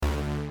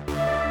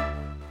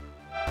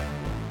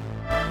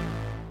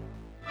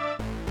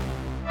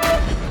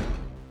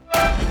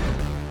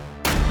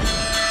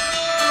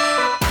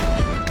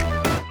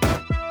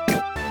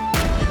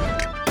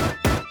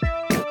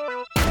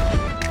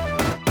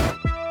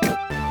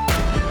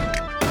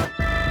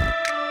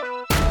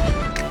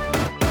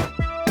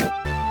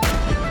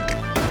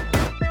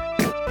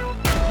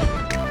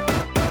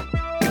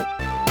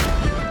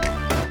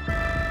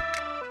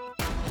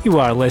You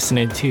are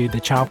listening to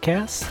the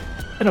Chompcast,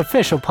 an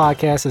official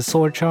podcast of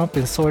Sword Chomp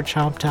and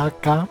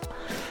SwordChomp.com.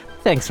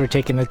 Thanks for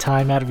taking the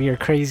time out of your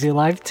crazy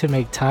life to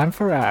make time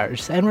for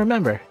ours. And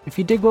remember, if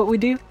you dig what we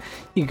do,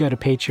 you go to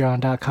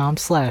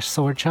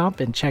patreon.com/swordchomp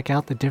and check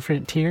out the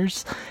different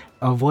tiers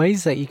of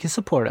ways that you can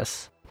support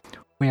us.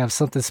 We have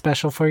something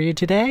special for you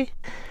today.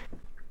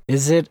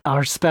 Is it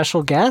our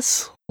special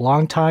guest,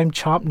 longtime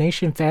Chomp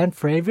Nation fan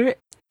favorite,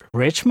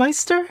 Rich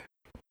Meister?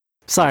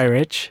 Sorry,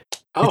 Rich.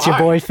 It's your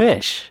boy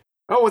Fish.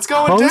 Oh, what's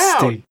going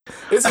down?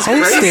 This is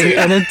crazy.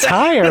 An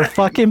entire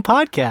fucking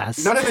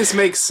podcast. None of this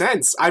makes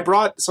sense. I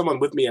brought someone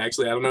with me,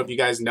 actually. I don't know if you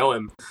guys know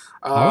him.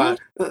 I'm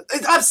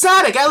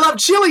Sonic. I love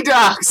chili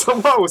dogs.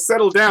 Whoa,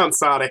 settle down,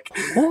 Sonic.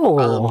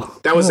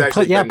 Oh, that was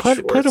actually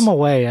put him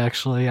away.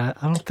 Actually, I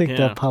don't think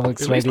the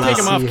public's ready to see him.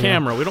 Take him off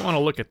camera. We don't want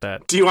to look at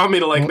that. Do you want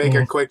me to make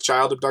a quick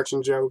child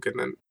abduction joke and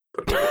then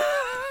put him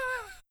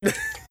away?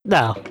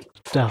 No.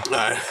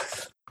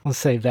 We'll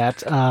save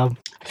that.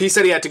 He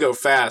said he had to go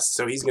fast,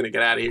 so he's gonna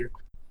get out of here.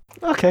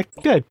 Okay,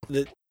 good.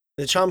 The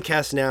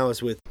Chompcast now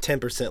is with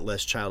 10%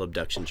 less child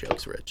abduction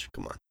jokes, Rich.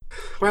 Come on.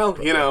 Well,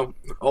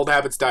 old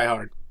habits die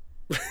hard.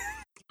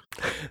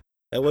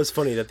 That was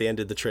funny that they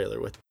ended the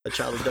trailer with a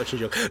child abduction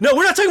joke. No,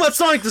 we're not talking about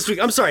Sonic this week.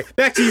 I'm sorry.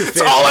 Back to you,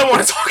 Finn. That's all I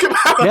want to talk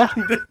about. Yeah.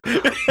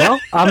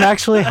 Well, I'm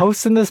actually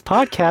hosting this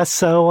podcast,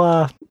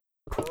 so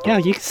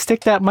you can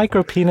stick that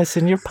micro penis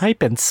in your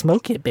pipe and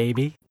smoke it,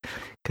 baby.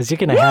 Because you're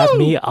going to have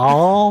me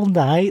all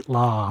night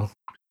long.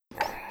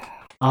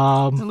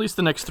 At least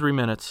the next 3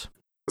 minutes.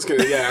 So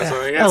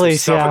I got some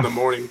stuff in the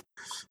morning.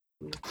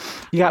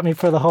 You got me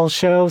for the whole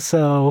show,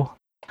 so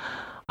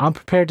I'm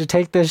prepared to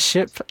take this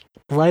ship,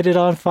 light it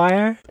on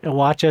fire, and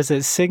watch as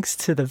it sinks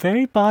to the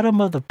very bottom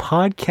of the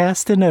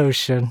podcasting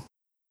ocean.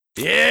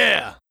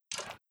 Yeah!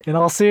 In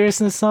all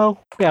seriousness, though,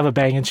 we have a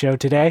banging show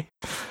today.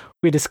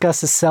 We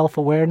discuss the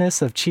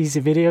self-awareness of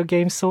cheesy video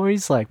game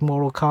stories like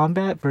Mortal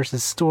Kombat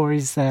versus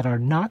stories that are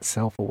not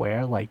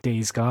self-aware like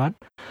Days Gone.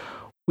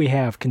 We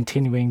have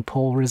continuing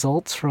poll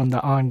results from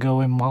the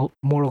ongoing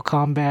Mortal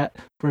Kombat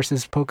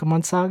versus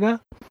Pokemon saga.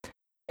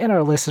 And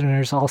our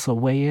listeners also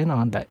weigh in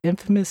on the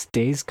infamous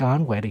Days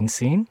Gone wedding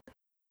scene.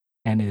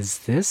 And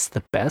is this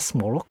the best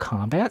Mortal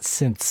Kombat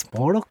since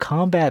Mortal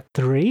Kombat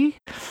 3?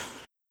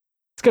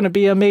 It's going to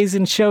be an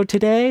amazing show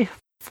today,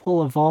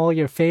 full of all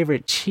your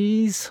favorite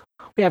cheese.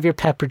 We have your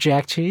pepper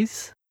jack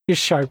cheese, your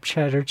sharp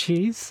cheddar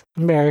cheese,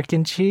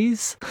 American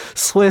cheese,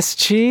 Swiss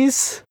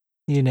cheese,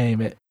 you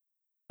name it.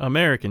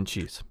 American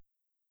cheese.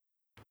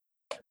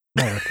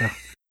 America.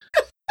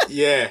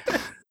 Yeah.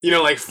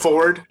 Like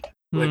Ford,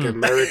 like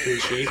American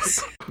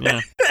cheese.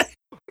 Yeah.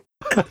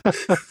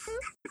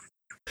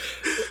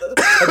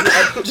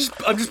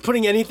 I'm just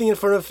putting anything in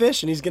front of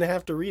Fish, and he's gonna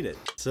have to read it.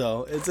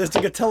 So it's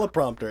like a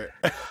teleprompter.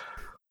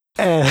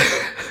 And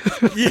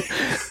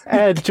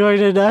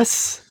joining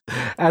us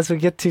as we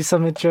get to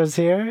some intros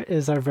here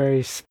is our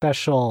very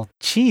special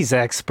cheese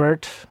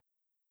expert,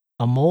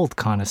 a mold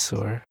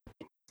connoisseur,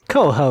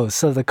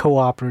 co-host of the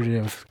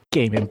cooperative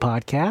gaming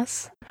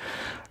podcast,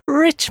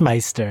 Rich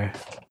Meister.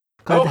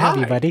 Glad to have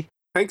you, buddy.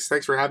 Thanks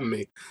for having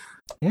me.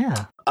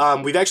 Yeah.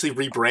 We've actually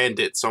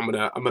rebranded, so I'm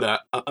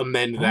gonna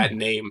amend that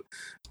name.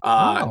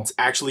 It's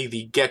actually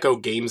the Gecko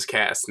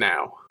Gamescast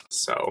now.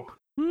 So.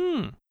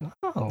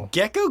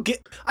 Gecko?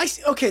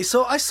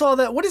 So I saw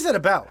that. What is that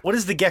about? What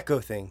is the Gecko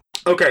thing?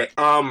 Okay,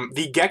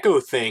 the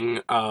Gecko thing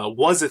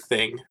was a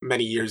thing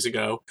many years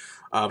ago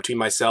between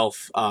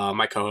myself,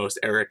 my co-host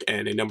Eric,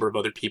 and a number of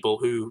other people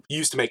who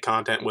used to make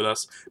content with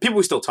us. People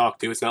we still talk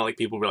to. It's not like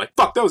people were like,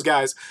 fuck those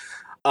guys.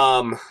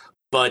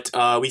 But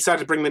we decided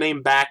to bring the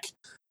name back.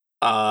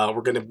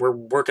 We're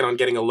working on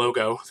getting a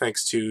logo,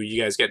 thanks to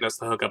you guys getting us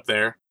the hook up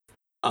there.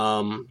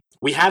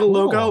 We had a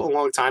logo a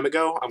long time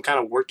ago. I'm kind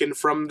of working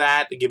from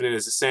that, giving it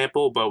as a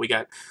sample, but we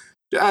got...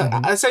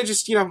 I say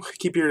just,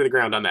 keep your ear to the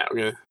ground on that. We're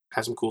going to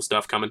have some cool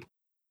stuff coming.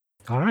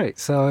 All right.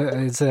 So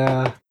is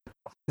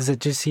it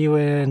just you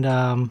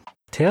and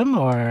Tim,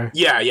 or...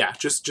 Yeah.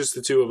 Just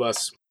the two of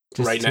us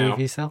right now.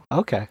 Just two of you?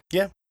 Okay.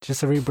 Yeah.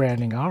 Just a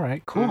rebranding. All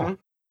right. Cool. Mm-hmm.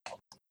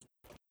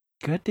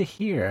 Good to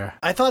hear.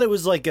 I thought it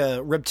was like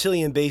a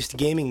reptilian-based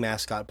gaming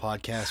mascot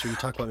podcast where you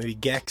talk about maybe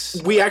Gex.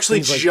 We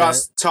actually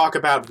just talk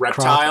about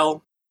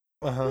Reptile.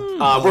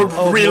 Uh-huh.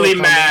 We're really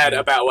mad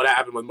about what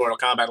happened with Mortal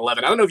Kombat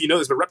 11. I don't know if you know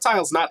this, but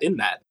Reptile's not in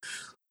that.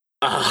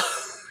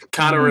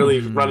 Kind of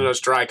really running us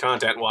dry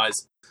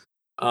content-wise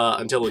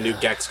until a new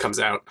Gex comes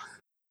out.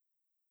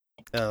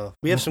 Oh,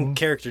 we have some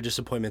character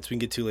disappointments we can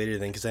get to later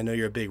then, because I know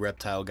you're a big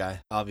Reptile guy,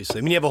 obviously.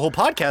 I mean, you have a whole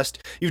podcast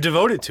you've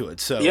devoted to it,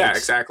 so... Yeah,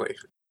 exactly.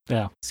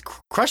 Yeah, it's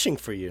crushing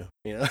for you.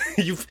 Your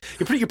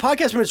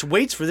podcast pretty much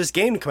waits for this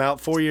game to come out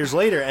 4 years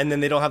later, and then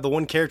they don't have the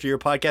one character your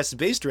podcast is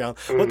based around.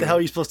 What the hell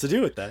are you supposed to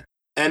do with that?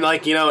 And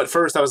at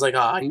first I was like,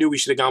 I knew we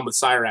should have gone with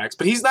Cyrax,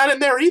 but he's not in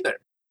there either.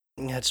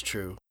 That's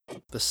true.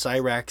 The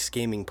Cyrax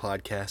gaming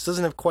podcast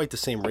doesn't have quite the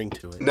same ring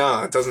to it.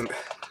 No, it doesn't.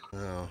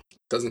 Oh,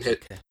 doesn't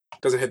hit. Okay.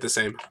 Doesn't hit the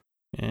same.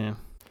 Yeah.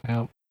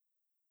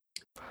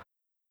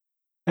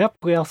 Yep.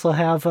 We also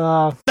have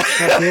that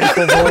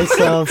beautiful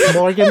voice of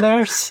Morgan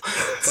there. It's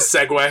a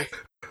segue.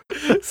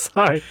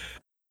 Sorry.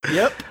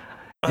 Yep.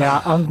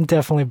 Yeah, I'm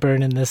definitely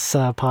burning this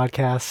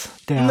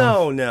podcast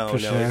down. No,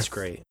 sure. it's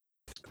great.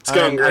 It's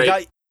going great.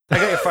 I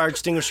got your fire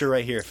extinguisher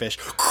right here, Fish.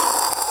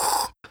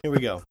 Here we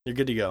go. You're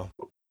good to go.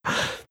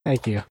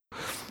 Thank you.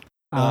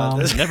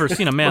 Never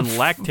seen a man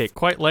lactate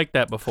quite like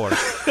that before.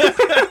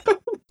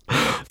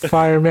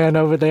 Fireman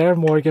over there,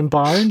 Morgan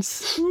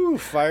Barnes. Ooh,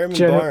 Fireman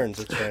Barnes,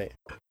 that's right.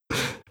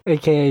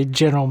 AKA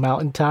General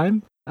Mountain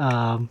Time.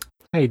 How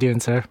you doing,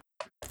 sir?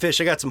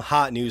 Fish, I got some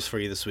hot news for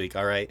you this week,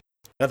 all right?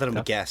 Not that I'm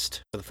a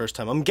guest for the first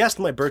time. I'm a guest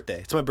on my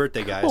birthday. It's my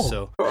birthday, guys,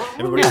 so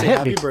everybody say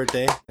happy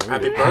birthday.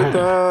 Happy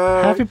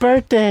birthday. Happy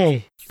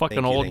birthday.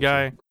 Fucking old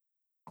guy.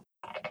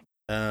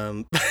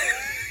 Time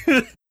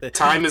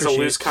is a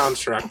loose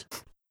construct.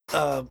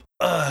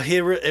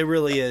 It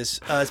really is.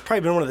 It's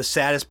probably been one of the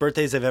saddest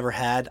birthdays I've ever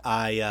had.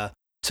 I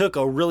took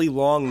a really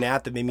long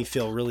nap that made me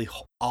feel really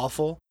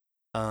awful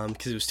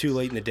because it was too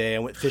late in the day. I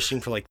went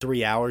fishing for like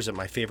 3 hours at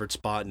my favorite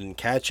spot and didn't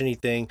catch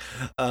anything.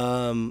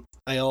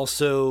 I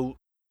also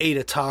ate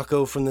a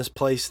taco from this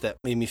place that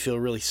made me feel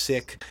really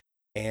sick.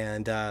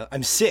 And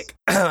I'm sick.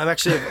 I'm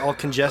actually all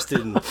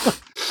congested and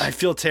I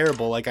feel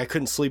terrible. Like I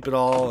couldn't sleep at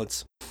all.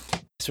 It's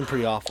been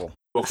pretty awful.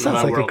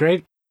 Sounds like a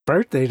great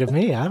birthday to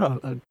me. I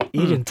don't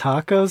eating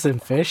tacos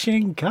and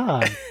fishing.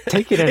 God,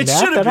 taking a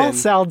nap. That all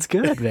sounds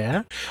good,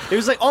 man. It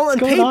was like all on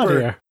What's going on paper.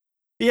 here?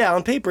 Yeah,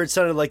 on paper it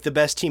sounded like the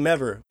best team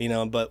ever,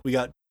 but we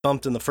got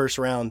bumped in the first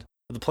round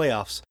of the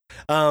playoffs.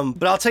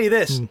 But I'll tell you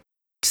this: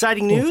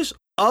 exciting news.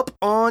 Up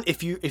on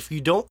if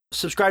you don't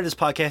subscribe to this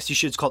podcast, you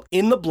should. It's called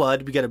In the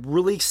Blood. We got a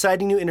really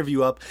exciting new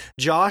interview up.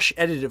 Josh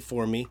edited it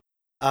for me,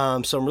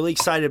 so I'm really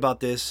excited about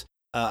this.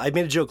 I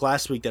made a joke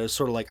last week that it was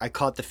sort of like I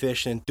caught the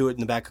fish and threw it in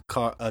the back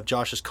of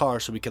Josh's car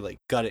so we could like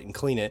gut it and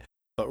clean it.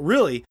 But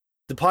really,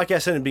 the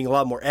podcast ended up being a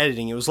lot more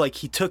editing. It was like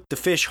he took the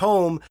fish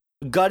home,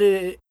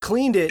 gutted it,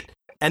 cleaned it,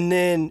 and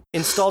then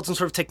installed some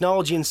sort of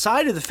technology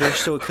inside of the fish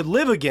so it could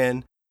live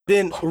again.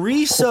 Then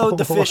re-sewed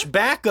the fish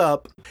back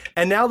up,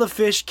 and now the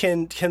fish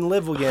can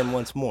live again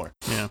once more.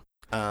 Yeah.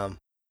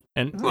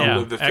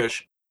 Live the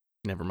fish.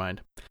 Never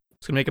mind. I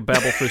was gonna make a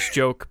Babelfish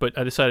joke, but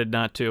I decided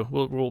not to.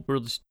 We'll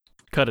just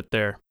cut it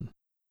there.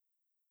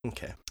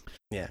 Okay.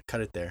 Yeah,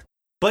 cut it there.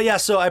 But yeah,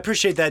 so I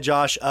appreciate that,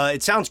 Josh.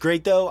 It sounds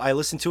great though. I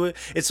listened to it.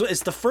 It's one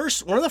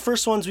of the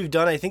first ones we've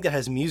done, I think, that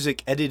has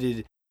music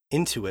edited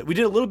into it. We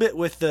did a little bit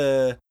with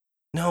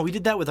we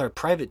did that with our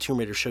private Tomb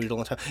Raider show we did a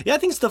long time. Yeah, I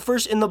think it's the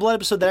first In the Blood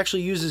episode that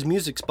actually uses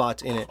music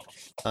spots in it.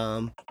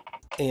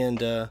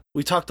 And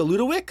we talked to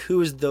Ludowick,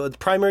 who is the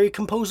primary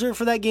composer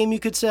for that game, you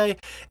could say.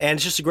 And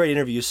it's just a great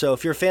interview. So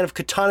if you're a fan of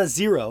Katana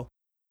Zero,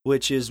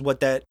 which is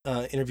what that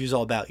interview is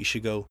all about, you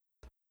should go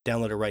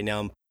download it right now.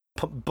 I'm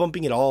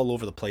bumping it all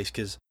over the place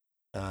because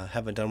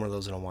haven't done one of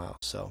those in a while.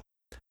 So,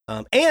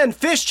 and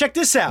Fish, check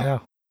this out. Yeah.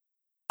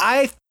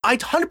 I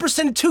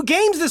 100%ed 2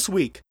 games this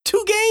week.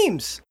 2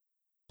 games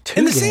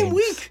in the same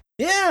week.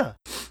 Yeah.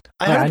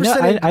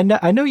 I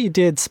know you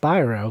did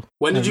Spyro.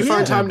 When did you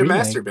find time to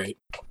masturbate?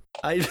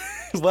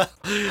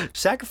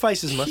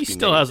 Sacrifices must be made. He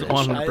still hasn't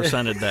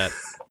 100%ed that.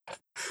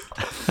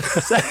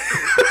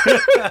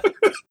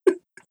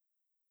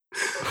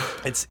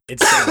 It's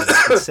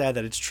sad. It's sad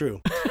that it's true.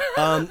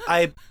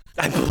 I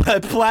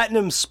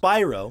platinum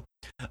Spyro,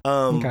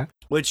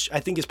 which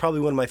I think is probably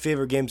one of my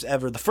favorite games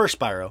ever. The first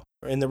Spyro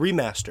and the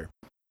remaster.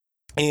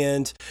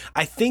 And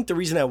I think the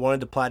reason I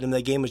wanted to platinum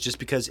that game was just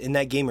because in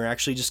that game you're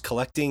actually just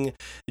collecting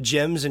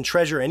gems and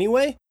treasure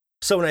anyway.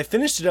 So when I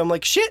finished it, I'm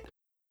like, shit,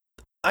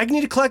 I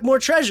need to collect more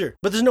treasure,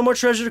 but there's no more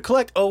treasure to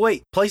collect. Oh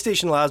wait,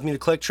 PlayStation allows me to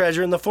collect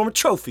treasure in the form of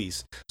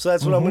trophies. So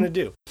that's what I'm going to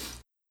do.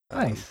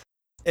 Nice.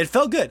 It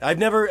felt good.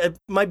 It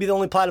might be the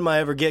only platinum I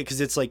ever get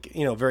because it's like,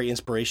 very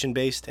inspiration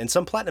based. And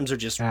some platinums are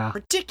just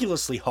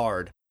ridiculously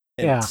hard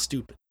and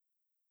stupid.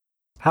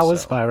 How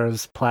was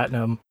Spyro's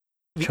platinum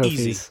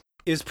trophies? Easy.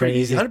 It was pretty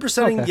easy.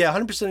 100%ing,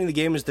 100%ing the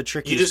game is the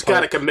trickiest. You just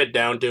got to commit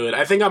down to it.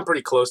 I think I'm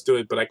pretty close to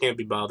it, but I can't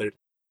be bothered.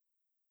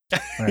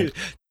 Right.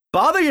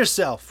 Bother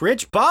yourself,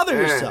 Rich. Bother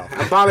yourself.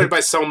 I'm bothered by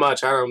so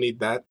much. I don't need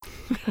that.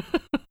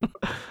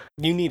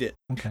 You need it.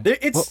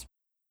 Okay.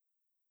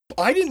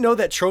 I didn't know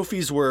that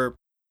trophies were.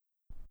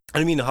 I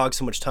didn't mean to hog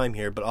so much time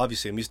here, but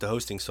obviously I'm used to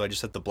hosting, so I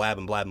just have to blab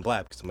and blab and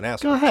blab because I'm an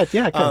asshole. Go ahead.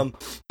 Yeah, go.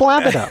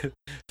 Blab it up.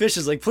 Fish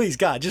is like, please,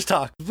 God, just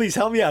talk. Please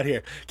help me out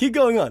here. Keep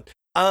going on.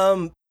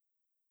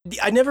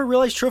 I never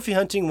realized trophy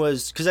hunting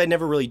was, because I'd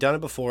never really done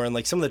it before, and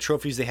like some of the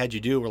trophies they had you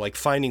do were like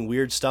finding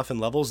weird stuff in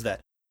levels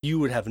that you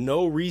would have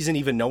no reason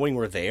even knowing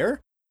were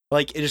there.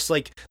 Like, it just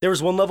like, there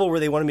was one level where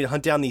they wanted me to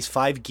hunt down these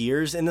 5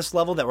 gears in this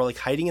level that were like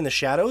hiding in the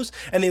shadows,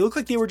 and they looked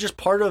like they were just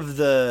part of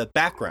the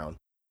background.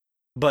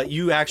 But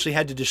you actually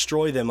had to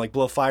destroy them, like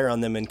blow fire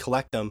on them and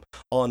collect them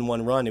all in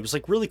one run. It was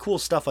like really cool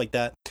stuff like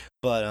that.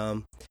 But,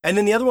 and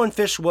then the other one,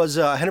 Fish, was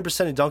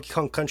 100% of Donkey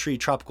Kong Country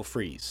Tropical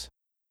Freeze.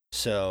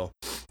 So,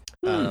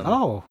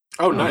 oh,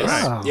 nice.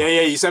 Wow.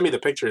 Yeah, you sent me the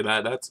picture of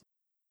that.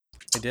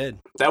 I did.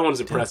 That one's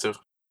impressive.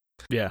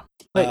 Yeah.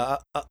 Wait,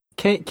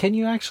 can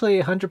you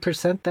actually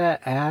 100%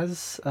 that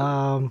as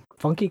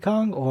Funky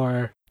Kong,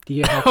 or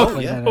You have to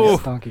play that as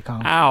Donkey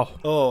Kong. Ow.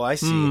 Oh, I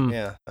see.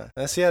 Yeah.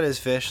 I see how it is,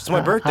 Fish. It's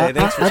my birthday.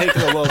 Thanks for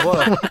taking the low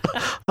blow.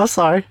 I'm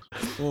sorry.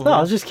 No,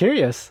 I was just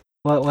curious.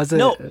 What was it?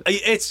 No,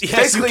 it's yes,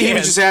 basically he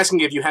was just asking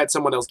if you had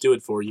someone else do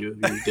it for you.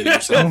 If you did it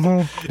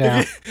yourself.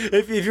 Yeah.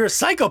 If you're a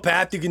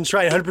psychopath, you can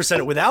try 100%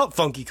 it without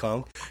Funky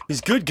Kong.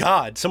 He's good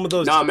God. Some of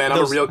those. Nah, man,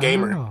 I'm a real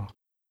gamer. Oh.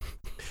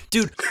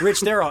 Dude,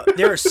 Rich, there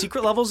are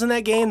secret levels in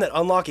that game that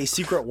unlock a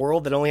secret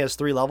world that only has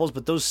 3 levels,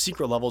 but those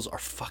secret levels are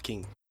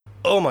fucking.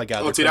 Oh my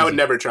God. Oh, dude, I would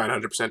never try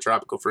 100%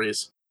 tropical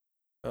freeze.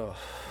 Oh.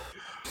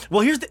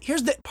 Well, here's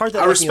the part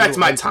that I respect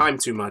my time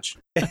too much.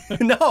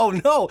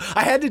 No,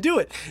 I had to do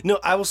it. No,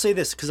 I will say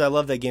this because I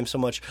love that game so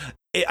much.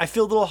 I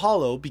feel a little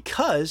hollow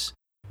because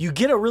you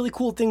get a really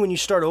cool thing when you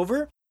start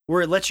over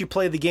where it lets you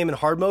play the game in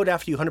hard mode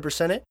after you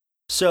 100% it.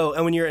 So,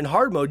 and when you're in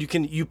hard mode,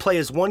 you play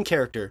as one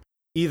character.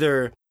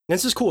 Either, and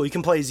this is cool, you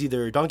can play as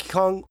either Donkey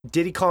Kong,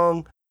 Diddy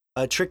Kong,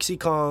 Trixie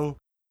Kong,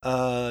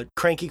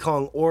 Cranky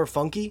Kong, or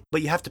Funky,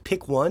 but you have to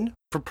pick one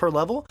per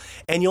level,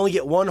 and you only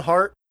get 1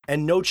 heart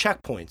and no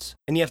checkpoints,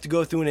 and you have to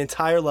go through an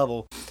entire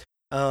level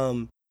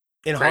in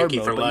Cranky hard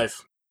mode. for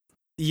life.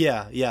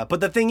 Yeah.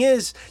 But the thing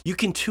is, you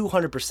can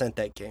 200%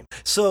 that game.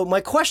 So my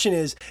question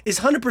is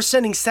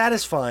 100%ing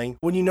satisfying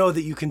when you know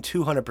that you can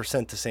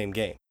 200% the same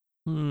game?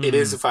 It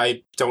is if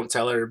I don't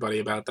tell everybody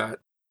about that.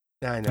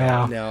 I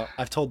know. Now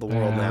I've told the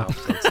world now.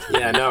 So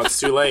Yeah, no, it's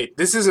too late.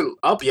 This isn't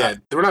up yet.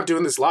 We're not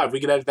doing this live. We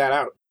could edit that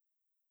out.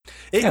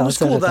 It was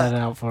cool that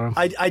out for him.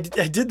 I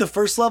did the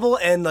first level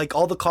and like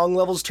all the Kong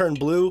levels turn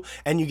blue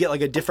and you get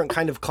like a different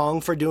kind of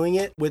Kong for doing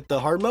it with the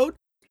hard mode.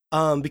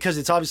 Because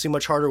it's obviously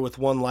much harder with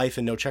 1 life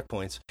and no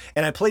checkpoints.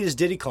 And I played as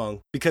Diddy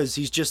Kong because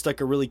he's just like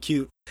a really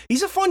cute.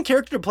 He's a fun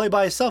character to play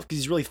by himself because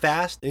he's really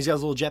fast and he's got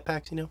his little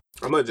jetpacks, you know.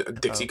 I'm a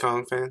Dixie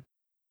Kong fan.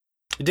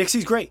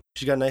 Dixie's great.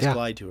 She's got a nice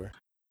glide to her.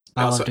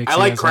 I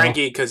like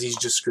Cranky because he's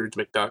just Scrooge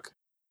McDuck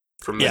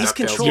from the His DuckTales.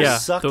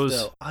 controls suck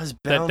though. I was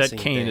bouncing.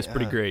 That cane is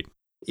pretty great.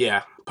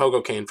 Yeah,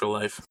 Pogo Cane for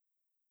life.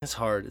 It's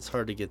hard. It's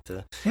hard to get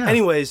the. Yeah.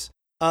 Anyways,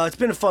 it's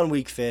been a fun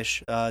week,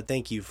 Fish.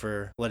 Thank you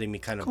for letting me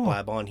kind of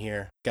blab on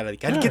here. Gotta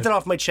get that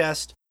off my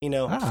chest. You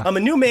know, I'm a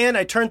new man.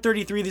 I turned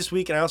 33 this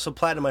week, and I also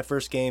platinumed my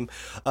first game.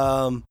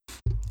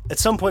 At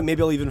some point,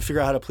 maybe I'll even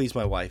figure out how to please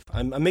my wife.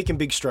 I'm making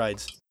big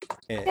strides.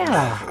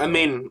 I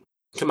mean,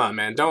 come on,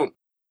 man. Don't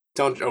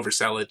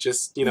oversell it.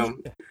 Just, you know,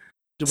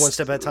 do one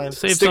step at a time.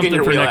 Save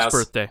something for next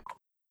birthday.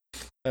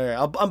 All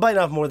right, I'm biting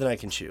off more than I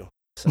can chew.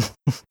 So.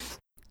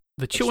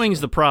 The chewing's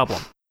the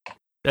problem.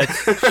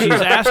 She's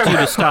asked you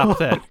to stop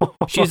that.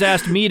 She's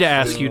asked me to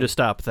ask you to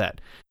stop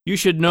that. You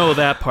should know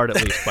that part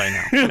at least by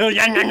now.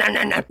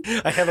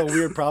 I have a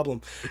weird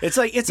problem. It's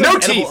like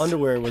edible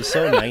underwear was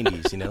so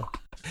 90s, you know.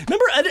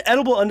 Remember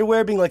edible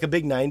underwear being like a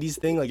big 90s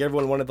thing? Like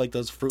everyone wanted like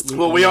those Fruit Loops.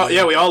 Well, we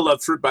all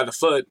love fruit by the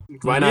foot.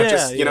 Why not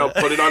just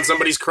put it on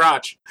somebody's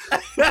crotch?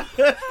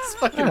 It's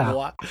fucking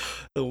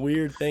the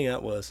weird thing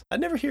that was. I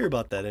never hear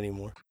about that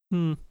anymore.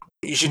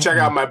 You should check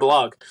out my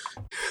blog.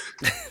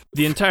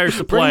 The entire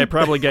supply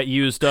probably got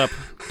used up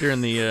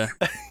during the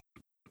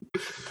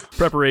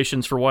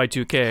preparations for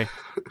Y2K.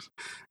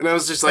 And I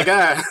was just like,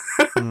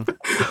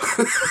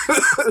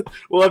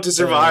 we'll have to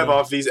survive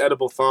off these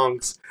edible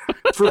thongs.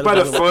 Fruit by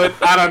the foot,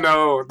 I don't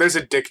know. There's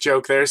a dick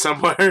joke there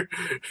somewhere.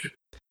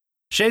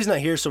 Shay's not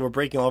here, so we're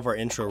breaking all of our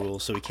intro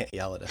rules, so he can't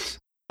yell at us.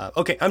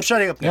 Okay, I'm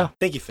shutting up now. Yeah.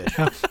 Thank you, Fish.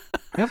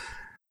 Yep.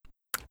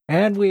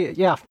 And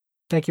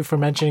thank you for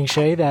mentioning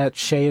Shay, that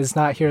Shay is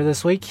not here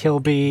this week. He'll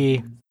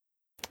be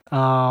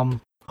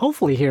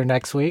hopefully here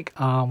next week.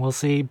 We'll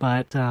see,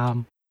 but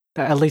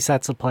at least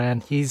that's the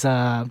plan. He's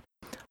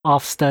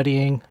off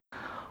studying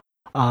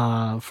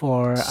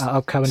for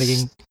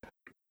upcoming...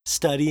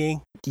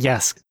 Studying?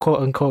 Yes,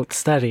 quote-unquote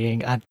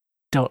studying.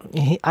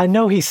 I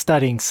know he's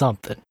studying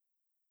something.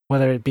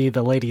 Whether it be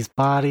the lady's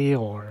body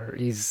or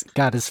he's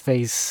got his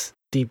face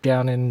deep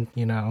down in,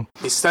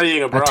 He's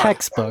studying abroad. A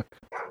textbook.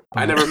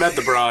 I never met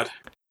the broad.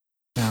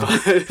 No.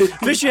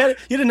 Fish, you had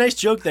a nice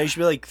joke there. You should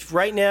be like,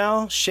 right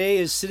now, Shay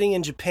is sitting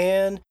in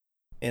Japan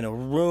in a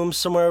room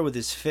somewhere with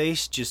his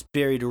face just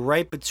buried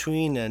right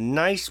between a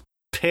nice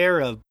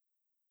pair of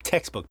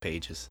textbook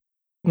pages.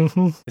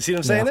 Mm-hmm. You see what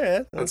I'm saying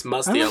there? That's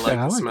musty. I like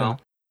the smell.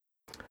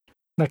 That.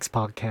 Next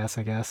podcast,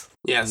 I guess.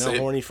 Yeah, no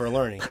horny for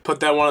learning. Put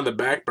that one on the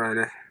back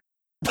burner.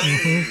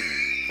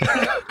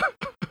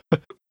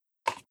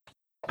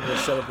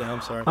 Shut up now,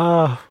 I'm sorry.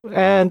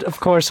 And of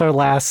course, our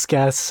last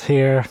guest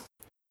here,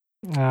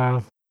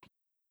 a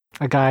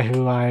guy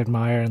who I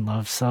admire and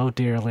love so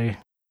dearly.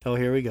 Oh,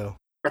 here we go.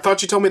 I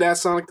thought you told me to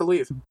ask Sonic to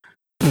leave.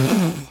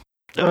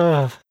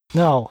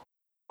 No.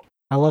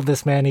 I love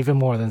this man even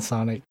more than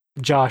Sonic.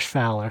 Josh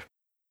Fowler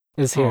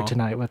is here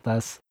tonight with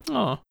us.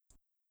 Oh.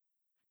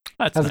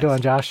 How's it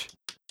going, Josh?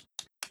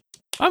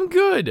 I'm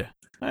good.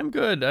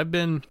 I've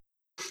been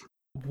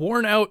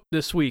worn out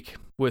this week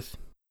with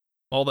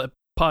all that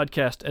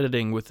podcast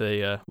editing with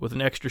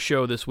an extra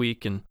show this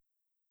week, and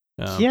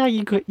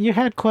you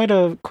had quite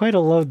a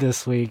load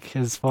this week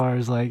as far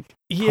as like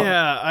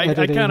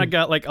I kind of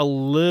got like a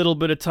little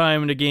bit of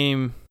time in the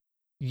game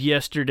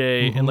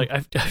yesterday, and like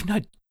I've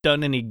not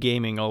done any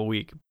gaming all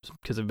week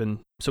because I've been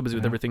so busy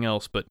with everything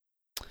else. But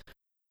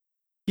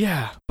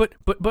yeah, but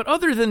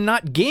other than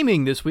not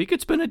gaming this week,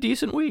 it's been a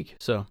decent week.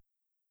 So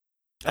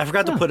I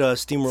forgot to put a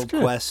Steamworld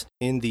Quest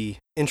in the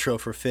intro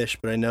for Fish,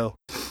 but I know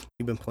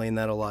you've been playing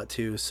that a lot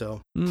too.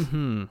 So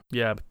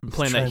yeah, I've been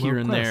playing that here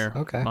and there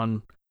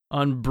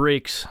on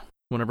breaks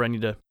whenever I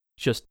need to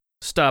just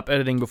stop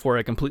editing before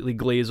I completely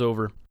glaze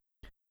over.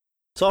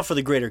 It's all for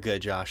the greater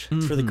good, Josh.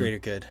 It's for the greater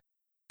good.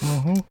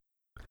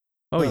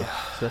 Oh yeah,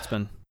 so that's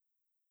been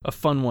a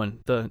fun one.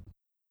 Those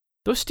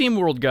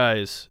Steamworld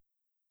guys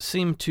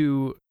seem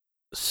to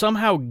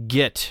somehow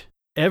get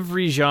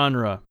every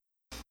genre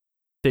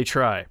they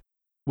try,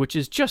 which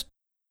is just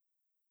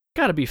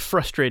gotta be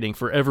frustrating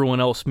for everyone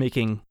else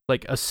making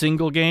like a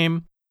single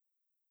game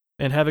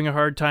and having a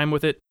hard time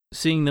with it,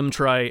 seeing them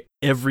try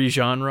every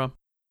genre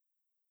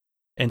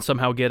and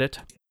somehow get it.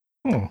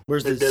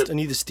 Where's this? I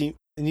need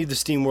the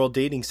Steamworld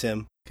dating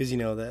sim, because you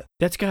know that.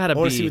 That's gotta I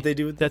want to see what they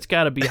do with that's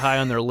gotta be high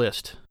on their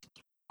list.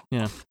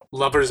 Yeah.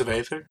 Lovers of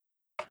Aether?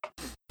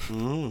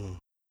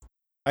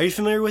 Are you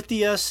familiar with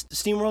the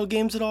Steamworld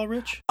games at all,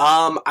 Rich?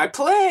 I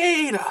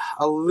played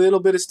a little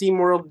bit of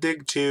Steamworld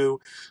Dig 2.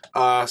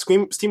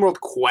 Steamworld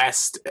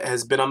Quest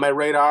has been on my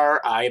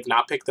radar. I have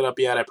not picked it up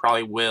yet. I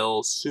probably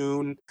will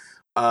soon.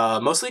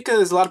 Mostly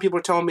because a lot of people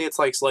are telling me it's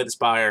like Slay the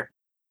Spire,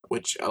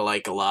 which I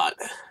like a lot.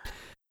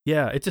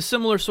 Yeah, it's a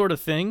similar sort of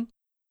thing.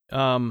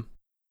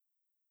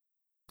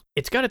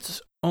 It's got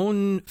its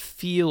own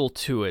feel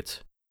to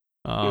it.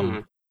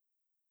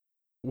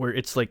 Where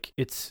it's like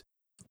it's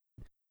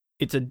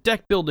a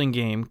deck building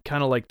game,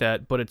 kind of like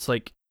that, but it's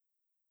like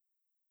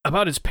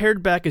about as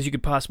pared back as you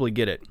could possibly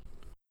get it.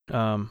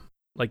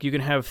 Like you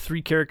can have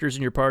 3 characters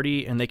in your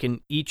party, and they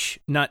can each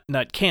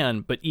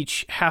but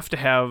each have to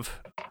have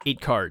 8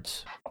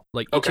 cards.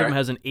 Like each of them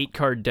has an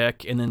 8-card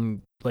deck, and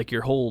then like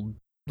your whole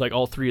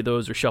all 3 of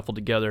those are shuffled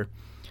together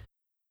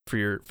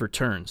for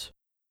turns.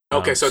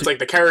 Okay, so it's like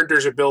the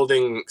characters are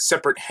building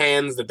separate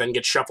hands that then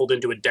get shuffled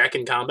into a deck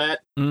in combat?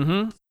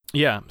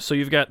 Yeah, so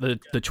you've got the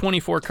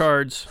 24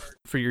 cards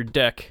for your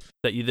deck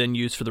that you then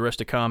use for the rest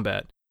of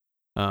combat.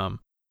 And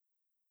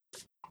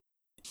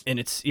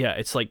it's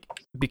like,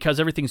 because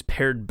everything's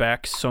pared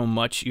back so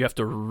much, you have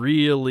to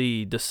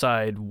really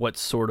decide what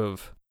sort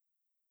of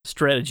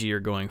strategy you're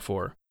going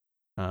for.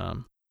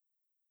 All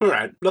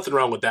right, nothing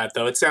wrong with that,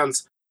 though. It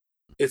sounds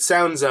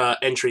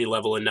entry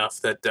level enough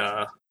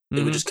that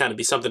it would just kind of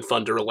be something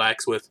fun to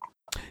relax with.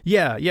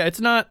 Yeah, it's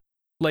not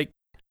like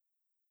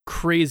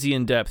crazy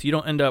in depth. You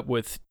don't end up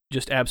with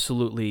just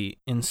absolutely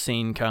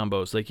insane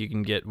combos like you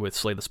can get with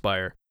Slay the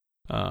Spire,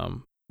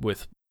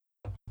 with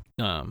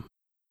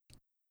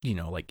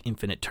like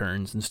infinite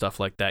turns and stuff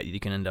like that. You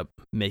can end up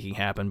making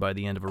happen by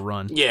the end of a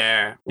run.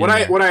 Yeah, what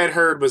I had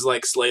heard was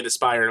like Slay the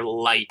Spire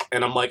light,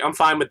 and I'm like, I'm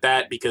fine with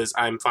that because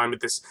I'm fine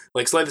with this.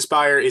 Like Slay the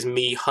Spire is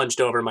me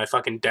hunched over my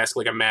fucking desk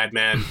like a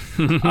madman.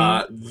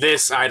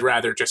 This I'd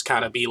rather just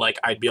kind of be like,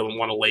 I'd be able to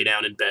want to lay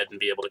down in bed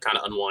and be able to kind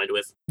of unwind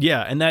with.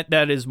 Yeah, and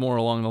that is more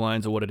along the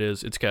lines of what it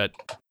is. It's got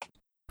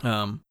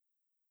a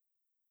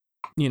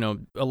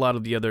lot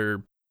of the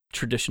other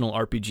traditional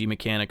RPG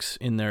mechanics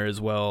in there as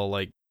well,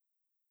 like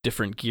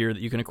different gear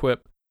that you can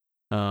equip,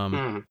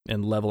 and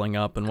leveling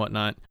up and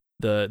whatnot.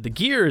 The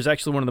gear is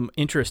actually one of the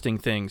interesting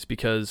things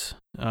because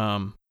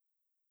the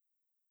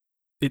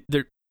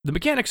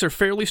mechanics are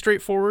fairly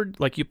straightforward.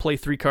 Like you play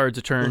 3 cards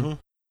a turn,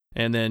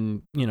 and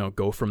then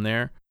go from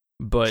there.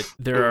 But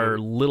there are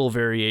little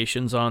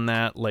variations on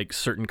that. Like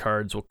certain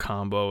cards will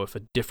combo if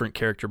a different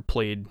character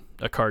played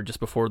a card just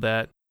before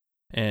that,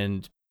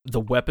 and the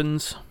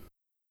weapons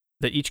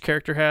that each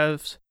character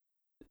has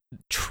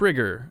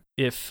trigger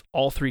if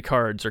all 3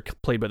 cards are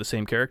played by the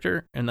same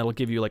character, and that'll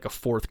give you like a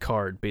 4th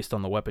card based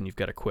on the weapon you've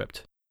got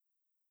equipped.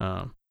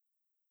 So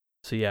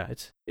yeah,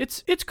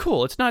 it's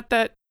cool. It's not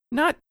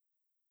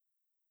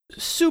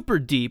super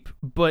deep,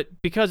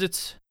 but because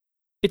it's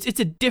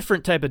a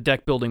different type of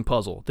deck building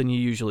puzzle than you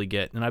usually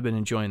get, and I've been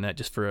enjoying that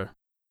just for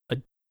a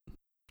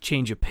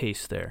change of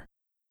pace there.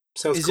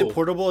 Sounds cool. It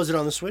portable? Is it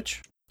on the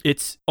Switch?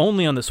 It's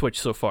only on the Switch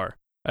so far.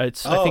 I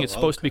think it's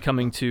supposed to be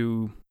coming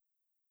to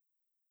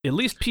at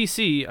least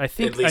PC. I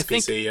think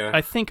PC, yeah.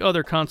 I think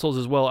other consoles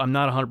as well. I'm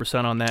not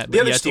 100% on that. The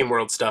other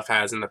SteamWorld stuff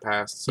has in the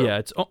past. So. Yeah,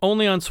 it's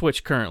only on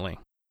Switch currently.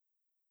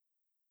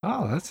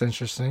 Oh, that's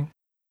interesting.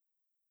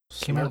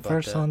 Came out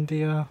first on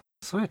the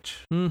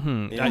Switch.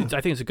 Yeah.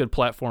 I think it's a good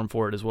platform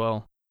for it as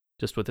well.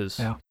 Just with his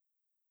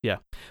yeah.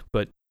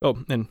 But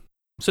and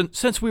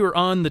since we were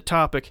on the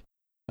topic,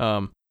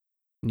 you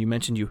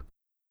mentioned you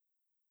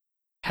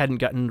hadn't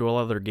gotten into a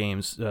lot of other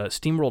games.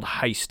 SteamWorld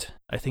Heist,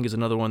 I think, is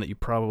another one that you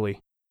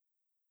probably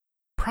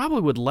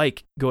would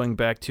like going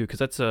back to, because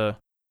that's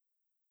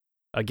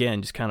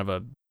again just kind of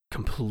a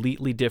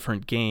completely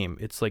different game.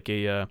 It's like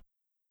a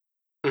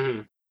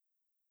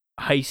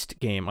heist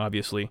game,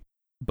 obviously,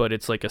 but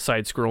it's like a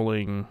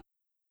side-scrolling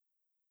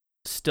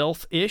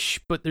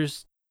stealth-ish, but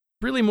there's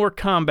really more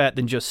combat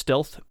than just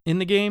stealth in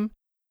the game.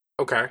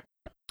 Okay.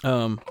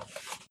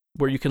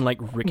 Where you can like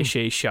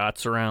ricochet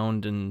shots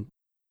around and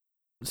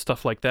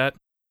stuff like that.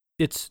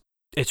 It's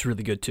It's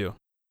really good too.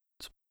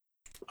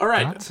 All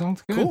right. That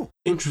sounds good. Cool.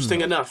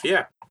 Interesting enough.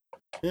 Yeah.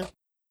 Yeah.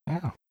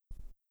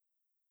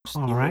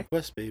 Steamworld All right.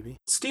 Quest, baby.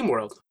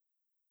 Steamworld.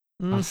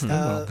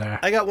 There.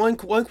 I got one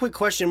quick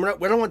question. We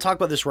don't want to talk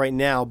about this right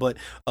now, but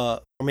or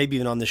maybe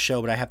even on the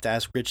show, but I have to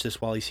ask Rich this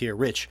while he's here.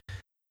 Rich,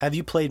 have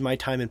you played My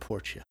Time in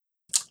Portia?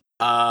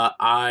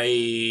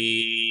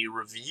 I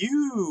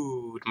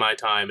reviewed My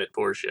Time at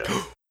Portia.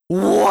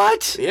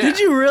 What? Yeah. Did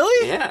you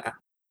really? Yeah.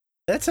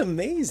 That's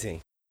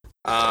amazing.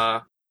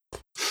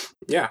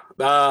 Yeah.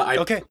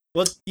 Okay.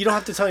 Well, you don't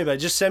have to tell me about it.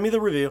 Just send me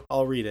the review.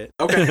 I'll read it.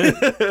 Okay.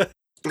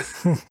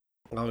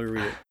 I'll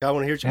read it. I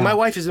want to hear it. Yeah. My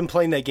wife has been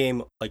playing that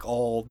game like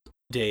all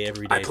day,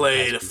 every day. I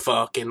played a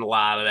fucking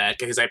lot of that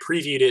because I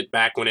previewed it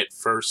back when it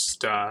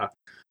first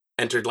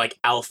entered like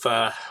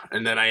alpha,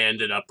 and then I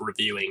ended up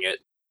reviewing it.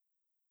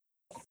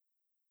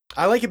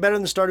 I like it better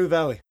than Stardew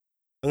Valley.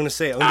 I'm going to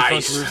say it.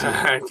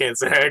 I can't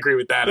say I agree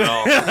with that at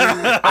all.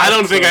 I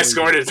don't think I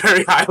scored it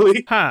very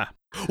highly. Huh.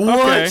 What?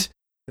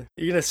 Okay.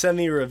 You're going to send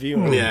me a review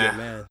and I'm going to get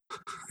mad.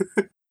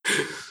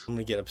 I'm going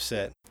to get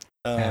upset.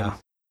 Yeah.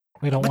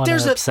 We don't but want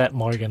there's to a- upset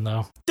Morgan,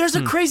 though. There's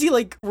a crazy,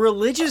 like,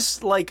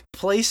 religious, like,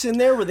 place in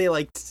there where they,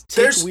 like, take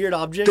There's- weird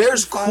objects.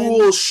 There's and find-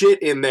 cool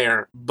shit in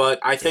there, but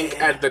I think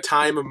Yeah. at the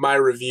time of my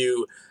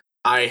review,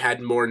 I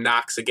had more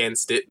knocks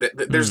against it.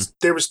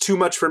 There was too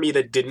much for me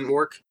that didn't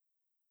work.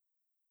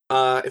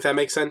 If that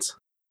makes sense.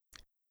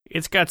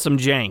 It's got some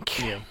jank.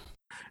 Yeah.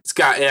 It's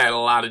got a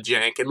lot of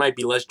jank. It might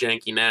be less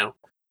janky now.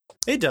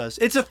 It does.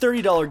 It's a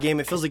 $30 game.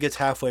 It feels like it's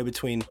halfway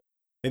between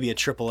maybe a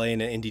AAA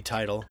and an indie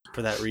title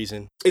for that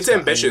reason. It's got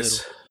ambitious.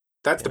 little-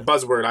 That's the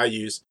buzzword I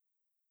use.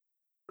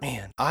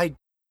 Man,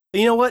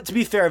 you know what? To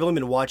be fair, I've only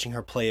been watching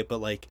her play it, but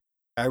like,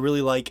 I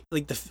really like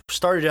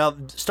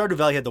Stardew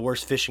Valley had the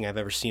worst fishing I've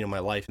ever seen in my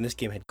life, and this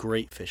game had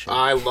great fishing.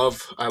 I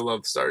love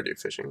Stardew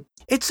fishing.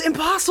 It's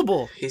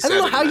impossible. He I don't said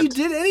know it, how man. you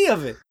did any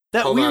of it.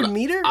 That Hold weird on.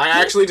 meter? I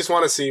actually just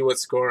want to see what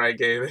score I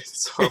gave it,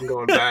 so I'm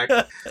going back.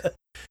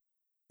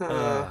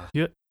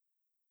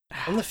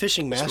 I'm the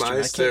fishing Rich master.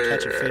 I can't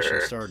catch a fish in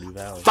Meister. Stardew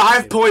Valley.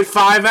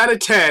 5.5 out of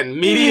 10.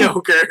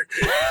 Mediocre.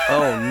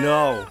 Oh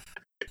no.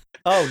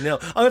 Oh no.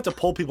 I'm gonna have to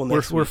pull people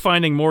next We're week.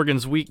 finding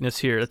Morgan's weakness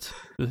here. That's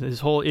his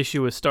whole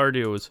issue with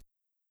Stardew was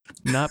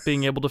not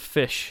being able to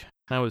fish.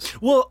 That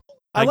was Well,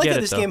 I like get that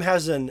it, this though. game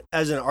has an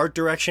art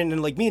direction,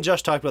 and like me and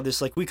Josh talked about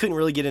this. Like we couldn't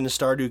really get into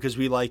Stardew because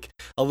we like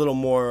a little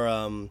more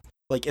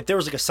like if there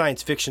was like a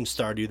science fiction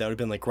Stardew, that would have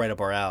been like right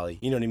up our alley.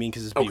 You know what I mean?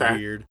 Because it's Okay.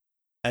 weird.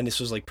 And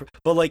this was like,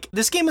 but like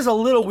this game has a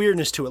little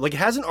weirdness to it. Like it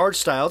has an art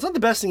style. It's not the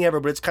best thing ever,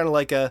 but it's kind of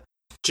like a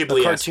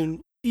Ghibli-esque.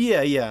 cartoon.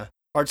 Yeah,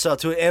 art style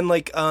to it. And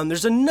like,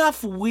 there's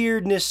enough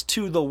weirdness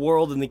to the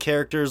world and the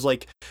characters,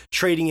 like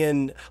trading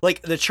in.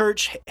 Like the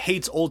church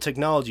hates old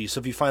technology, so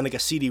if you find like a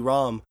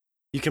CD-ROM,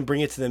 you can bring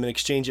it to them and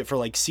exchange it for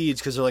like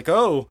seeds because they're like,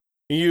 oh,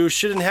 you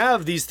shouldn't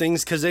have these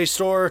things because they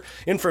store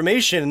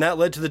information, and that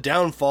led to the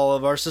downfall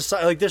of our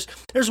society. Like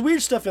there's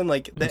weird stuff in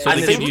like. so they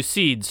think- give you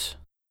seeds.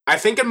 I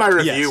think in my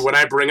review, Yes. when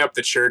I bring up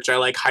the church, I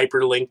like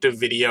hyperlinked a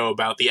video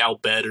about the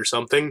Albed or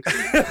something.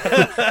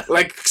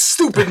 Like,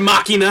 stupid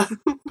machina.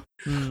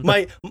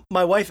 my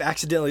wife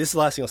accidentally, this is the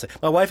last thing I'll say,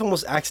 my wife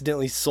almost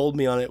accidentally sold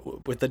me on it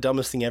with the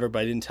dumbest thing ever, but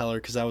I didn't tell her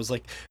because I was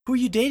like, who are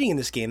you dating in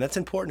this game? That's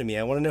important to me.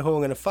 I want to know who I'm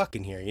going to fuck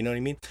in here. You know what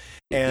I mean?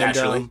 And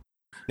Naturally.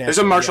 There's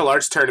a martial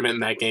arts tournament in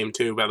that game,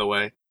 too, by the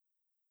way.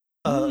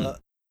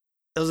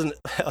 It wasn't,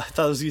 I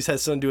thought you had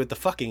something to do with the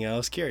fucking. I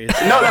was curious.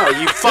 No,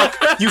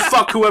 you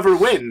fuck whoever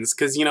wins,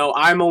 because, you know,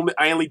 I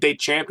only date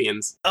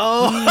champions.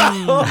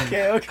 Oh,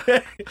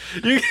 okay.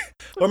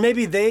 Or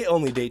maybe they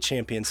only date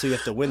champions, so you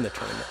have to win the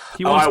tournament.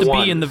 He wants I to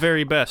won. be in the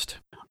very best.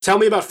 Tell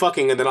me about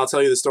fucking, and then I'll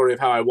tell you the story of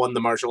how I won the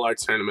martial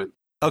arts tournament.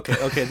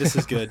 Okay, this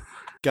is good.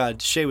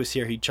 God, Shay was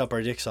here, he'd chop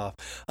our dicks off.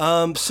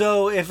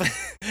 So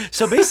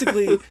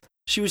basically,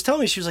 she was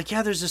telling me, she was like,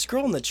 yeah, there's this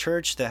girl in the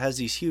church that has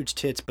these huge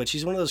tits, but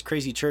she's one of those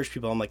crazy church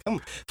people. I'm like,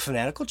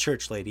 fanatical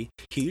church lady,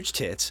 huge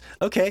tits.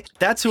 Okay,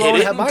 that's who I Hit want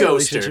it to have my and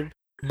ghost her. relationship.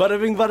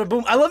 Bada bing, bada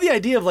boom. I love the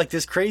idea of like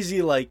this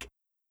crazy, like,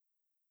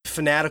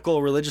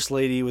 fanatical religious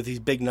lady with these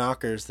big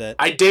knockers that.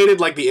 I dated,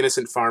 like, the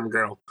innocent farm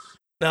girl.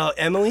 No,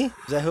 Emily? Is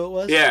that who it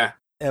was? Yeah.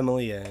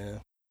 Emily,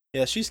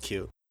 yeah, she's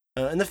cute.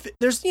 And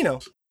there's, you know,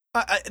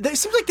 it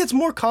seems like it's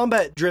more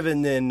combat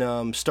driven than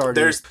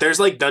Stardew. There's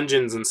like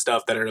dungeons and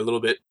stuff that are a little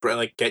bit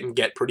like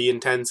get pretty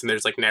intense, and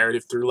there's like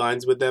narrative through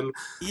lines with them.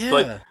 Yeah.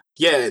 But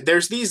yeah,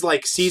 there's these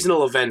like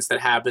seasonal events that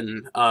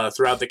happen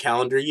throughout the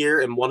calendar year,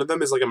 and one of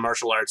them is like a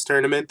martial arts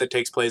tournament that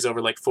takes place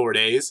over like 4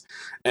 days,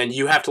 and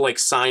you have to like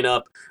sign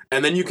up,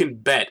 and then you can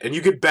bet, and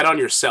you could bet on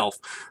yourself.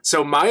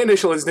 So my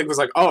initial instinct was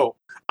like, oh,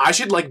 I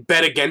should like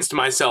bet against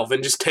myself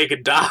and just take a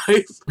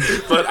dive,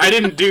 but I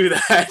didn't do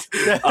that.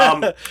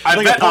 I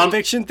like bet a Pulp on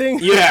Fiction thing.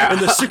 Yeah. In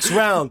the 6th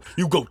round,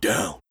 you go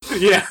down.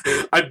 Yeah,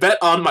 I bet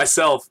on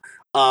myself.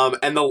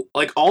 And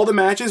all the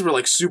matches were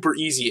like super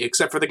easy,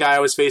 except for the guy I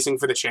was facing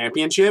for the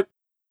championship.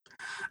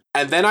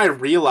 And then I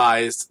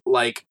realized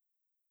like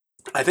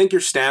I think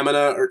your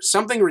stamina or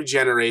something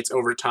regenerates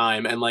over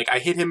time, and like I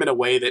hit him in a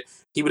way that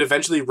he would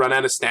eventually run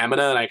out of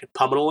stamina, and I could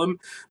pummel him.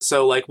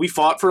 So like we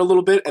fought for a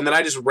little bit, and then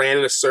I just ran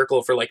in a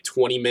circle for like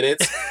 20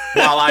 minutes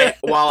while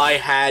I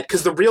had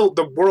because the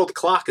world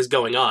clock is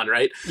going on,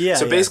 right? Yeah.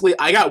 So basically,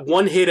 I got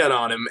one hit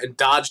on him and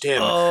dodged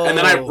him, and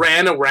then I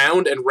ran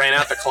around and ran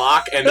out the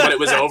clock, and when it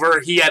was over,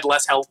 he had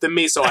less health than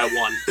me, so I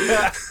won.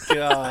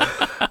 God.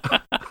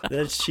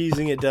 That's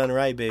cheesing it done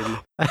right, baby.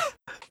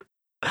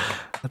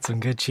 That's some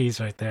good cheese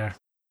right there.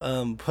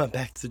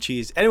 Back to the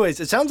cheese. Anyways,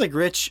 it sounds like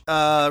Rich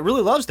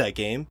really loves that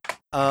game,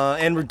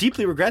 and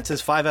deeply regrets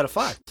his 5 out of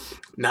 5.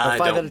 Nah, I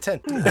 5 don't. out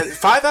of 10.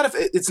 5 out of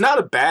it's not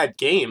a bad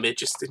game.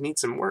 It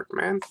needs some work,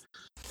 man.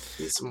 It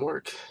needs some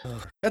work.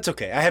 That's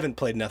okay. I haven't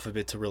played enough of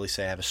it to really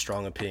say I have a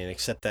strong opinion,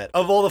 except that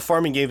of all the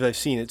farming games I've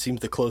seen, it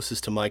seems the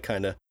closest to my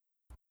kind of.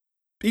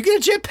 You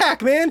get a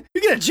jetpack, man. You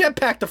get a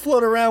jetpack to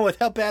float around with.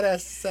 How badass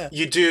is that?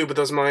 You do, but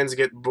those mines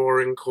get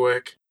boring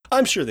quick.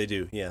 I'm sure they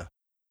do. Yeah.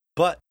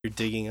 But you're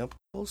digging up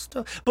cool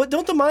stuff. But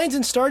don't the mines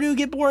in Stardew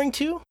get boring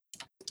too?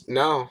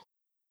 No,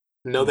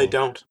 they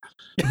don't.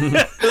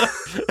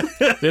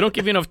 They don't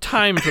give you enough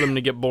time for them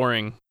to get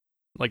boring.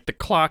 Like the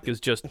clock is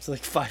just it's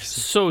like 5.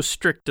 so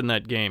strict in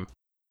that game.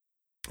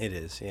 It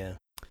is, yeah.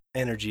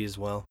 Energy as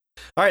well.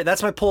 All right,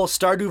 that's my poll.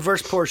 Stardew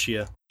versus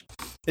Portia.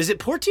 Is it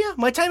Portia?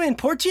 My time in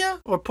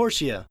Portia or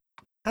Portia?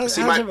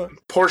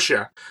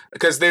 Portia,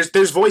 because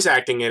there's voice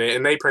acting in it,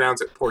 and they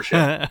pronounce it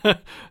Portia.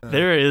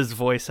 There is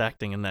voice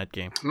acting in that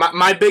game.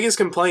 My biggest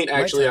complaint,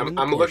 actually,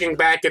 I'm looking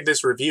back at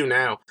this review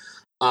now.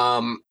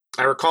 I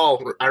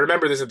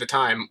remember this at the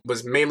time,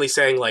 was mainly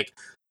saying like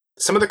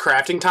some of the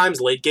crafting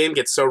times late game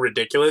get so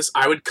ridiculous.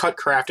 I would cut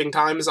crafting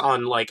times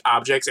on like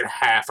objects in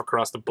half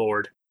across the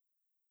board.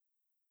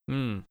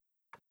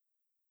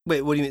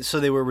 Wait, what do you mean? So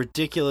they were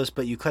ridiculous,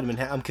 but you cut them in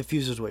half? I'm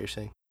confused with what you're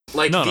saying.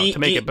 Like to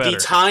make it better. The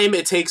time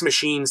it takes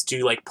machines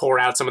to like pour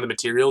out some of the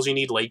materials you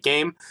need late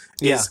game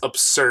is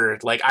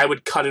absurd. Like I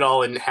would cut it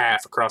all in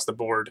half across the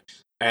board,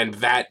 and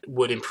that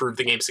would improve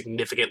the game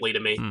significantly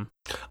to me.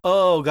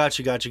 Oh,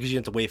 gotcha, because you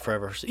have to wait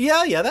forever.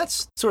 Yeah,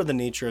 that's sort of the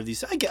nature of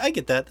these. I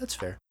get that. That's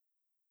fair.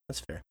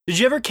 Did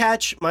you ever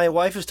catch? My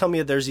wife was telling me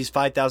that there's these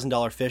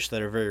 $5,000 fish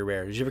that are very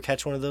rare. Did you ever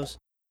catch one of those?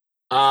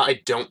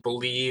 I don't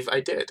believe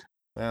I did.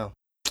 Wow.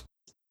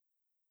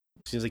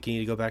 Seems like you need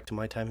to go back to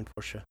my time in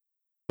Portia.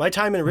 My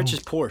time in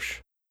Rich's Porsche.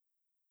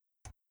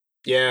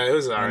 Yeah, it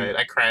was alright.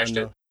 I crashed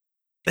it.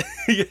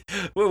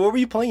 What were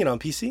you playing it on,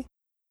 PC?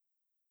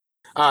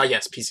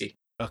 Yes, PC.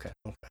 Okay.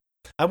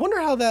 I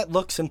wonder how that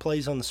looks and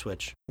plays on the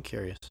Switch. I'm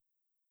curious.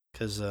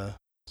 Because,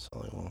 it's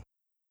only one.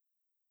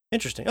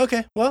 Interesting.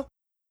 Okay, well,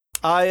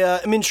 I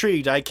am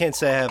intrigued. I can't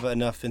say I have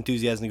enough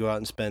enthusiasm to go out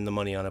and spend the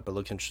money on it, but it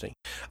looks interesting.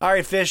 All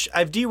right, Fish,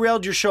 I've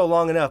derailed your show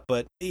long enough,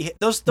 but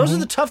those are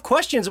the tough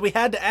questions that we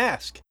had to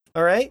ask.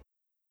 All right?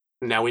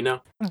 Now we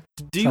know.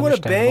 Do you want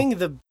to bang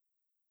the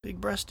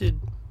big-breasted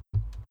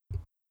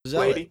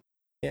lady?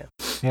 Yeah.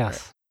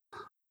 Yes.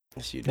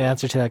 Yes, you do. The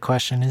answer to that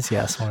question is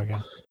yes,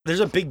 Morgan. There's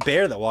a big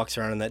bear that walks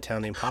around in that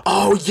town named Papa.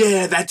 Oh,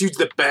 yeah, that dude's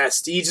the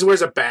best. He just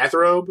wears a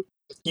bathrobe.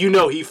 You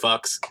know he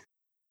fucks.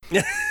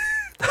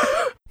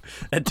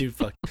 That dude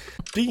fuck.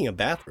 Speaking of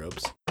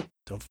bathrobes,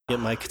 don't forget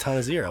my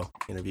Katana Zero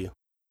interview.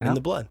 In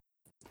the Blood.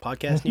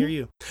 Podcast near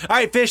you. All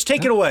right, Fish,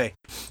 take it away.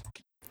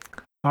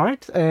 All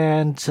right,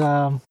 and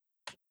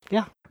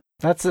yeah,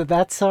 that's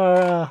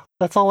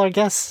all our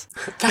guests.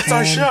 That's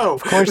our show.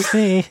 Of course,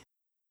 me.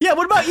 Yeah,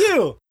 what about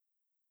you?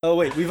 Oh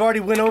wait, we've already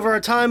went over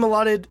our time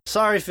allotted.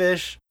 Sorry,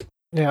 Fish.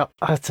 Yeah,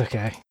 that's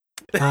okay.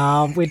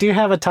 We do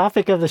have a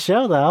topic of the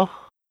show, though.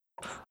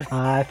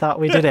 I thought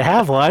we didn't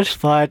have one,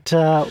 but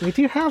we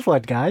do have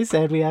one, guys,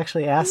 and we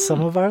actually asked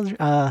some of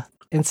our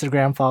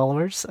Instagram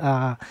followers,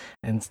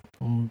 and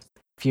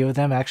few of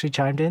them actually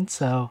chimed in.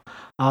 So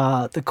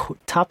the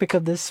topic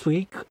of this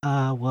week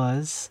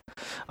was,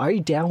 are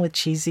you down with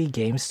cheesy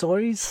game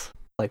stories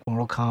like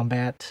Mortal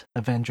Kombat,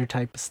 Avenger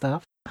type of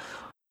stuff?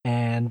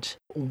 And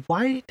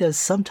why does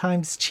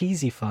sometimes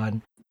cheesy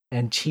fun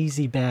and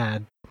cheesy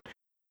bad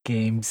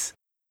games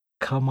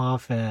come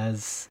off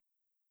as...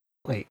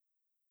 Wait,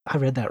 I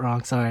read that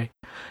wrong, sorry.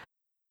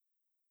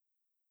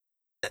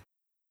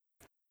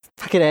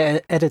 I could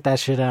edit that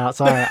shit out.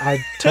 Sorry,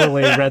 I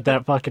totally read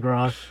that fucking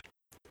wrong.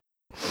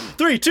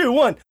 3, 2,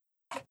 1.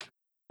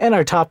 And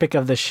our topic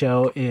of the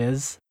show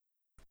is,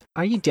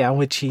 are you down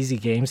with cheesy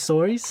game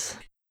stories?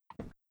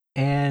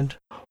 And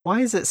why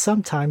is it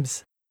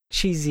sometimes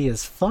cheesy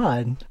is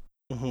fun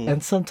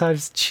and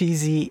sometimes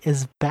cheesy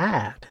is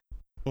bad?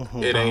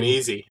 It ain't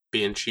easy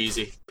being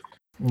cheesy.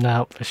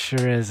 No, it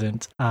sure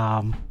isn't.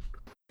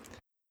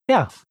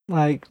 Yeah,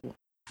 like,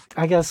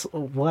 I guess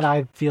what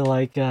I feel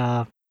like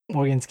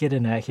Morgan's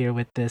getting at here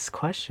with this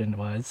question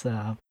was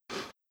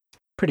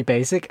pretty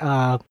basic.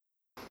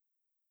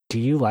 Do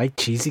you like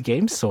cheesy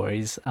game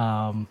stories?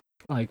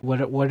 Like,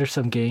 what are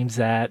some games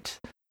that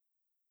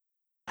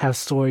have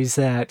stories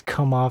that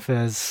come off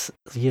as,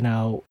 you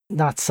know,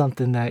 not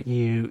something that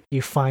you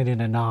find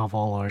in a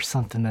novel or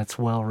something that's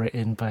well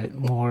written, but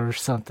more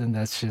something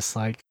that's just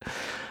like,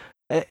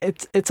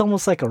 it's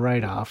almost like a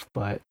write-off,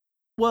 but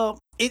Well,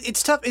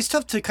 it's tough. It's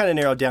tough to kind of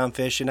narrow down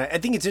fish, and I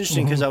think it's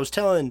interesting because I was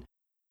thinking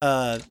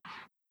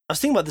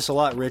about this a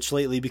lot, Rich,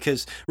 lately,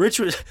 because Rich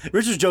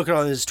was joking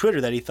on his Twitter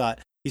that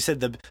he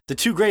said the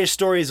two greatest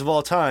stories of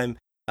all time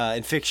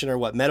in fiction are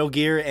what, Metal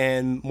Gear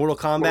and Mortal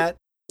Kombat.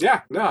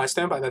 Yeah, no, I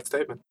stand by that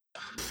statement.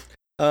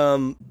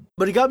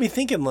 But it got me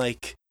thinking,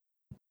 like,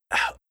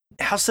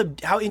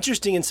 how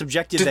interesting and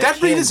subjective. Did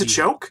that read as a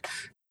joke?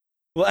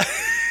 Well,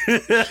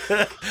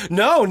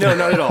 no, not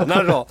at all.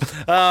 Not at all.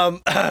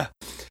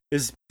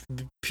 Is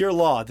pure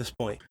law at this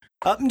point.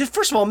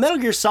 First of all, Metal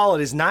Gear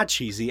Solid is not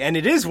cheesy, and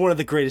it is one of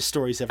the greatest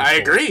stories ever. I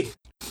agree.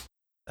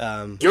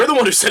 You're the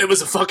one who said it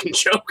was a fucking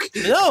joke.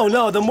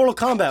 No, the Mortal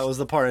Kombat was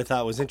the part I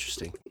thought was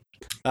interesting.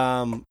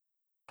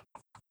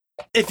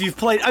 If you've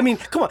played, I mean,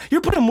 come on,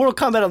 you're putting Mortal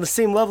Kombat on the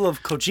same level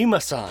of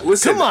Kojima-san.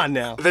 Listen, come on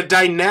now. The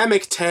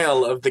dynamic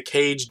tale of the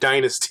Cage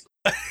dynasty.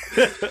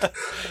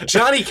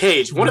 Johnny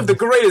Cage, one of the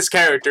greatest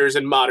characters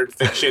in modern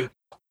fiction.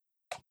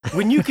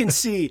 When you can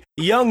see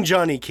young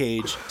Johnny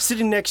Cage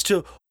sitting next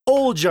to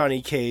old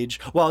Johnny Cage,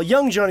 while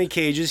young Johnny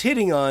Cage is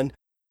hitting on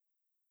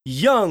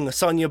young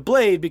Sonya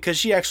Blade because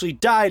she actually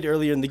died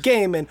earlier in the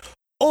game, and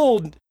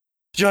old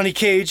Johnny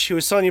Cage, who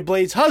is Sonya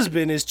Blade's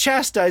husband, is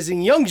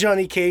chastising young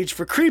Johnny Cage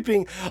for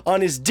creeping on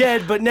his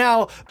dead, but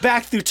now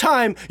back through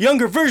time,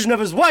 younger version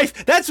of his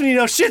wife. That's when you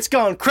know shit's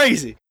gone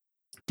crazy.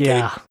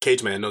 Yeah.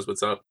 Cage Man knows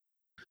what's up.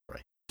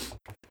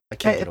 I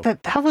can't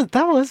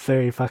that was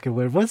very fucking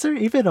weird. Was there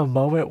even a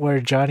moment where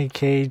Johnny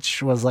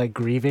Cage was like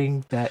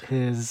grieving that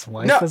his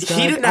wife was gone?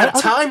 He didn't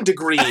have time to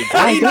grieve.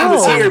 Raiden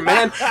was here,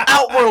 man.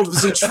 Outworld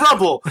was in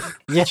trouble.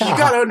 Yeah. You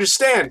gotta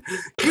understand.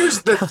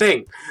 Here's the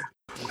thing.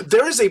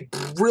 There is a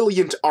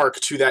brilliant arc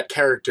to that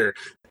character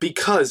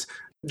because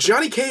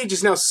Johnny Cage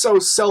is now so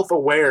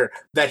self-aware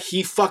that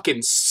he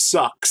fucking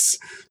sucks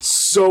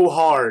so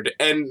hard.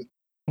 And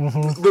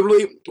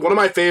literally, one of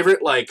my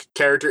favorite like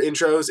character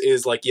intros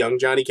is like young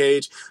Johnny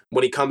Cage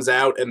when he comes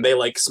out and they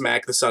like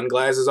smack the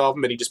sunglasses off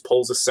him and he just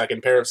pulls a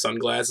second pair of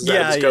sunglasses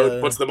out of his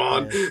coat, puts them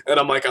on, and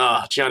I'm like,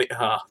 Johnny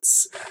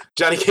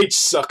Cage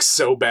sucks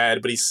so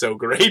bad, but he's so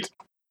great.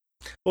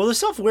 Well, the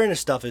self-awareness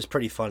stuff is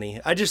pretty funny.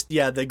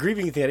 The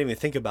grieving thing I didn't even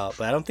think about,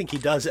 but I don't think he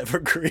does ever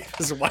grieve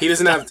his wife. He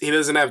doesn't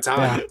have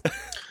time.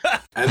 Yeah.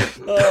 And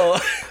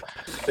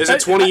there's a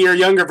 20-year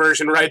younger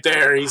version right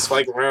there. He's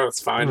like, well,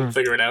 it's fine. We'll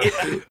figure it out.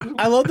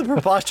 I love the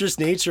preposterous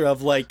nature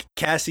of, like,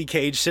 Cassie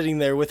Cage sitting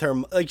there with her...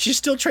 Like, she's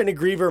still trying to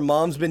grieve her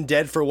mom's been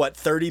dead for,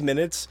 30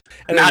 minutes?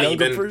 And Not a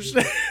younger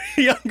even.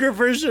 Younger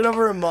version of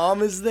her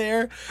mom is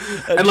there.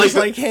 And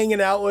just,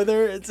 hanging out with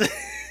her. It's...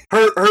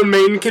 Her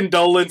main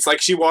condolence,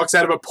 like, she walks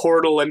out of a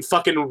portal and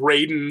fucking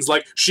Raiden's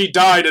like, she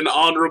died an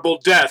honorable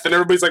death. And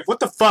everybody's like, what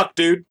the fuck,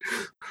 dude?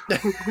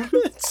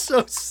 It's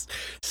so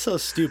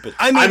stupid.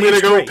 I mean, I'm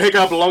gonna go pick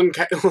up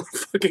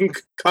fucking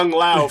Kung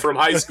Lao from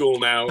high school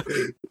now.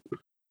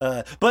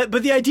 But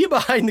the idea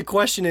behind the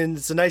question, and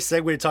it's a nice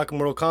segue to talk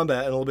Mortal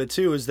Kombat in a little bit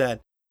too, is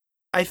that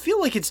I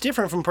feel like it's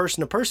different from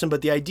person to person,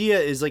 but the idea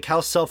is like, how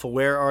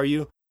self-aware are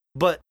you?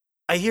 But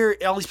I hear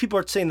all these people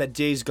are saying that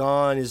Days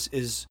Gone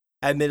is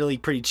admittedly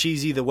pretty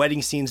cheesy. The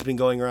wedding scene's been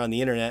going around the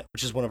internet,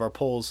 which is one of our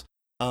polls,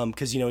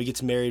 because he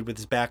gets married with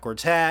his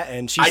backwards hat,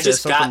 and I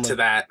just got to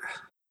that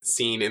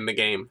scene in the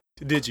game.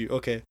 Did you?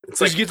 Okay. It's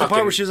Did like you get the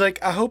part where she's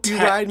like, I hope you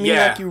ride me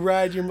like you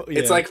ride your...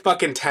 It's like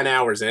fucking 10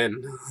 hours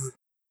in.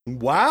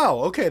 Wow.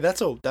 Okay,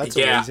 that's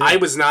amazing. I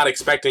was not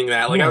expecting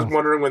that. Like, I was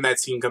wondering when that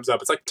scene comes up.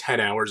 It's like 10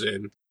 hours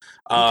in.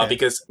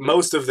 Because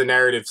most of the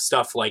narrative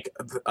stuff, like,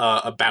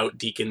 about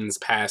Deacon's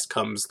past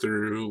comes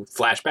through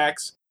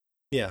flashbacks.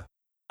 Yeah.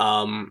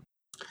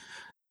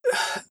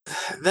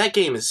 That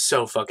game is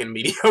so fucking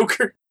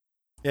mediocre.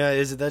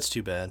 Yeah, that's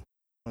too bad.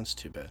 That's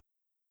too bad.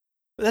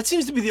 That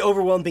seems to be the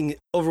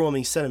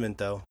overwhelming sentiment,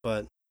 though.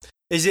 But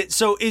is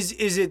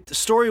it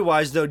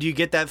story-wise, though? Do you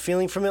get that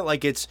feeling from it?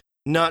 Like it's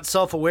not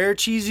self-aware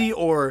cheesy,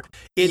 or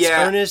it's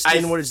earnest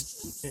in what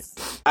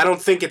is... I don't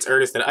think it's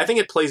earnest in it. I think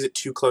it plays it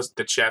too close to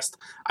the chest.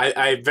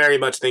 I very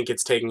much think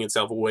it's taking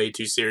itself way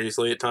too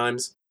seriously at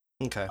times.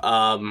 Okay.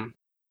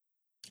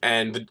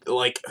 And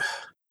like...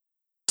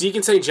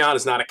 Deacon St. John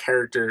is not a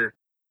character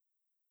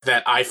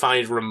that I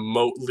find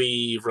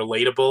remotely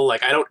relatable.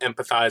 Like, I don't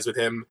empathize with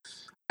him.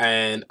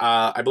 And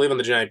I believe on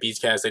the Giant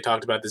Beastcast, they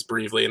talked about this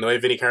briefly. And the way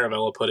Vinny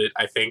Caravella put it,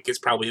 I think, is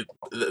probably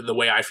the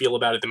way I feel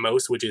about it the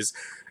most, which is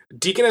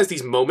Deacon has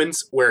these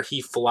moments where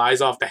he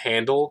flies off the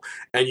handle,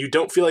 and you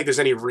don't feel like there's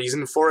any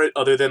reason for it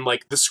other than,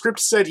 like, the script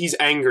said he's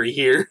angry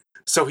here,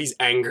 so he's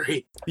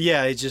angry.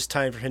 Yeah, it's just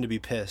time for him to be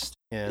pissed.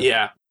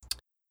 Yeah.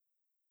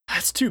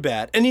 That's too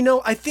bad. And,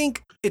 I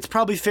think it's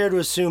probably fair to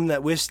assume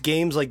that with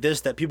games like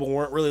this that people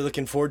weren't really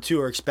looking forward to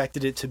or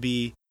expected it to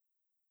be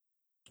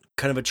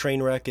kind of a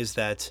train wreck, is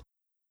that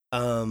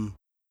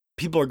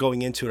people are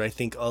going into it, I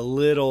think, a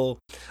little...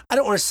 I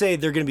don't want to say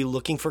they're going to be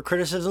looking for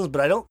criticisms,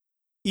 but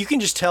you can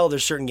just tell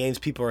there's certain games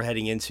people are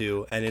heading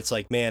into, and it's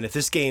like, man, if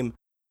this game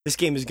is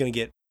going to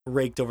get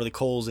raked over the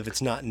coals if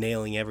it's not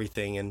nailing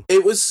everything. And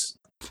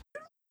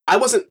I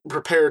wasn't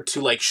prepared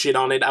to, like, shit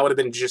on it. I would have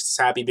been just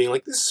happy being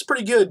like, this is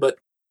pretty good, but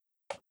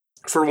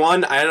For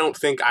one, I don't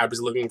think I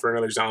was looking for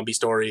another zombie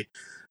story.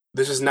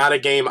 This is not a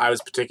game I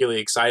was particularly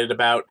excited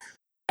about.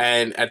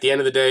 And at the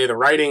end of the day, the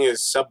writing is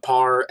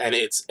subpar, and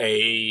it's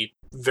a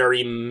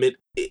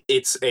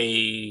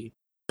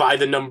by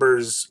the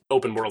numbers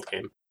open world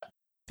game.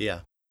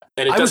 Yeah.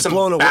 And it does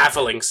some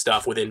baffling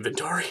stuff with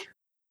inventory.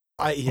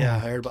 I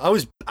heard. I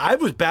was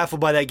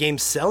baffled by that game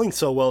selling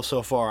so well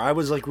so far. I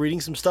was like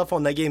reading some stuff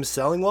on that game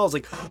selling well. I was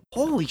like,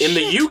 holy shit. In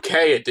the UK,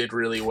 it did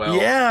really well.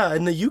 Yeah,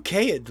 in the UK,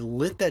 it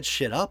lit that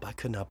shit up. I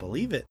could not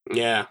believe it.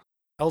 Yeah.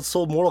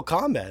 Outsold Mortal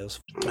Kombat.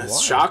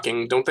 That's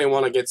shocking. Don't they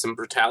want to get some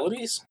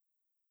brutalities?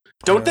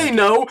 Don't they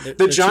know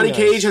that Johnny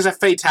Cage has a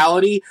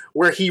fatality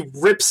where he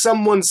rips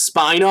someone's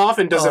spine off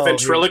and does a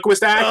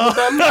ventriloquist act with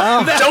them?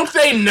 Don't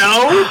they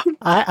know?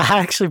 I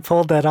actually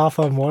pulled that off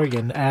on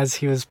Morgan as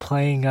he was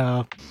playing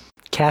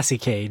Cassie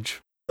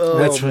Cage,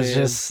 which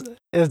was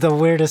it was the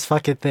weirdest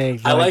fucking thing.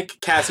 I like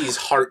Cassie's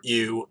heart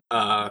you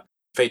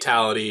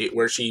fatality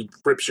where she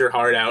rips your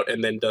heart out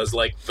and then does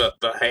like the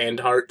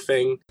hand heart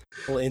thing.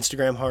 Little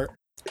Instagram heart.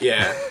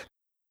 Yeah.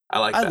 I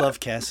like that. I love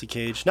Cassie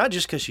Cage, not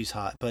just because she's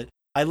hot, but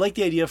I like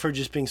the idea of her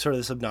just being sort of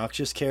this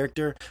obnoxious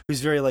character who's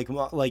very like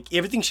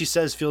everything she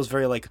says feels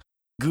very like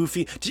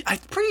goofy. I'm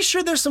pretty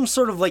sure there's some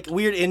sort of like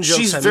weird in-jokes.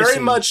 She's very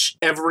much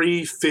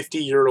every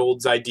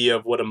 50-year-old's idea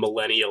of what a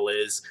millennial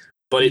is,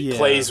 but it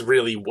plays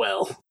really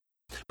well.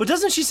 But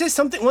doesn't she say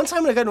something? One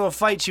time when I got into a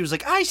fight, she was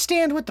like, "I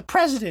stand with the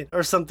president,"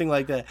 or something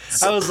like that.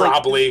 I was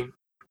probably.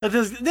 Like,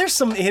 there's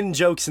some hidden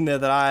jokes in there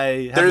that I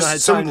have there's not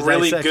had some time to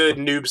really dissect. Good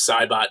noob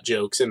Cybot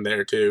jokes in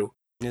there too.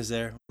 Is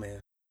there,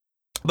 man?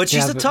 But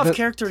she's a tough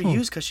character to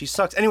use because she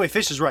sucks. Anyway,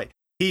 Fish is right.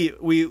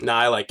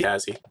 I like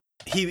Cassie.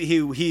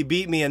 He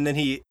beat me, and then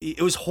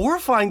it was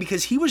horrifying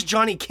because he was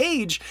Johnny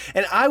Cage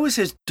and I was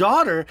his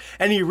daughter,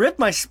 and he ripped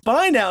my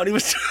spine out. He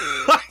was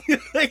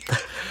like,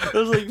 I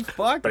was like,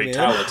 fuck,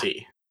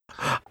 fatality.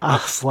 I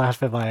was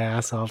laughing my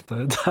ass off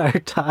the entire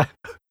time.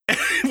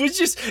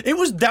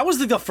 That was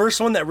the first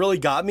one that really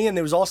got me, and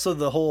there was also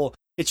the whole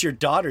 "it's your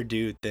daughter,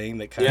 dude" thing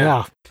that kind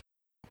of.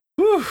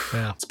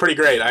 Yeah, it's pretty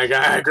great. I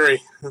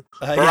agree.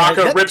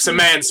 Baraka rips a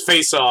man's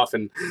face off,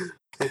 and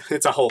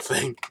it's a whole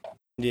thing.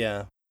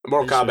 Yeah,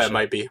 Mortal Kombat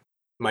might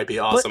be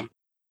awesome.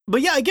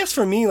 But yeah, I guess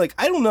for me, like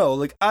I don't know,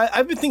 like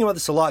I've been thinking about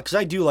this a lot because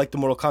I do like the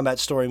Mortal Kombat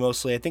story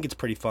mostly. I think it's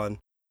pretty fun.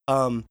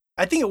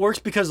 I think it works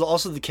because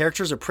also the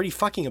characters are pretty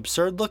fucking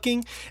absurd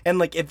looking, and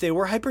like if they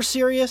were hyper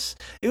serious,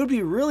 it would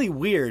be really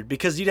weird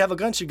because you'd have a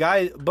bunch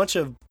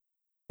of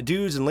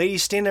dudes and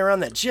ladies standing around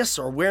that just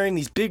are wearing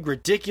these big,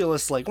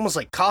 ridiculous, like almost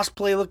like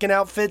cosplay looking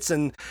outfits,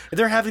 and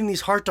they're having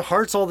these heart to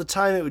hearts all the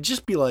time. It would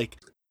just be like,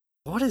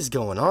 what is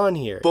going on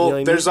here? Well, you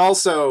know there's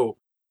also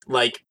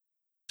like,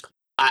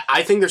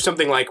 I think there's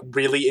something like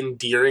really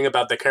endearing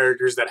about the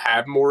characters that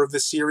have more of the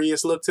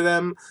serious look to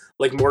them,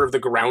 like more of the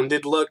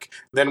grounded look,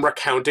 than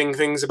recounting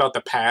things about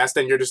the past,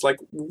 and you're just like,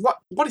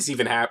 what is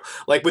even happening?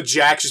 Like with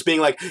Jax just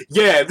being like,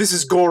 yeah, this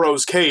is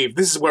Goro's cave,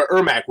 this is where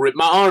Ermac ripped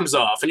my arms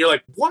off, and you're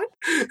like, what?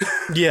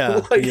 Yeah,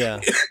 like, yeah.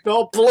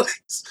 Oh,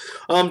 please.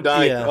 I'm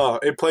dying. Yeah. Oh,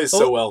 it plays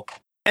so well.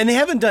 And they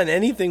haven't done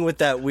anything with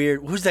that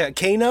weird, who's that,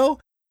 Kano?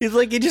 He's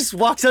like, he just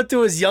walks up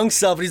to his young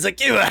self and he's like,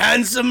 "You're a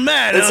handsome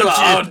man,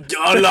 aren't you?"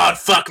 Oh, Lord,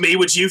 fuck me.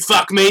 Would you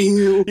fuck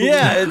me?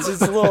 Yeah, it's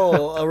a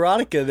little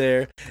erotica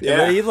there.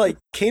 Yeah. He, like,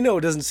 Kano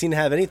doesn't seem to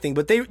have anything,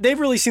 but they've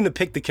really seemed to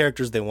pick the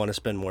characters they want to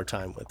spend more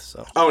time with.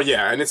 So. Oh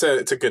yeah, and it's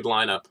a good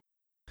lineup.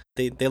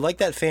 They like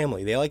that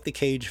family. They like the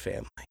Cage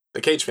family.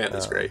 The Cage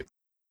family's great.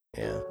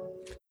 Yeah.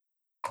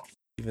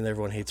 Even though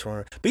everyone hates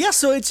horror. But yeah,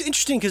 so it's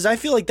interesting because I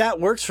feel like that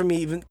works for me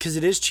even because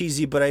it is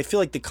cheesy, but I feel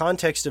like the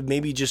context of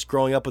maybe just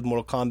growing up with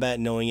Mortal Kombat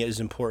and knowing it is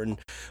important.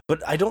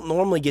 But I don't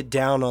normally get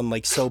down on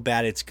like so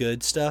bad it's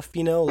good stuff,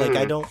 you know? Like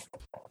I don't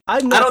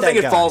think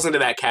it falls into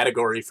that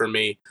category for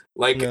me.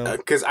 Like,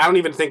 because I don't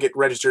even think it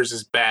registers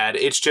as bad.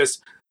 It's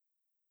just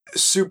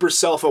super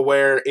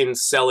self-aware in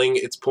selling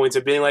its points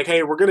of being like,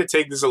 hey, we're going to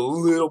take this a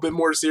little bit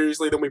more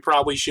seriously than we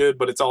probably should,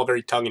 but it's all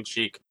very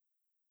tongue-in-cheek.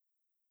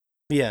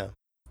 Yeah.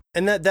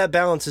 And that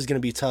balance is going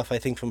to be tough, I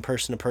think, from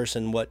person to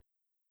person, what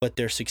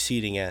they're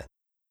succeeding at.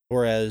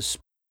 Whereas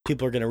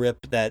people are going to rip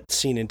that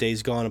scene in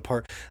Days Gone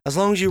apart. As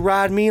long as you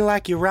ride me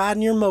like you're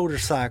riding your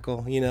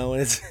motorcycle, you know,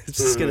 and it's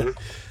just going to...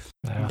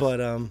 Yeah.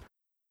 But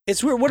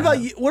it's weird. What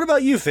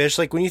about you, Fish?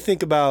 Like, when you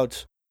think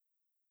about...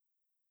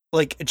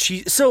 Like,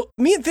 so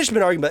me and Fish have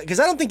been arguing about it, because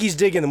I don't think he's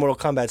digging the Mortal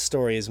Kombat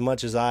story as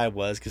much as I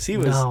was, because he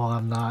was... No,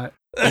 I'm not.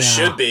 It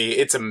should be.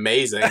 It's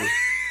amazing.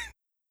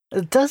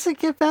 Does it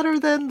get better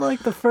than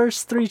like the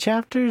first 3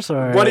 chapters,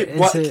 or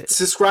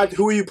describe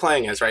who are you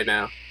playing as right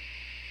now?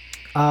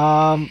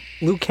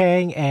 Liu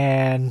Kang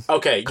and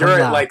okay,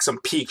 you're at like some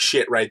peak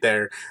shit right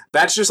there.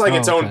 That's just like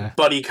its own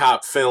buddy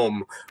cop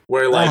film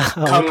where like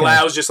Kung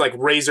Lao's just like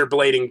razor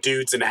blading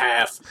dudes in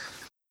half.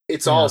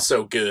 It's all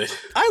so good.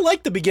 I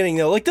like the beginning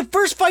though. Like the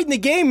first fight in the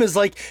game is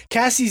like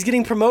Cassie's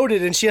getting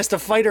promoted and she has to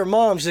fight her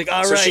mom. She's like,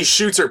 all right. So she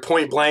shoots her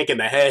point blank in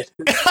the head.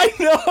 I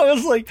know. I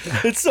was like,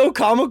 it's so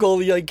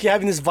comical. Like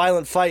having this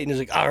violent fight and it's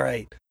like, all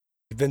right,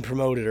 you've been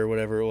promoted or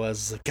whatever it was.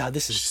 It's like, God,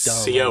 this is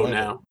dumb. CO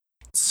now.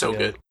 It's so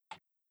good.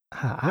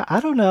 I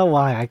don't know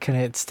why I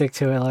couldn't stick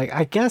to it. Like,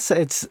 I guess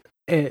it's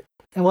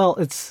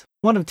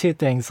one of two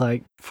things.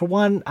 Like, for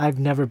one, I've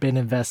never been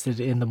invested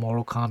in the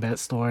Mortal Kombat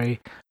story.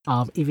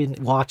 Even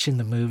watching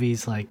the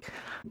movies, like,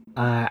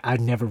 I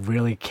never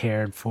really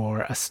cared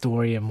for a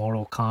story in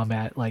Mortal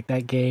Kombat. Like,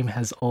 that game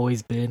has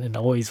always been and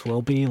always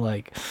will be,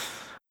 like,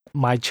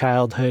 my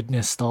childhood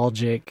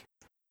nostalgic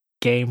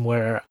game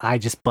where I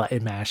just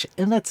button mash.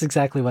 And that's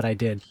exactly what I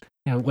did.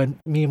 You know, when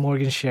me and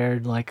Morgan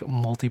shared like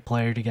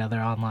multiplayer together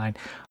online,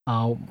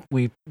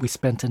 we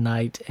spent a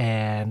night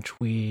and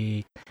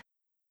we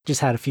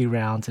just had a few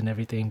rounds and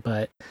everything.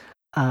 But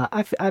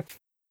I've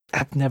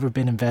never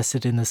been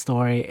invested in the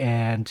story,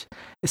 and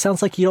it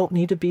sounds like you don't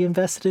need to be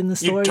invested in the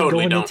story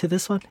going into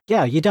this one.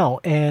 Yeah, you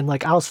don't. And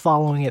like I was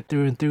following it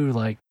through and through.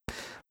 Like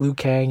Liu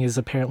Kang is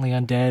apparently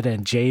undead,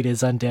 and Jade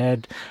is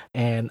undead,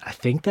 and I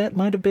think that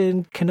might have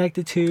been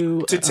connected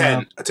to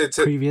 10,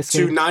 previous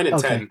to game. 9 and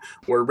 10,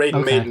 where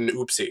Raiden made an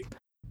oopsie.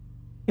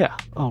 Yeah.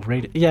 Oh,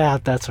 Raiden. Yeah,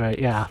 that's right.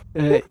 Yeah.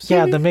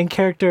 Yeah, the main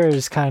character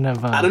is kind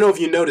of. I don't know if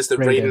you noticed that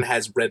Raiden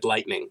has red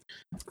lightning.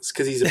 It's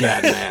because he's a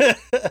bad man.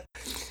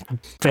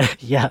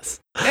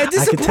 Yes. It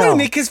disappointed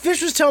me because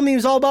Fish was telling me he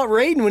was all about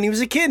Raiden when he was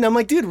a kid, and I'm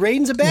like, dude,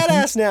 Raiden's a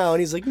badass now, and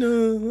he's like,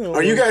 no.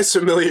 Are you guys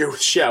familiar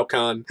with Shao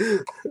Kahn?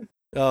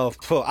 Oh,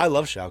 I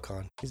love Shao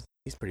Kahn.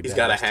 He's pretty. He's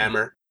got a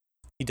hammer.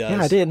 He does.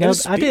 Yeah,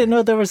 I didn't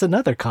know there was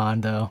another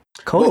Khan though.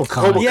 Kotal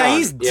Khan. Yeah,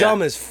 he's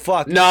dumb as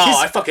fuck. No,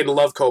 I fucking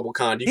love Kotal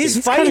Khan. His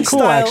fighting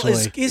style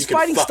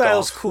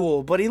is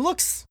cool, but he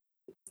looks.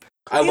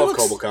 I love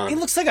Kotal Khan. He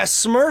looks like a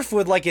Smurf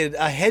with like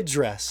a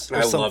headdress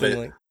or something. Love it.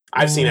 Like.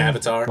 I've seen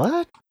Avatar.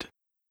 What?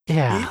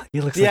 Yeah,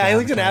 he looks. Yeah, he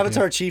looks like an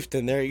Avatar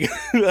chieftain. There you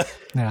go.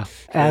 Yeah,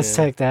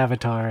 Aztec the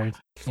Avatar.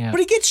 Yeah. But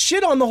he gets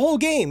shit on the whole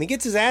game. He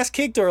gets his ass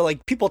kicked, or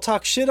like people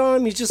talk shit on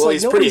him. He's just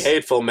he's pretty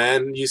hateful,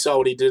 man. You saw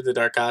what he did to the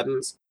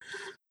Darkadans.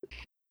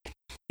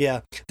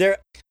 Yeah.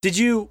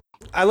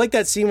 I like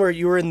that scene where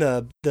you were in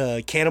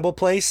the cannibal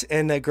place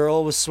and that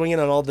girl was swinging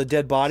on all the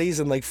dead bodies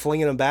and like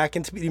flinging them back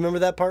into. Do you remember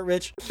that part,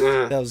 Rich?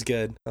 That was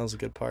good. That was a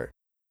good part.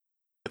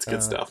 That's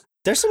good stuff.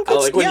 There's some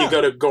good stuff. When you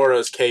go to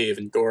Goro's cave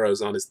and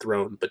Goro's on his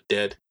throne but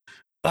dead.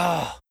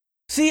 Oh.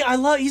 See,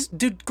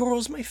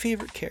 Goro's my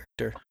favorite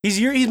character.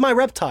 He's my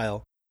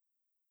reptile.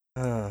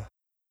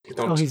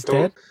 He's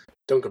dead?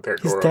 Don't compare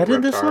Goro. He's dead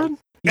in this one?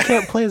 You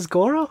can't play as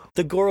Goro?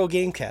 The Goro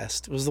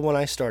Gamecast was the one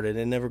I started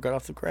and never got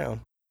off the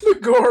ground. The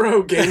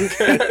Goro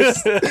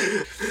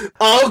Gamecast.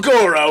 All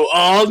Goro,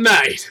 all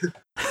night.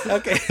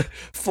 Okay.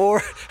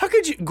 How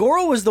could you...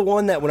 Goro was the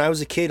one that when I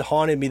was a kid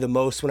haunted me the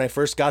most when I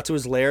first got to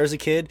his lair as a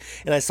kid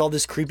and I saw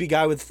this creepy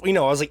guy with... I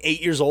was like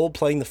 8 years old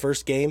playing the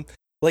first game.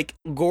 Like,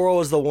 Goro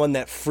was the one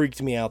that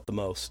freaked me out the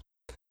most.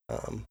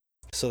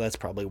 So that's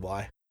probably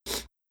why.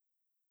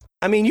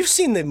 I mean, you've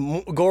seen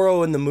the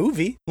Goro in the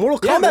movie. Mortal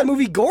Kombat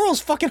movie,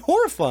 Goro's fucking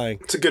horrifying.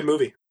 It's a good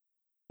movie.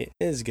 It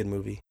is a good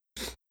movie.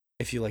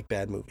 If you like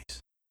bad movies.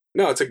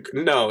 No, it's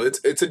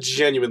a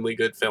genuinely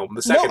good film.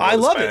 The second one I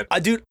love bad.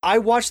 it. Dude, I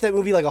watched that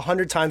movie like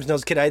 100 times when I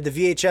was a kid. I had the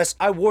VHS.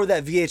 I wore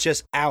that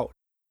VHS out.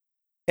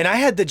 And I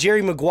had the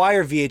Jerry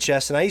Maguire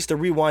VHS, and I used to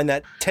rewind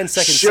that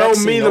 10-second Show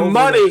me the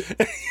money!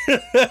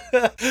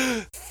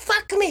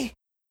 Fuck me!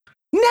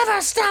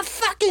 Never stop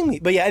fucking me!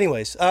 But yeah,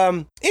 anyways,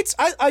 I'm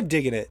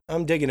digging it.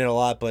 I'm digging it a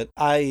lot, but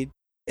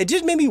it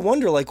just made me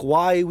wonder, like,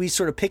 why we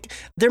sort of pick...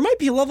 There might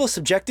be a level of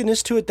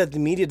subjectiveness to it that the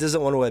media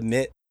doesn't want to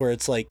admit, where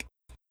it's like,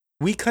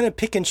 we kind of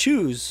pick and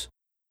choose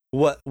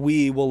what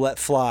we will let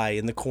fly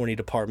in the corny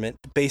department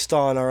based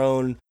on our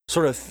own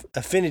sort of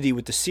affinity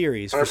with the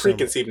series. Our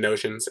preconceived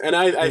notions. And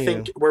I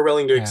think we're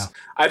willing to...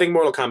 I think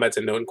Mortal Kombat's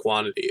a known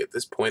quantity at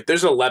this point.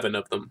 There's 11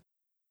 of them.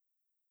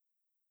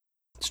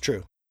 It's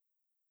true.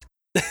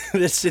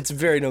 It's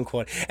very known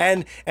quantity.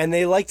 And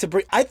they like to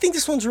bring... I think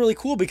this one's really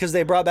cool because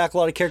they brought back a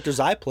lot of characters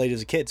I played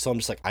as a kid, so I'm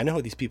just like, I know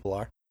who these people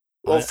are.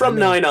 Well, from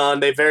 9 on,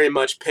 they very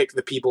much picked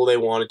the people they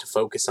wanted to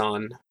focus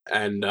on,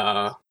 and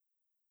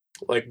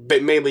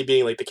mainly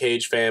being like the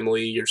Cage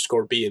family, your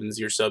Scorpions,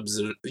 your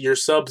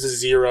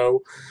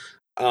Sub-Zero.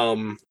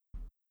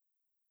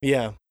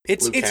 Yeah,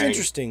 it's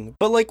interesting,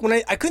 but like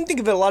when I couldn't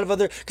think of a lot of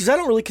other, because I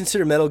don't really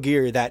consider Metal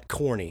Gear that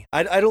corny.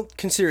 I don't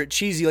consider it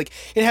cheesy. Like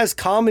it has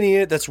comedy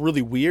in it that's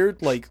really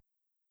weird, like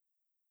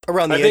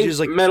around the edges.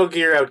 Like Metal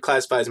Gear, I would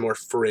classify as more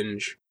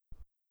fringe.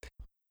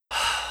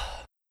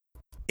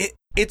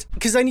 It's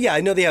because I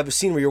know they have a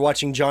scene where you're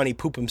watching Johnny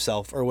poop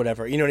himself or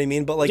whatever. You know what I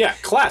mean? But like, yeah,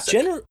 classic.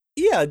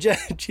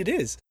 It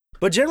is.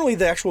 But generally,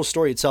 the actual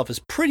story itself is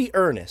pretty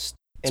earnest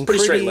and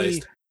pretty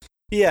straight-laced.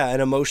 Yeah,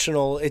 and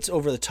emotional. It's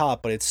over the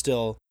top, but it's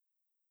still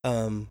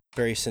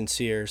very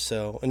sincere.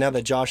 So, and now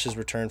that Josh has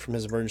returned from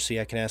his emergency,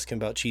 I can ask him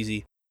about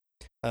cheesy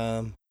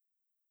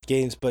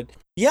games. But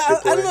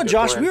yeah, I don't know,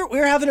 Josh. We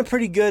were having a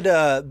pretty good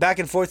back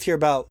and forth here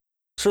about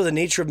sort of the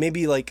nature of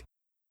maybe like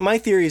my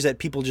theory is that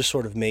people just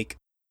sort of make.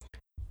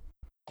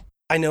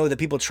 I know that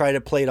people try to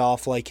play it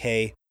off like,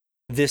 hey,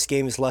 this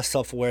game is less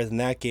self-aware than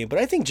that game. But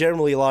I think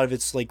generally a lot of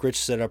it's, like Rich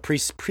said, are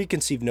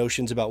preconceived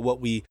notions about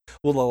what we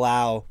will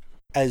allow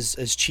as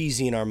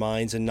cheesy in our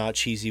minds and not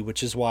cheesy,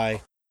 which is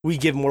why we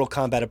give Mortal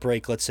Kombat a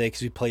break, let's say,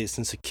 because we play it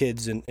since the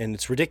kids and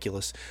it's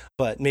ridiculous.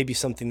 But maybe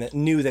something that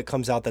new that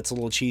comes out that's a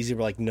little cheesy.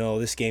 We're like, no,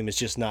 this game is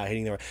just not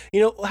hitting the right.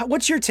 You know,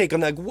 what's your take on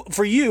that?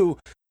 For you,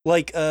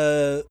 like,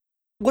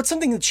 what's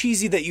something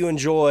cheesy that you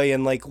enjoy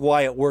and like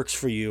why it works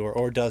for you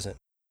or doesn't?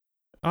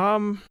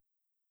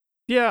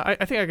 Yeah,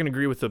 I think I can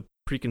agree with the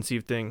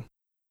preconceived thing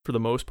for the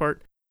most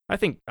part. I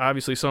think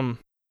obviously some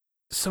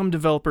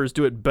developers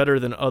do it better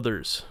than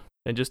others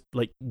and just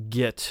like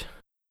get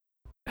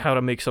how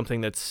to make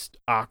something that's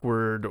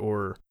awkward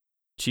or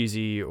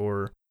cheesy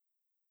or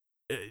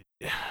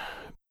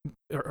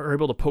are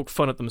able to poke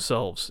fun at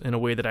themselves in a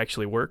way that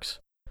actually works.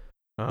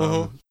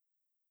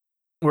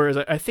 Whereas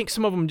I think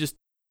some of them just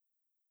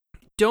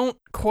don't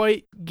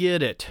quite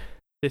get it.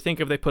 They think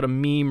if they put a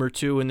meme or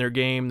two in their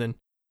game, then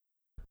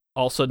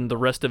all of a sudden the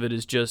rest of it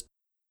is just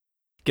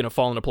going to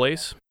fall into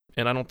place.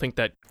 And I don't think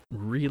that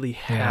really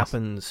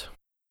happens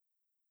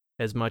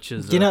as much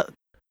as...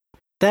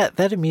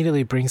 That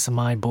immediately brings to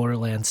mind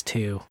Borderlands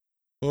 2.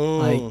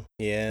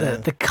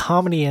 The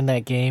comedy in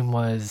that game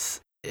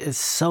is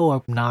so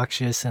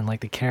obnoxious, and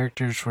like the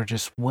characters were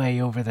just way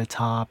over the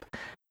top,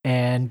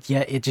 and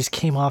yet it just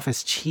came off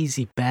as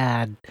cheesy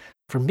bad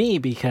for me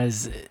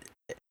because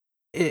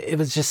it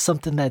was just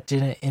something that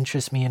didn't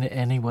interest me in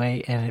any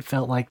way, and it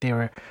felt like they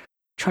were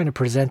trying to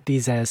present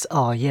these as,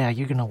 oh yeah,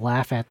 you're gonna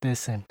laugh at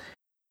this and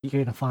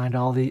you're gonna find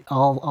all the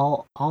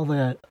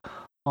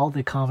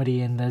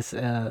comedy in this,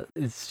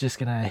 it's just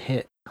gonna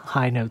hit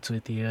high notes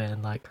with you,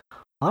 and like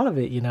a lot of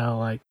it,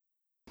 like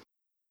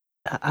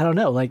I don't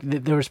know, like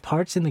there was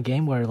parts in the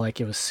game where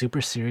like it was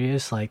super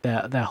serious, like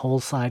that whole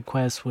side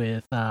quest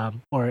with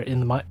or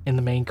in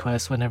the main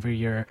quest whenever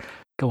you're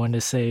going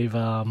to save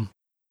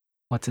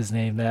what's his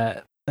name,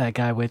 that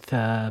guy with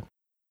that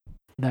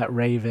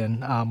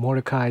raven,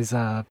 Mordecai's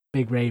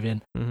big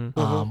raven,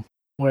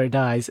 where it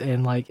dies,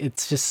 and like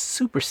it's just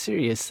super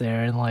serious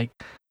there, and like.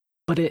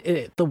 But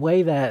it the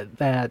way that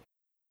that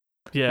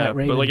but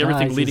like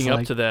everything leading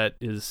up to that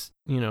is,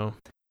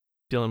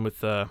 dealing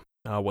with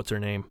what's her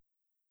name?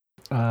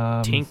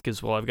 Tink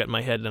as well. I've got in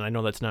my head, and I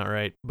know that's not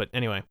right, but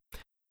anyway.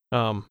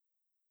 But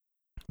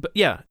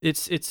yeah,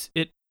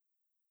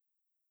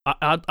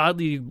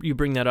 oddly you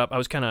bring that up. I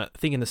was kind of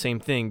thinking the same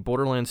thing.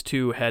 Borderlands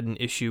 2 had an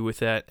issue with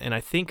that, and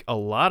I think a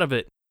lot of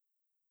it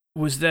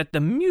was that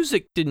the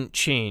music didn't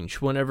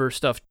change whenever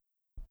stuff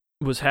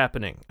was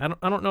happening. I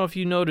don't know if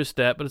you noticed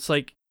that, but it's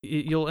like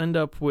you'll end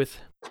up with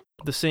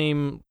the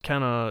same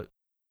kind of,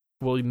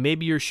 well,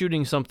 maybe you're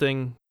shooting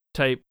something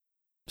type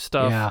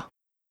stuff. Yeah.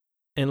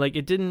 And like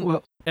it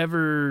didn't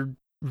ever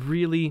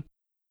really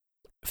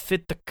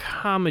fit the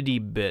comedy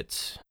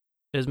bits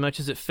as much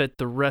as it fit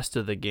the rest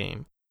of the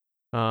game.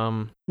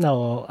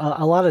 No,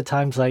 a lot of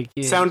times like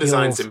sound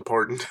design's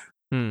important.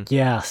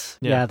 Yes.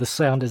 Yeah, the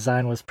sound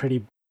design was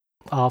pretty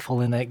awful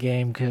in that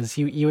game because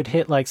you would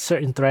hit like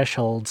certain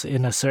thresholds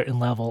in a certain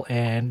level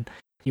and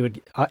you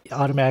would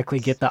automatically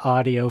get the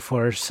audio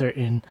for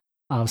certain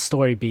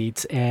story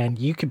beats, and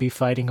you could be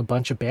fighting a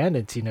bunch of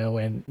bandits,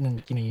 and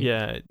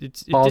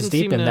it balls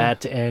deep in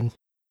that, and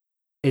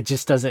it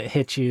just doesn't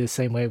hit you the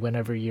same way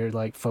whenever you're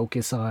like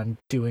focused on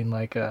doing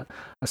like a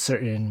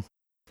certain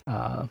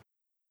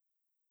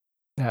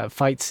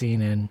fight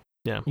scene, and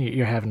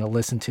you're having to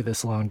listen to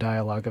this long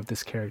dialogue of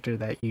this character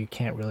that you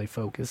can't really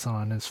focus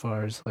on as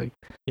far as like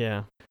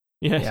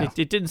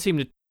it didn't seem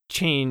to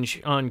change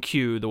on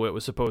cue the way it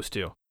was supposed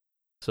to.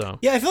 So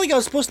I feel like I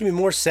was supposed to be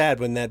more sad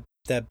when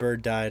that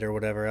bird died or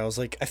whatever. I was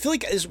like, I feel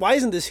like why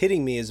isn't this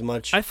hitting me as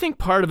much? I think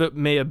part of it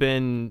may have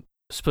been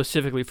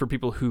specifically for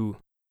people who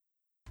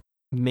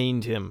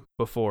mained him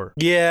before.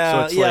 Yeah,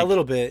 so it's like, a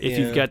little bit. If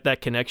you've got that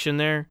connection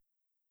there,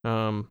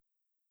 already.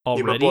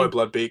 Yeah, my boy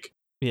Bloodbeak.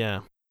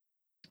 Yeah.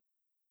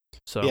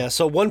 So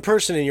so one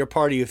person in your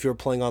party, if you were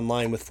playing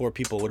online with 4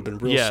 people, would have been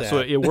real sad. Yeah, so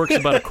it works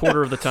about a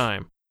quarter of the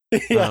time.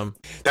 That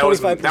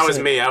was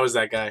me. I was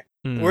that guy.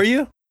 Were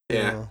you?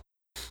 Yeah.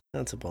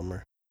 That's a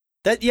bummer.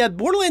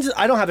 Borderlands,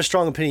 I don't have a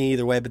strong opinion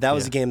either way, but that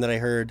was a game that I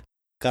heard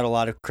got a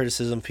lot of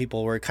criticism.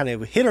 People were kind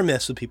of hit or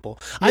miss with people.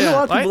 I know a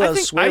lot of people that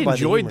swear by the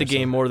humor. I enjoyed the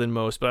game more than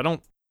most, but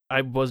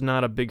I was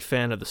not a big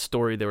fan of the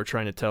story they were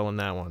trying to tell in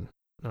that one.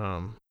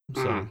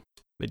 So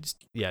it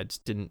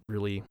just didn't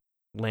really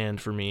land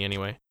for me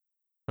anyway.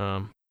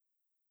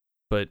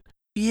 But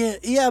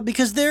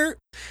because they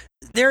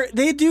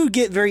do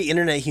get very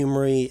internet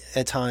humory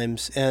at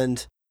times,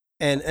 and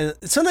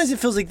sometimes it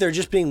feels like they're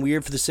just being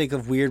weird for the sake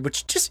of weird,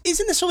 which just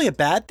isn't necessarily a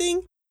bad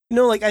thing.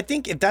 Like I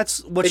think if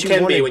that's what you want to do, it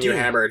can be when you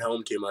hammer it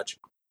home too much.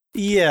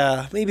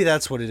 Yeah, maybe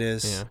that's what it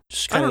is. Yeah.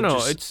 I don't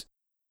know.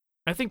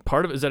 I think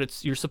part of it is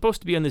that you're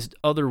supposed to be on this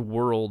other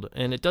world,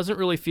 and it doesn't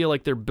really feel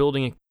like they're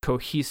building a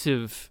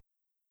cohesive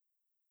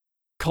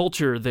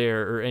culture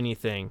there or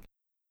anything.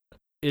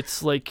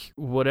 It's like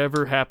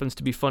whatever happens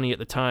to be funny at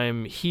the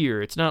time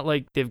here. It's not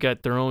like they've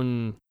got their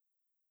own.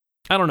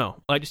 I don't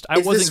know. I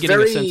wasn't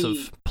getting a sense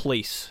of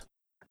place.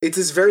 It's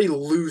this very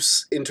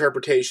loose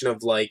interpretation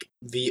of like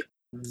the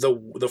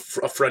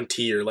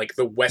frontier, like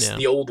the West,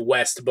 the old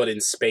West, but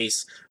in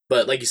space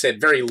but like you said,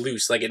 very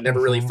loose. Like it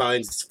never really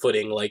finds its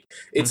footing. Like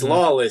it's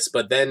lawless,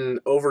 but then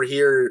over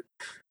here,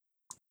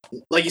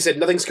 like you said,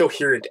 nothing's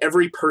coherent.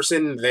 Every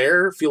person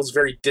there feels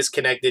very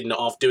disconnected and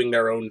off doing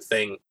their own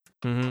thing.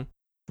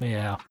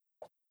 Yeah.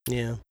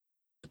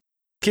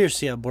 Curious to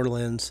see how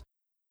Borderlands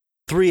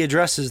 3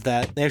 addresses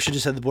that. They actually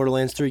just had the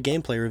Borderlands 3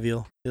 gameplay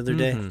reveal the other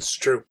day. It's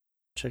true.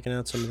 Checking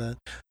out some of that.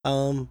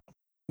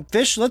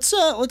 Fish, let's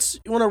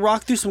you want to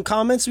rock through some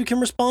comments we can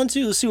respond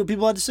to? Let's see what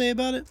people had to say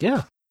about it.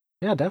 Yeah,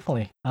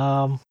 definitely.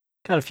 Got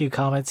a few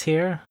comments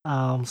here.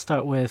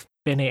 Start with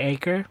Benny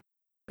Aker.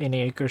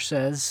 Benny Aker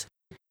says,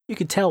 "You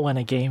can tell when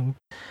a game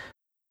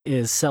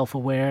is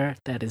self-aware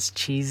that is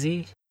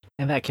cheesy,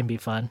 and that can be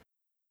fun.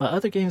 But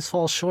other games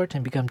fall short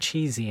and become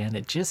cheesy, and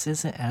it just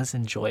isn't as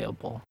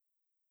enjoyable."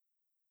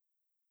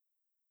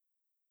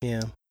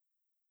 Yeah.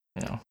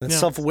 That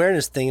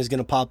self-awareness thing is going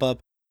to pop up.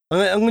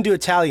 I'm going to do a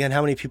tally on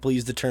how many people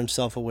use the term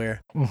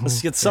self-aware.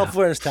 Let's get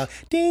self-awareness tally.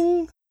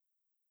 Ding!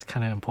 It's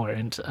kind of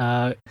important.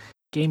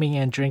 Gaming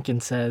and Drinking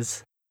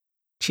says,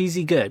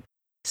 "Cheesy good.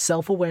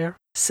 Self-aware,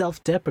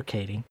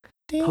 self-deprecating,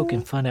 Ding.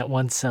 Poking fun at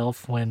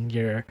oneself when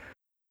you're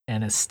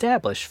an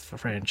established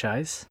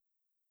franchise,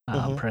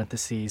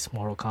 parentheses,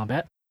 Mortal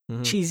Kombat.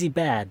 Cheesy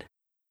bad.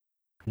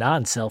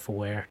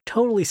 Non-self-aware,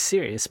 totally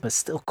serious, but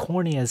still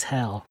corny as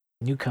hell,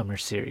 newcomer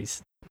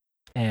series.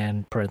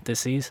 And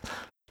parentheses,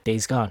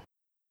 Days Gone."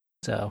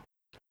 So,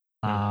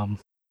 yeah.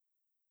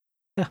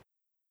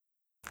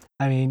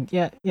 I mean,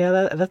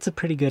 that's a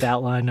pretty good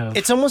outline of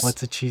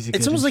what's a cheesy good.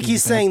 It's almost like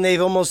he's saying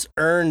they've almost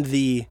earned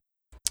the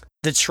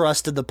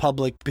trust of the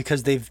public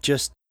because they've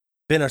just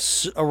been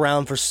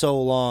around for so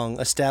long.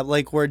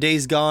 Like where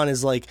Days Gone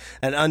is like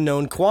an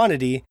unknown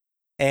quantity,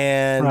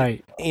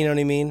 and you know what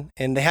I mean?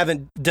 And they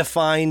haven't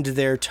defined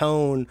their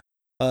tone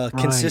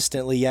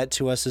consistently yet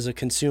to us as a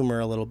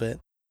consumer a little bit.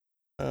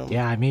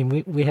 Yeah, I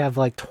mean, we have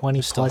like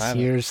 20 plus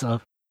years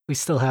of... We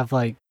still have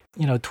like,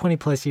 20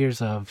 plus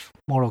years of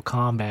Mortal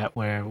Kombat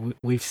where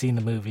we've seen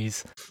the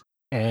movies,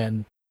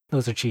 and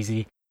those are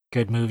cheesy,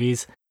 good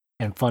movies,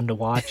 and fun to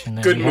watch. And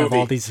then we have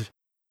all these...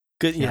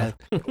 Good, yeah.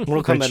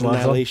 Mortal Kombat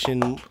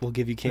Annihilation will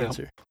give you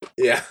cancer.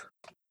 Yeah.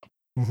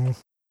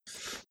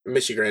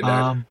 Miss you,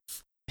 Granddad.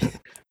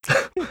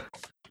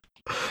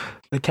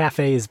 The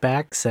Cafe is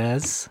Back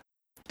says...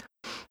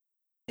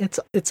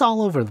 It's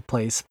all over the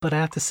place, but I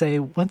have to say,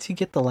 once you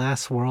get the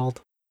last world,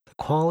 the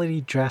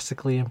quality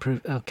drastically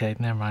improved. Okay,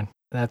 never mind.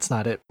 That's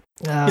not it.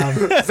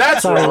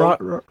 That's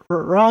sorry,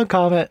 wrong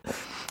comment.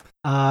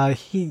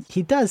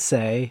 He does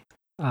say,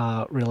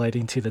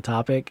 relating to the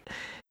topic,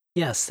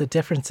 yes, the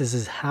difference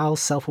is how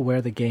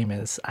self-aware the game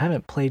is. I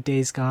haven't played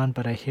Days Gone,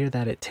 but I hear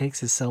that it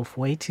takes itself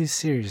way too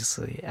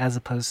seriously, as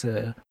opposed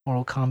to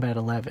Mortal Kombat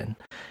 11.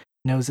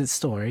 Knows its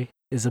story,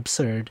 is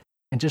absurd,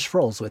 and just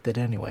rolls with it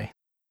anyway.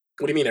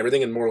 What do you mean?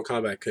 Everything in Mortal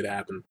Kombat could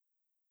happen.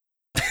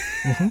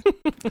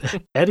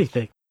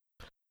 Anything.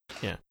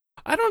 Yeah.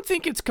 I don't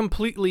think it's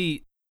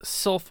completely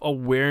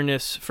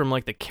self-awareness from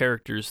like the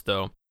characters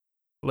though.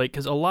 Like,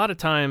 because a lot of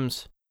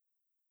times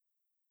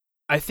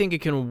I think it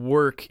can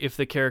work if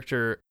the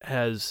character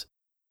has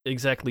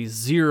exactly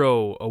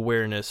zero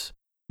awareness,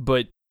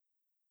 but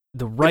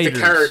the writers, the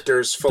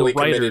character's fully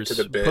committed to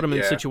the bit, put them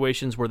in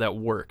situations where that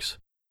works.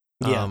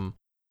 Yeah.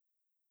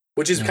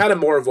 Which is kind of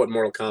more of what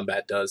Mortal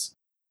Kombat does.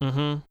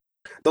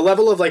 The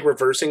level of like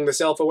reversing the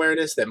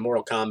self-awareness that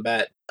Mortal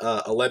Kombat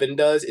 11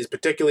 does is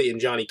particularly in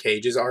Johnny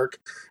Cage's arc,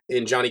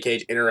 in Johnny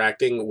Cage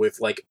interacting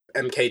with like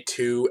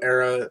MK2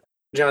 era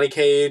Johnny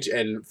Cage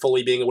and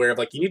fully being aware of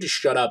like, you need to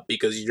shut up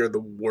because you're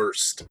the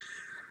worst.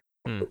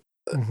 And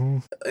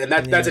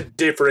that's a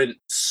different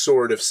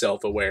sort of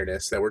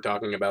self-awareness that we're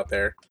talking about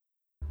there.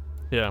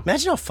 Yeah.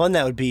 Imagine how fun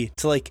that would be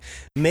to like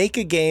make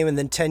a game and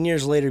then 10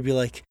 years later be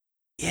like,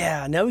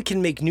 yeah, now we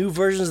can make new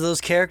versions of those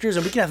characters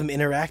and we can have them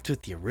interact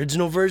with the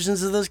original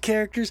versions of those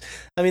characters.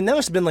 I mean, that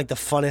must have been like the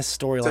funnest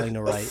storyline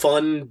to write. A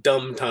fun,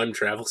 dumb time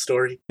travel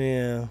story.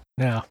 Yeah.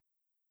 Yeah,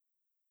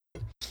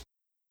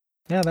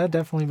 that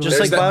definitely just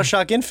like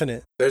BioShock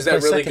Infinite. There's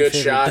that really good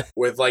shot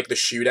with like the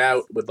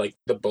shootout with like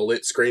the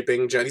bullet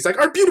scraping Johnny. He's like,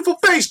 "Our beautiful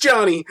face,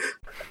 Johnny!"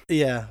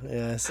 Yeah.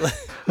 It's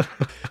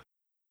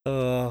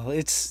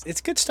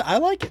good stuff. I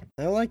like it.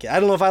 I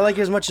don't know if I like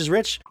it as much as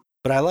Rich,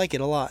 but I like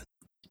it a lot.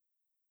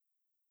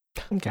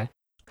 Okay.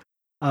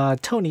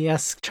 Tony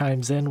S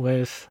chimes in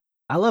with,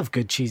 "I love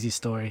good cheesy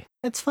story.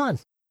 It's fun."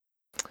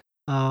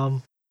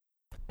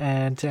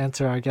 And to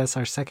answer, I guess,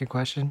 our second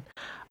question,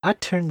 I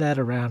turned that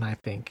around, I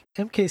think.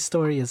 MK's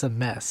story is a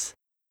mess.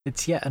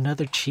 It's yet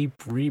another cheap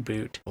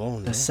reboot. Oh,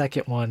 no. The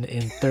second one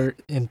in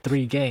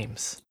 3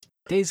 games.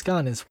 Days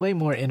Gone is way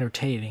more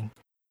entertaining,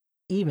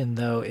 even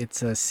though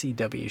it's a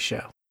CW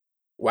show.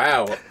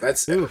 Wow,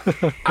 that's...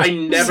 I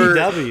never...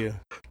 CW.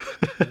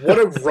 What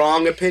a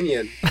wrong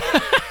opinion.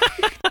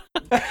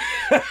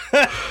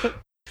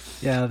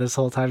 Yeah, this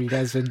whole time you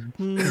guys been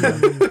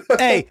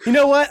Hey, you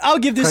know what? I'll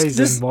give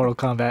this Mortal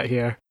Kombat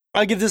here.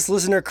 I'll give this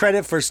listener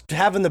credit for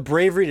having the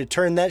bravery to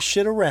turn that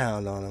shit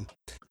around on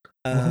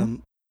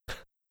him.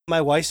 My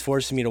wife's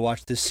forcing me to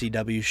watch this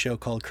CW show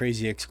called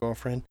Crazy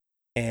Ex-Girlfriend,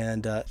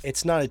 and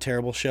it's not a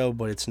terrible show,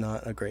 but it's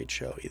not a great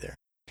show either.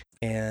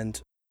 And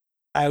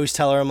I always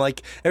tell her, I'm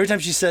like, every time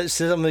she says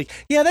I'm like,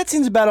 yeah, that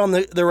seems about on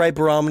the right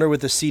barometer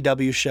with the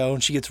CW show,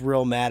 and she gets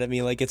real mad at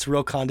me, like it's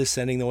real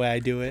condescending the way I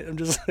do it. I'm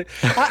just like,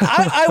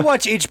 I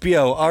watch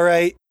HBO, all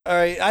right,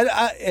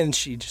 and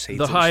she just hates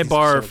the high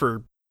bar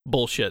for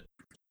bullshit.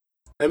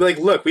 I'm like,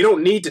 look, we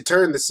don't need to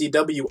turn the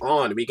CW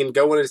on. We can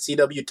go in a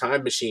CW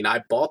time machine.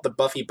 I bought the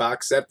Buffy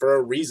box set for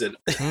a reason.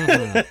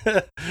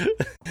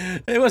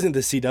 It wasn't the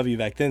CW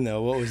back then,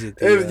 though. What was it?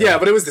 Yeah,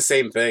 but it was the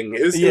same thing.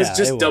 It was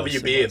just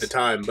WB at the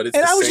time. But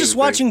I was just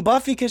watching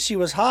Buffy because she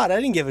was hot. I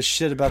didn't give a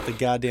shit about the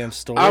goddamn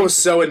story. I was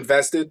so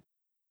invested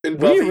in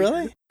Buffy. Were you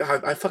really?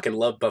 I fucking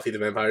love Buffy the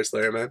Vampire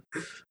Slayer, man.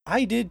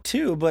 I did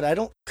too, but I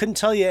couldn't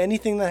tell you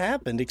anything that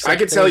happened. I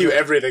could tell you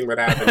everything that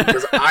happened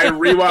because I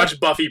rewatch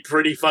Buffy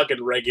pretty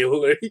fucking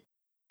regularly.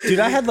 Dude,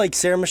 I had like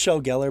Sarah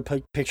Michelle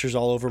Gellar pictures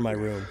all over my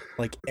room,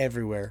 like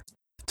everywhere,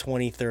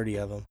 20, 30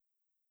 of them.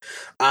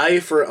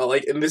 And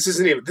this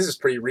is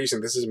pretty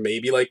recent. This is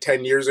maybe like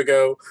 10 years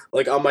ago.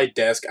 Like on my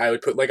desk, I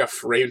would put like a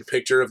framed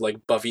picture of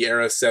like Buffy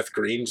era Seth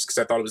Green just because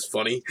I thought it was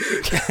funny.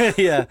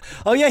 Yeah.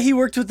 Oh yeah, he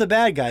worked with the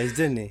bad guys,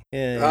 didn't he?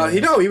 Yeah.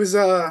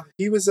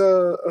 He was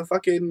a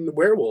fucking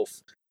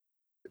werewolf.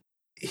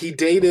 He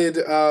dated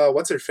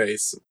what's her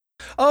face?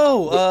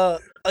 Oh,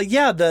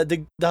 yeah,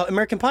 the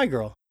American Pie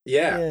girl.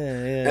 Yeah.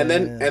 And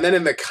then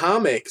in the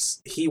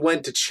comics, he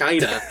went to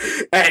China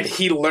and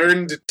he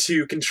learned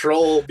to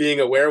control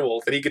being a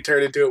werewolf, and he could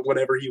turn into it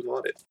whenever he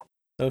wanted.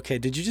 Okay,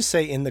 did you just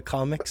say in the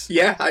comics?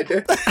 Yeah, I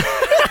did.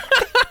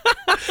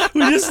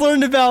 We just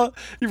learned about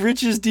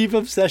Rich's deep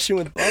obsession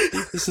with Buffy.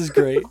 This is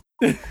great.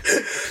 I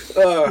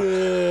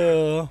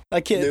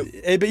can't.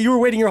 Nope. But you were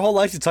waiting your whole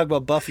life to talk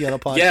about Buffy on a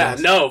podcast. Yeah,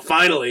 no,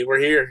 finally, we're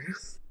here.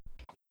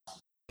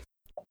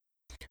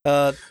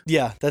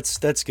 Yeah,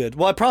 that's good.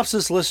 Well, props to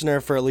this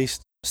listener for at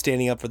least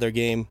standing up for their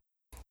game.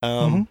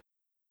 You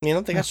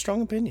know, they got a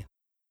strong opinion.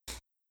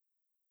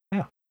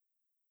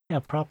 Yeah,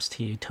 props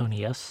to you,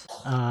 Tony S.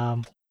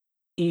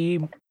 E.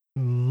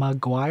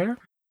 Maguire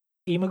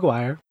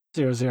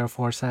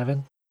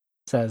 0047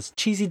 says,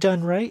 cheesy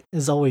done right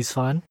is always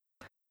fun.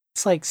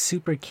 It's like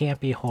super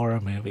campy horror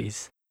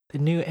movies. The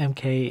new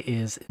MK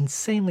is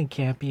insanely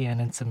campy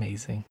and it's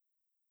amazing.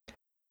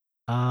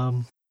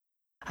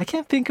 I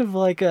can't think of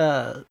like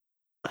a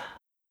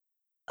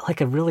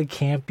really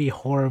campy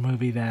horror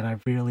movie that I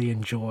really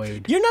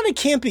enjoyed. You're not a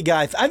campy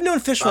guy. I've known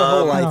Fish my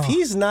whole life. No.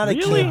 He's not a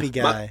campy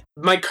guy.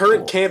 My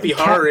current campy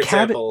horror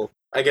example,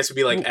 I guess, would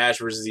be like Ash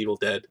vs. Evil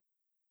Dead.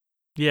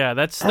 Yeah,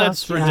 that's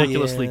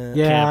ridiculously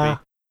campy.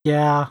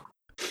 Yeah.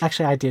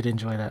 Actually, I did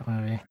enjoy that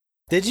movie.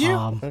 Did you?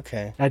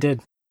 Okay. I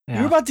did. Yeah.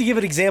 You're about to give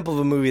an example of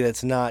a movie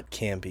that's not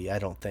campy, I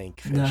don't think,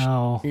 Fish.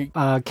 No.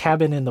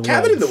 Cabin in the Woods.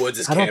 Cabin in the Woods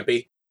is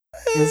campy.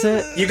 Is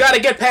it? You gotta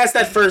get past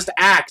that first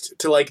act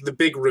to like the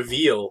big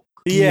reveal.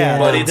 Yeah,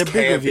 but it's the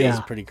big reveal is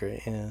Yeah. pretty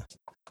great, yeah.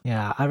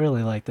 Yeah, I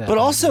really like that. But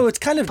movie. also, it's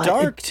kind of But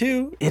dark,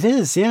 too. It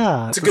is,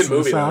 yeah. It's a good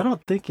movie, So though. I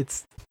don't think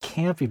it's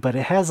campy, but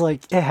it has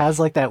like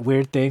that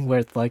weird thing where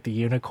it's like the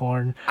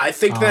unicorn. I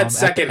think that at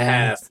second the end.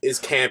 half is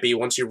campy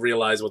once you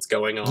realize what's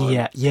going on.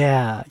 Yeah.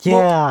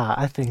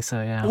 I think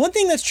so. Yeah. One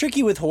thing that's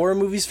tricky with horror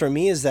movies for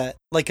me is that,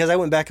 like, because I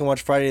went back and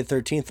watched Friday the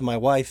 13th with my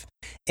wife,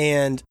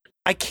 and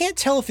I can't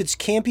tell if it's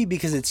campy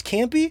because it's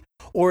campy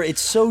or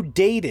it's so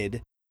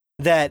dated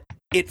that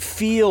it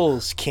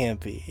feels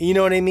campy. You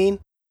know what I mean?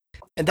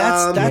 And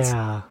that's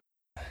yeah.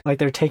 Like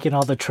they're taking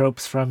all the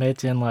tropes from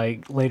it, and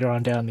like later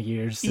on down the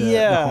years, the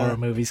horror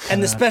movies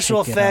and the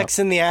special pick it effects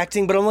up. and the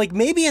acting. But I'm like,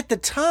 maybe at the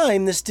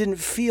time this didn't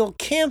feel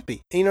campy.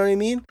 You know what I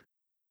mean?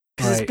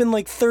 Because it's been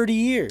like 30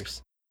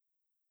 years.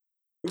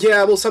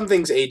 Yeah, well, some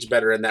things age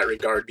better in that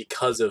regard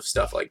because of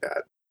stuff like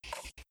that.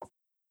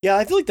 Yeah,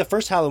 I feel like the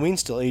first Halloween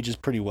still ages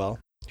pretty well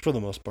for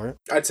the most part.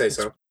 I'd say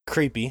so.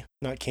 Creepy,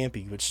 not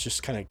campy, which is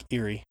just kind of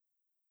eerie.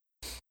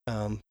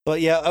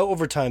 But yeah,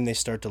 over time they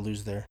start to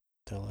lose their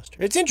luster.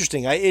 It's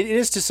interesting. It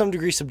is to some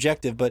degree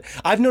subjective, but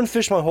I've known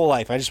Fish my whole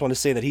life. I just want to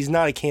say that he's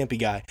not a campy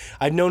guy.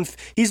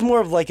 He's more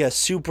of like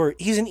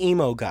he's an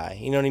emo guy.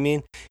 You know what I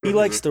mean? He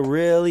likes the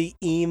really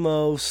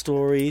emo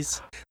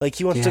stories. Like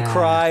he wants to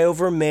cry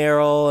over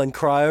Meryl and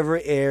cry over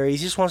Ares.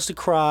 He just wants to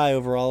cry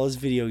over all his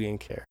video game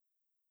characters.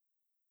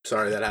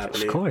 Sorry that happened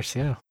to you. Of course,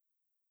 yeah.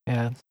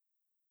 Yeah,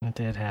 it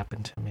did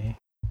happen to me.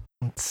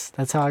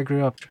 That's how I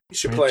grew up. You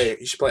should play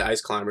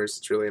Ice Climbers.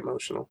 It's really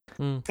emotional.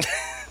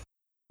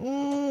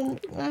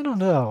 I don't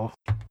know.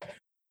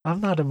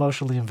 I'm not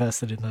emotionally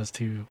invested in those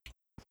two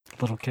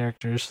little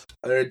characters.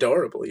 They're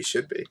adorable. You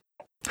should be.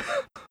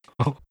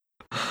 Oh,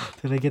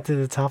 did I get to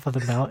the top of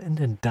the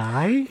mountain and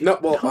die? No,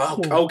 well,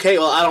 No. okay.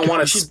 Well, I don't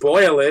want to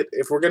spoil it.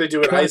 If we're gonna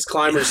do an Ice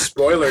Climbers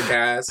spoiler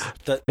cast,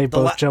 They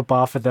both jump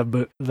off of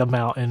the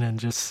mountain and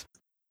just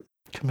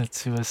commit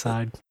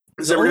suicide.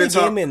 so we're gonna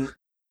talk.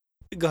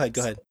 Go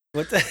ahead.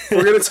 What the?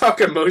 We're gonna talk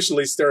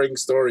emotionally stirring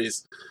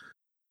stories.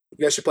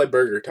 You guys should play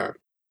Burger Time.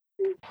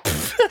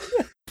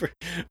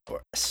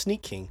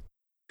 Sneaking.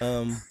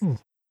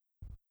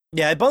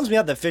 Yeah, it bums me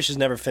out that Fish has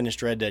never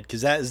finished Red Dead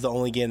because that is the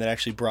only game that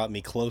actually brought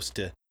me close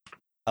to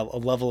a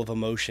level of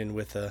emotion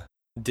with a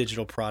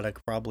digital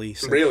product, probably.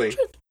 So Really?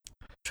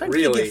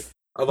 Really?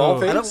 Of all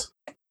things?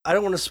 I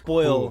don't want to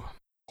spoil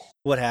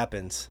what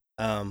happens.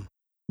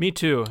 Me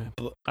too.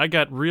 I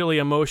got really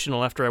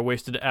emotional after I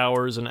wasted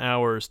hours and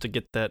hours to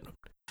get that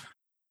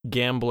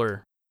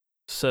gambler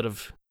set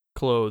of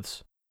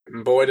clothes.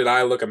 Boy, did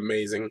I look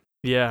amazing.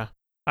 Yeah.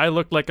 I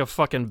looked like a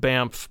fucking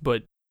bamf,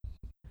 but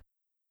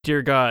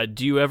dear God,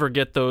 do you ever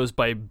get those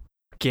by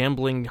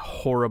gambling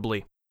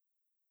horribly?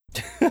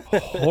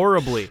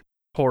 Horribly.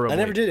 I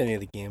never did any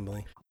of the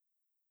gambling.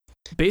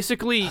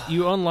 Basically,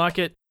 you unlock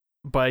it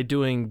by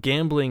doing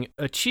gambling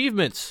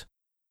achievements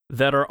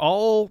that are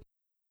all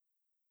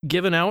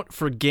given out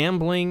for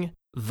gambling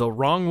the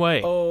wrong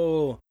way.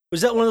 Oh,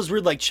 was that one of those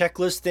weird like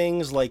checklist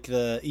things? Like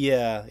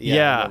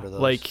yeah,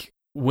 like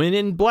win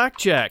in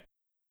blackjack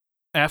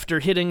after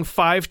hitting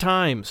 5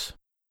 times.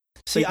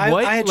 See,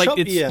 like, I had like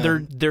trouble.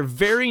 it's they're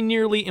very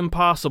nearly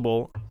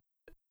impossible,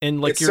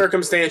 and like it's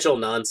circumstantial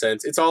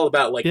nonsense. It's all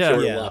about like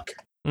pure luck.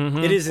 Mm-hmm.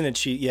 It isn't a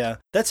cheat. Yeah,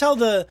 that's how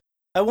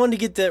I wanted to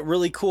get that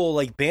really cool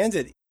like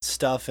bandit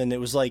stuff, and it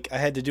was like I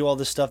had to do all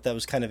this stuff that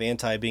was kind of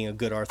anti being a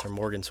good Arthur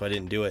Morgan, so I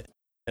didn't do it,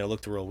 and it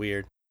looked real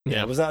weird.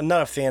 Yeah, I was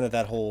not a fan of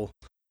that whole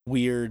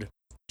weird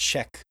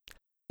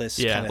checklist.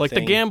 Yeah, kind of like thing.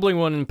 the gambling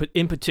one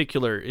in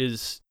particular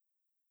is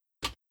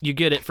you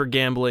get it for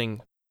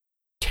gambling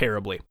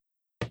terribly.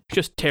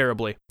 Just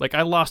terribly. Like,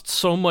 I lost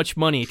so much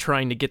money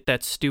trying to get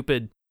that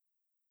stupid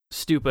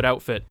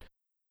outfit.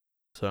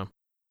 So.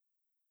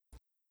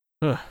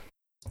 But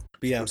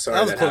yeah, I'm sorry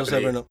that was that close.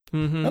 happened to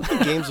Mm-hmm. I don't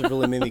think games have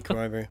really made me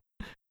cry very.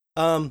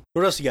 What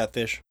else you got,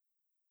 Fish?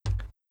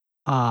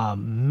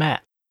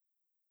 Matt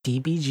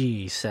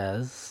DBG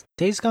says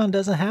Days Gone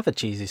doesn't have a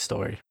cheesy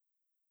story.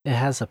 It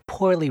has a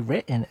poorly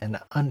written and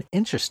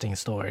uninteresting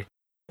story.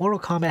 Mortal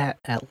Kombat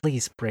at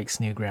least breaks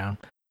new ground.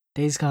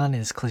 Days Gone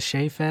is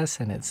cliché fest,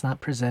 and it's not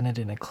presented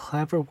in a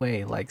clever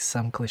way like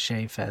some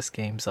cliché fest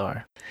games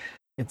are.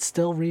 It's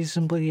still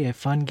reasonably a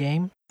fun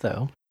game,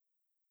 though,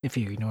 if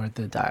you ignore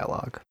the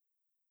dialogue.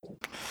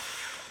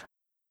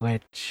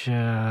 Which, It's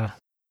I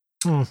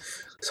don't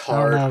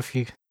hard. know if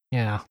you,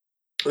 yeah.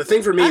 The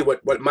thing for me,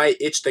 what my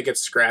itch that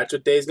gets scratched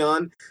with Days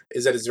Gone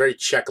is that it's very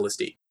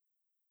checklisty.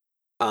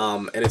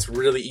 And it's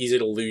really easy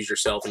to lose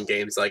yourself in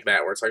games like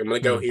that, where it's like, I'm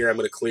going to go here, I'm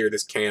going to clear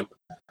this camp,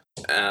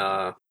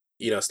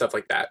 stuff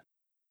like that.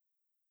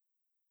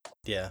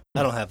 Yeah,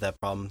 I don't have that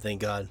problem,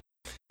 thank God.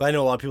 But I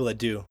know a lot of people that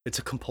do. It's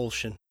a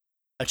compulsion.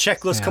 A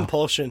checklist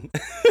compulsion.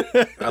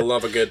 I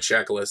love a good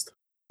checklist.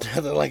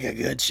 They're like a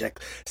good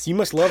checklist. So you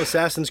must love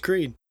Assassin's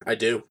Creed. I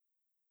do.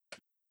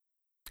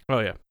 Oh,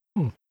 yeah.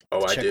 Oh,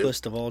 I do.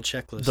 Checklist of all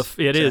checklists.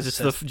 It is.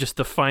 It's just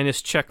the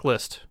finest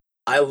checklist.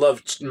 I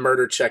love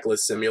Murder Checklist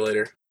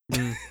Simulator.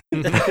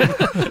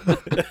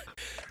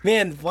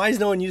 Man, why has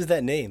no one used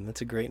that name?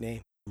 That's a great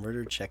name.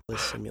 Murder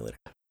Checklist Simulator.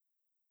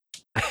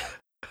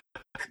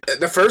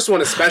 The first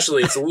one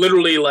especially, it's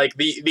literally like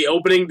the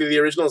opening to the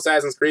original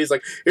Assassin's Creed is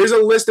like, here's a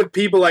list of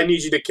people I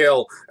need you to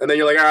kill. And then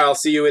you're like, all right, I'll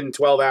see you in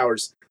 12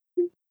 hours.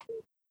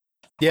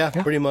 Yeah,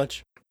 pretty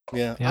much.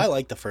 Yeah, I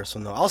like the first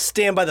one, though. I'll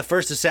stand by the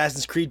first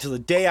Assassin's Creed till the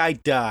day I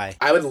die.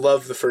 I would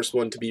love the first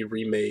one to be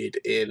remade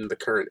in the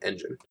current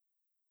engine.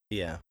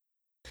 Yeah.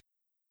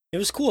 It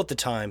was cool at the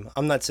time.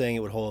 I'm not saying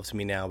it would hold up to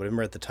me now, but I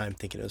remember at the time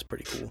thinking it was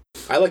pretty cool.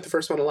 I like the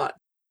first one a lot.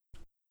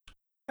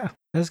 Yeah,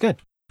 it was good.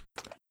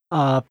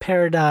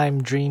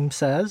 Paradigm Dream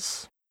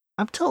says,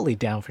 I'm totally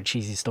down for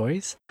cheesy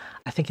stories.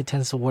 I think it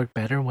tends to work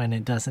better when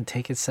it doesn't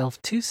take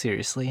itself too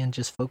seriously and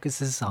just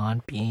focuses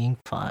on being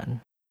fun.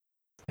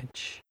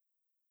 Which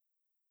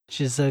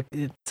is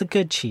it's a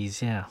good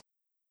cheese, yeah.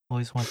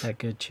 Always want that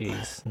good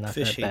cheese, not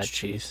Fish that bad hates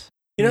cheese.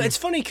 You know, it's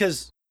funny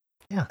because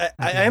I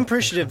am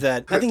appreciative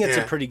that I think it's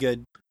a pretty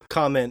good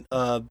comment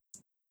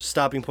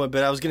stopping point,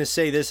 but I was going to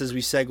say this as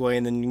we segue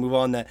and then move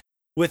on that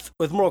with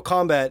Mortal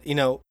Kombat, you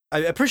know, I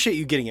appreciate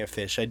you getting it,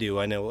 Fish. I do.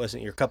 I know it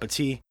wasn't your cup of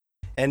tea,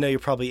 and I know you're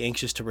probably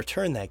anxious to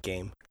return that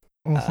game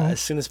as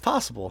soon as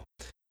possible.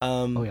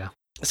 Oh, yeah.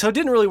 So it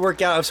didn't really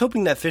work out. I was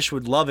hoping that Fish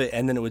would love it,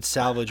 and then it would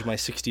salvage my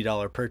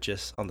 $60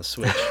 purchase on the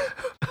Switch.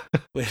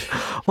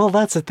 Well,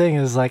 that's the thing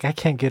is, like, I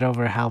can't get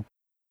over how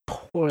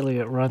poorly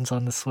it runs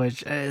on the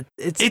Switch.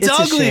 It's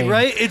ugly,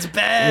 right? It's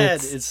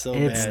bad. It's so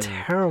bad. It's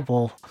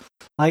terrible.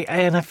 Like,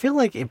 and I feel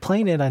like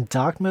playing it on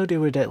dock mode, it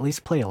would at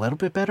least play a little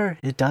bit better.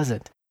 It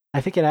doesn't. I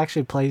think it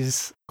actually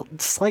plays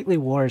slightly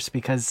worse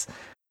because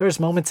there's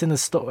moments in the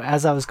story,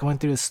 as I was going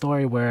through the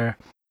story, where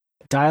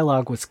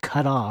dialogue was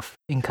cut off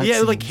in cutscenes.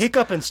 Yeah, like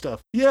hiccup and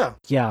stuff. Yeah.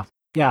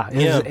 I'm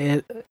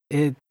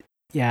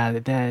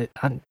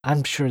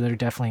sure they're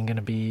definitely going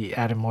to be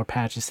adding more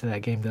patches to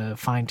that game to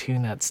fine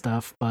tune that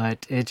stuff,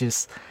 but it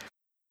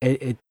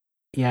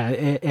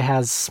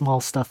has small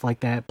stuff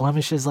like that,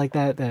 blemishes like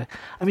that.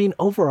 I mean,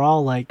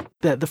 overall, like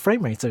the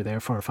frame rates are there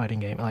for a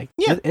fighting game. Like,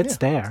 it's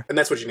there, and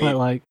that's what you need. But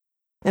like,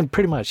 and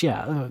pretty much,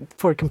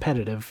 for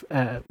competitive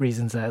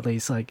reasons at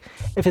least. Like,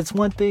 if it's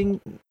one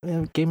thing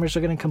gamers are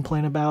going to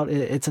complain about,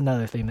 it's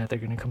another thing that they're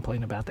going to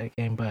complain about that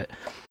game. But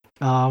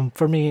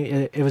for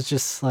me, it was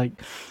just like,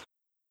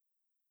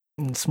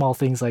 small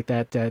things like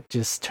that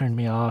just turn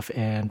me off,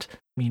 and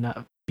me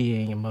not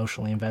being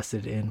emotionally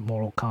invested in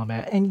Mortal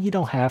Kombat. And you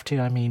don't have to.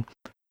 I mean,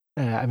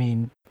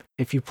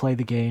 if you play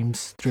the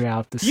games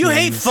throughout the series, you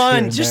hate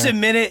fun. Just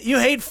admit it. You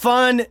hate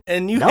fun,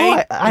 and you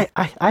hate.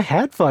 I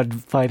had fun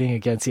fighting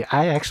against you.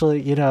 I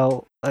actually,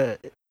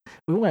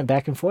 we went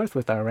back and forth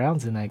with our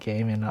rounds in that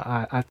game, and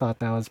I thought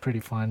that was pretty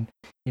fun.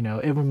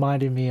 It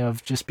reminded me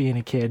of just being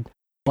a kid,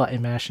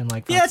 button mashing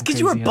like. Yeah, it's because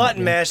you were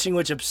button mashing,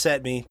 which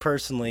upset me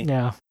personally.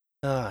 Yeah.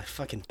 Oh,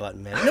 fucking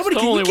button mash. Nobody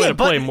can. The only way to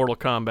play Mortal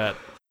Kombat.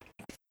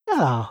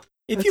 Oh,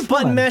 if you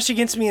button mash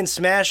against me in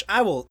Smash,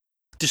 I will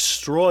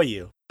destroy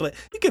you. But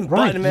you can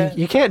button mash.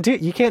 You can't do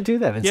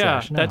that in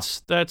Smash. No.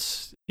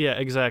 That's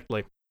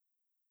exactly.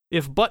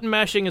 If button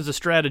mashing is a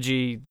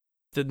strategy,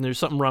 then there's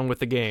something wrong with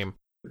the game.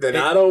 Then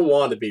I don't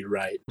want to be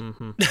right.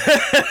 Mm-hmm.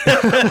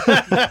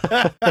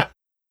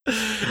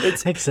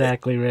 It's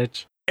exactly,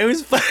 Rich. It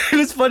was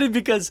funny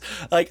because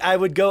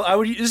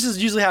this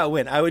is usually how it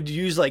went. I would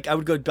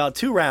go about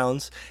 2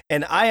 rounds,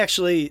 and I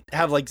actually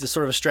have like this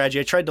sort of a strategy.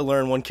 I tried to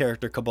learn one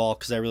character, Cabal,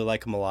 because I really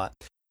like him a lot.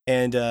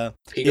 And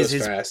he goes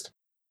fast.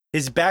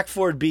 His back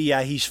forward B,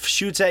 he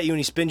shoots at you and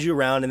he spins you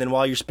around, and then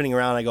while you're spinning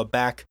around, I go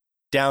back,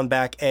 down,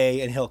 back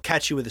A, and he'll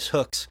catch you with his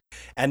hooks.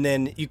 And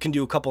then you can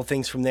do a couple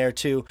things from there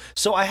too.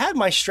 So I had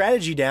my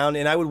strategy down,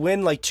 and I would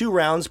win like 2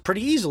 rounds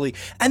pretty easily.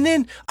 And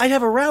then I'd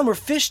have a round where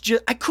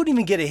I couldn't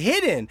even get a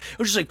hit in. It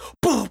was just like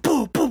boo,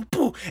 boo, boo,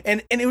 boo,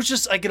 and it was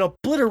just like an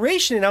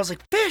obliteration. And I was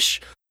like,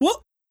 Fish,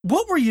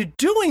 what were you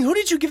doing? Who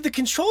did you give the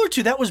controller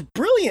to? That was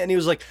brilliant. And he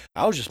was like,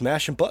 I was just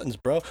mashing buttons,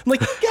 bro. I'm like,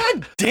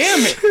 God damn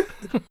it.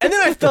 And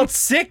then I felt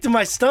sick to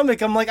my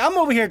stomach. I'm like, I'm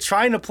over here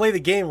trying to play the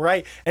game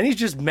right, and he's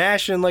just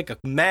mashing like a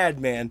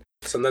madman.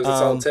 Sometimes that's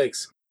all it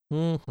takes.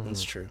 Mm-hmm.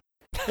 That's true.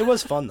 It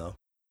was fun, though.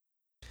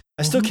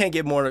 I still can't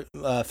get more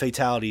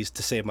fatalities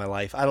to save my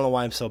life. I don't know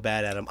why I'm so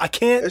bad at them. I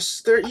can't.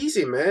 They're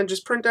easy, man.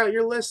 Just print out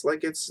your list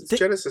like it's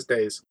Genesis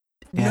days.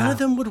 None of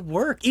them would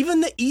work.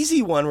 Even the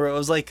easy one where it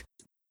was like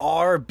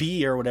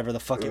RB or whatever the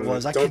fuck it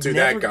was. Don't do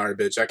that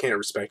garbage. I can't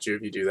respect you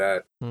if you do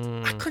that.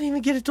 I couldn't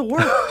even get it to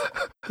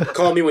work.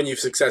 Call me when you've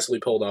successfully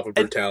pulled off a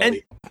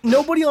brutality. And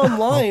nobody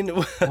online,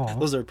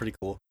 those are pretty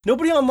cool.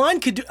 Nobody online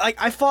could do,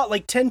 I fought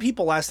like 10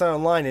 people last night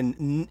online,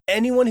 and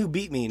anyone who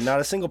beat me, not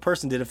a single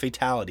person did a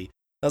fatality.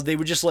 They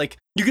were just like,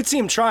 you could see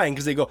them trying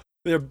because they go,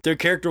 their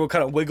character will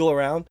kind of wiggle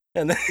around.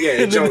 And then,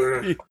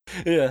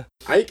 yeah.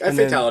 I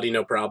fatality,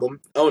 no problem.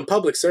 Oh, and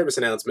public service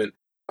announcement.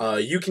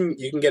 You can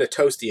get a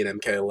Toasty in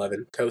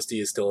MK11.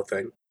 Toasty is still a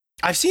thing.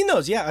 I've seen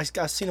those. Yeah,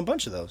 I've seen a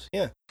bunch of those.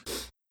 Yeah,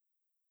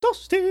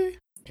 Toasty.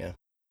 Yeah,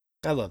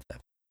 I love that.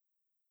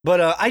 But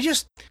I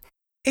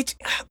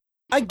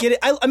get it.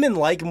 I'm in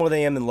like more than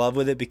I am in love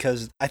with it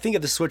because I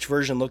think the Switch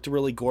version looked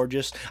really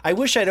gorgeous. I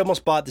wish I'd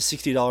almost bought the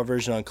 $60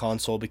 version on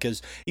console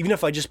because even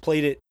if I just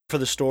played it for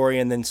the story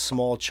and then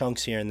small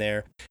chunks here and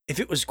there, if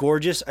it was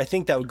gorgeous, I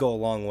think that would go a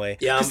long way.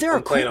 Yeah,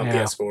 I'm playing on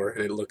PS4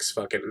 and it looks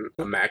fucking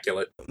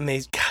immaculate.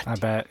 Amazing. God, I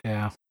bet,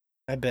 yeah.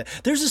 I bet.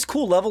 There's this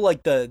cool level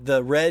like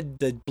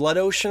the Blood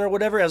Ocean or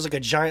whatever. It has like a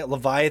giant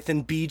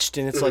Leviathan beached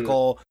and it's like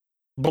all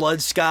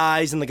blood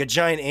skies and like a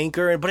giant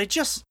anchor, but it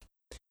just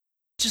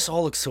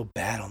all looks so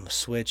bad on the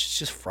Switch. It's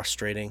just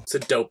frustrating. It's a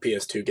dope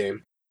PS2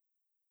 game.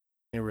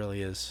 It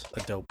really is a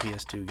dope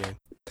PS2 game.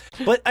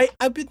 But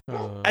I've been,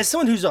 as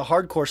someone who's a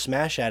hardcore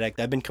Smash addict,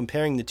 I've been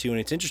comparing the two, and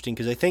it's interesting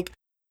because I think,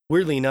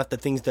 weirdly enough, the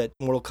things that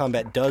Mortal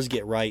Kombat does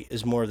get right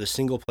is more of the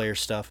single-player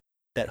stuff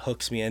that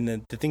hooks me, and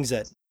the things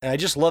that... And I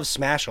just love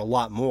Smash a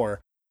lot more,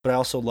 but I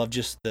also love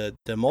just the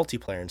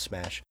multiplayer in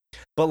Smash.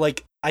 But,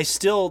 like, I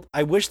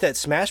wish that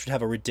Smash would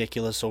have a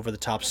ridiculous,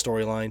 over-the-top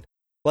storyline,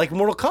 like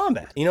Mortal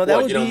Kombat. You know, that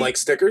would you don't like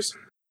stickers?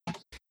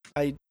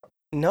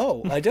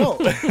 No, I don't.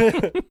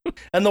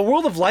 And the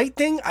World of Light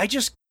thing, I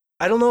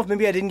don't know if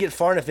maybe I didn't get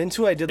far enough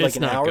into it. I did like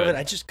an hour of it.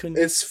 I just couldn't.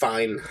 It's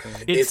fine.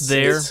 It's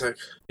there.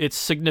 It's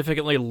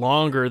significantly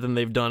longer than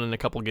they've done in a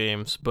couple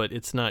games, but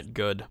it's not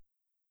good.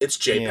 It's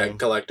JPEG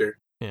collector.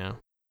 Yeah.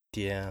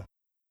 Yeah.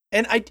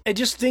 And I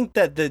just think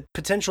that the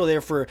potential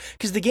there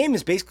because the game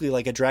is basically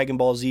like a Dragon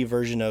Ball Z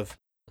version of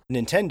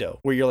Nintendo,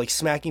 where you're like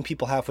smacking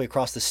people halfway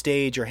across the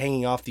stage or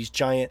hanging off these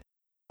giant,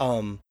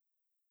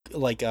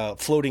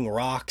 floating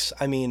rocks.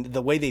 I mean,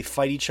 the way they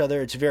fight each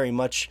other, it's very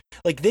much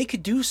like they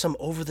could do some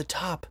over the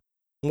top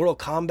Mortal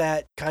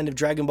Kombat kind of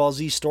Dragon Ball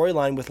Z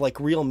storyline with like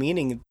real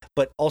meaning,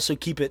 but also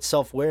keep it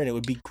self-aware, and it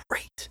would be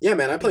great. Yeah,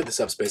 man, I played the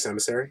Subspace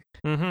Emissary.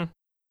 Mm-hmm.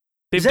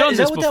 They've done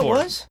this before.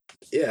 That was?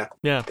 Yeah.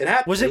 Yeah. It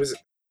happened. Was it?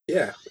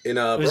 Yeah. In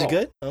Was it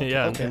good? Oh,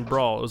 yeah. Okay. In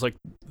Brawl, it was like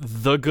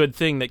the good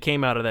thing that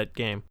came out of that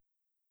game.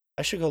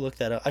 I should go look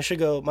that up. I should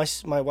go.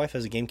 My wife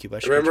has a GameCube. I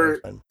should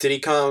remember Diddy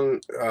Kong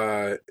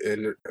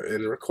in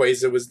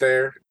Rayquaza was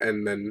there,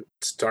 and then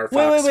Star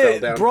Fox fell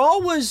down.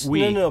 Brawl was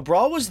Wii. No.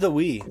 Brawl was the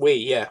Wii.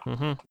 Wii, yeah.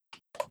 Mm-hmm.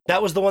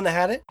 That was the one that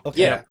had it.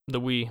 Okay. Yeah, the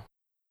Wii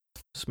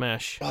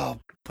Smash. Oh,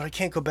 but I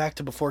can't go back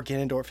to before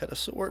Ganondorf had a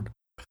sword.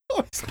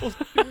 Oh,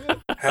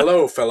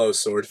 hello, fellow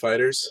sword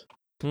fighters.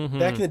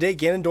 Back in the day,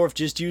 Ganondorf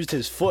just used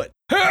his foot.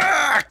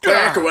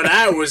 Back when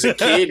I was a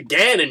kid,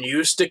 Ganon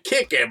used to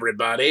kick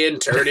everybody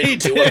and turn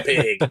into a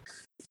pig.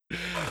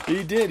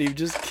 He did. He would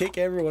just kick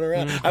everyone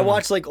around. I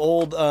watched like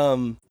old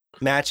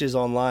matches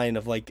online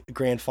of like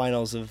grand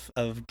finals of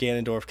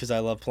Ganondorf because I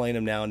love playing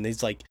him now, and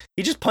he's like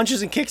he just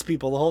punches and kicks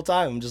people the whole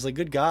time. I'm just like,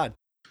 good God.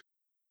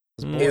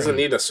 He doesn't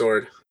need a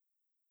sword.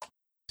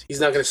 He's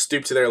not going to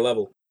stoop to their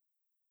level.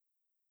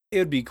 It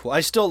would be cool.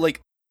 I still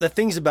like the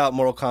things about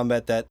Mortal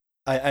Kombat that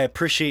I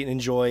appreciate and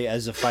enjoy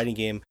as a fighting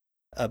game,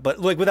 but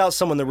like without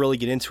someone to really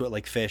get into it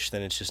like Fish,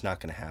 then it's just not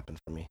going to happen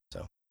for me.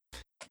 So,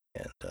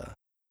 and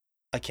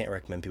I can't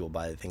recommend people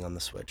buy the thing on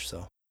the Switch.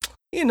 So,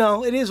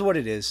 it is what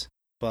it is.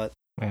 But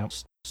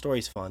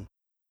story's fun,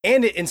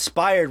 and it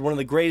inspired one of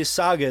the greatest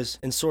sagas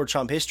in Sword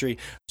Chomp history.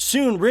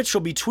 Soon, Rich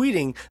will be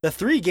tweeting the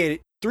three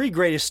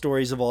greatest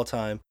stories of all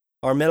time: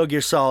 are Metal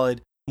Gear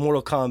Solid,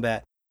 Mortal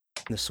Kombat,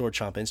 and the Sword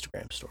Chomp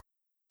Instagram store.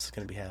 It's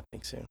going to be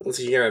happening soon. Well,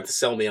 so you're going to have to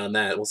sell me on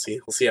that. We'll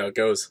see how it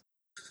goes.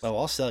 Oh,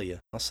 I'll sell you.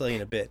 I'll sell you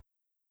in a bit.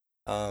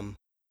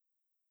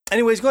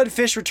 Anyways, go ahead and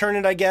Fish, return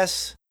it, I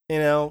guess.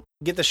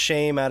 Get the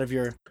shame out of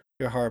your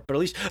heart. But at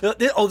least,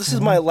 this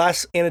is my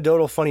last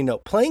anecdotal funny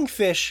note. Playing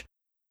Fish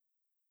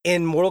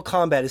in Mortal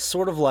Kombat is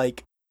sort of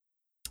like,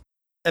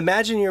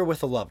 imagine you're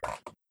with a lover.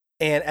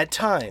 And at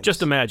times...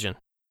 Just imagine.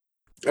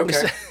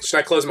 Okay. Should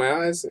I close my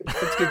eyes?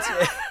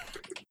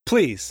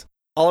 Please,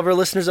 all of our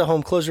listeners at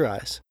home, close your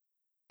eyes.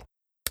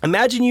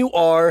 Imagine you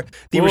are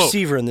the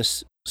receiver in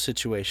this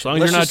situation. As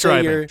long as you're not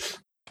driving.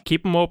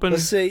 Keep them open,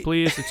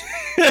 please.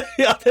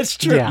 Yeah, that's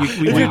true. Yeah.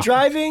 If you're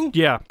driving,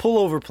 pull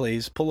over,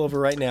 please. Pull over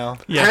right now.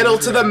 Yeah. Pedal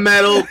to the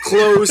metal,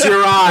 close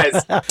your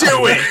eyes.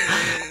 Do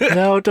it!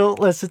 No, don't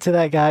listen to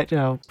that guy.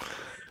 No.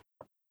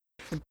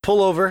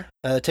 Pull over,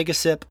 take a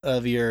sip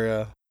of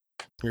your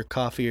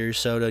coffee or your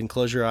soda and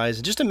close your eyes.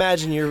 And just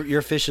imagine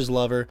you're Fish's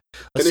lover.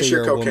 Finish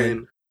your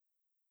cocaine.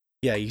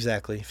 Yeah,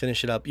 exactly.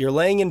 Finish it up. You're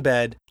laying in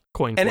bed.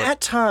 Coin and flip.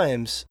 At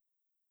times,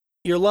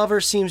 your lover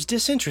seems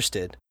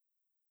disinterested.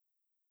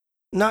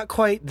 Not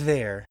quite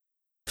there.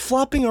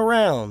 Flopping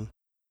around,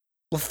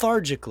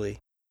 lethargically,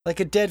 like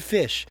a dead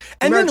fish.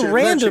 And then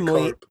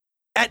randomly,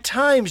 at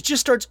times,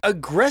 just starts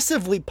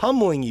aggressively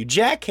pummeling you,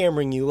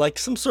 jackhammering you like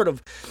some sort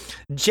of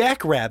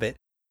jackrabbit.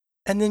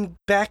 And then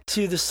back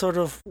to the sort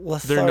of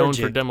lethargic. They're known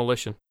for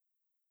demolition.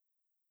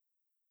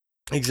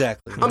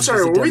 Exactly. I'm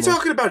sorry, were we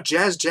talking about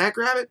Jazz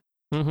Jackrabbit?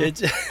 Mm-hmm.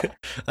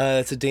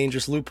 It's a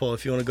dangerous loophole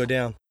if you want to go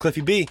down.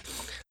 Cliffy B.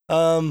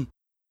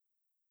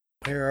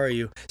 Where are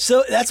you?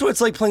 So that's what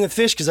it's like playing with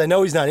Fish, because I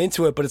know he's not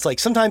into it, but it's like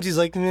sometimes he's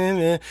like, meh,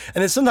 meh,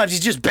 and then sometimes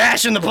he's just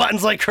bashing the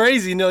buttons like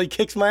crazy, he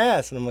kicks my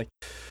ass, and I'm like,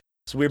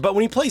 it's weird. But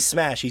when he plays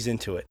Smash, he's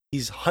into it.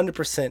 He's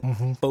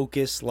 100%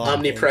 focused,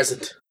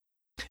 omnipresent.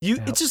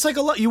 It's just like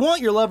you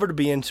want your lover to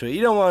be into it.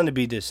 You don't want him to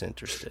be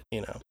disinterested,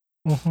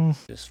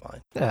 Just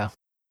fine.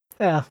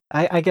 Yeah,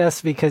 I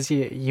guess because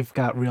you've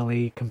got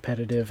really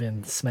competitive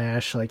in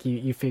Smash, like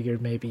you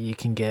figured maybe you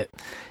can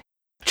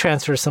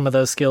transfer some of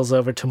those skills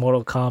over to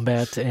Mortal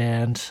Kombat,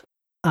 and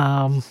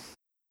I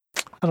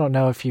don't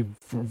know if you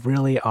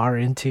really are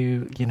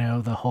into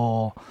the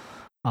whole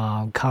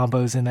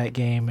combos in that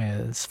game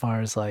as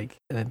far as like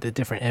the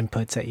different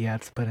inputs that you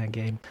have to put in a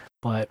game,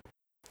 but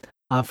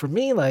for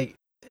me, like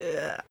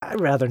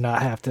I'd rather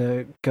not have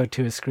to go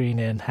to a screen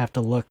and have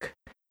to look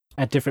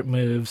at different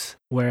moves,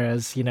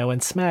 whereas in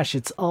Smash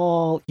it's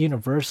all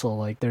universal.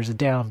 Like there's a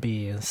down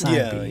B and a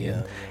side B,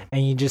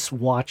 and you just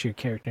watch your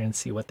character and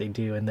see what they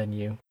do, and then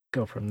you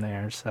go from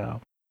there. So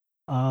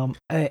in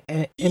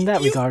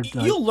that regard,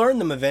 like, you'll learn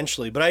them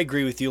eventually. But I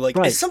agree with you. Like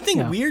it's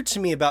something weird to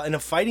me about in a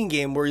fighting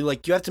game where you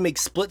have to make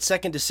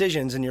split-second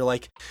decisions, and you're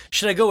like,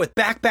 should I go with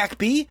back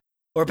B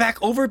or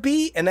back over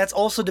B? And that's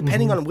also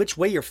depending on which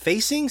way you're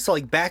facing. So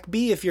like back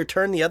B if you're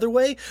turned the other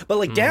way, but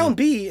like down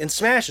B in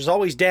Smash is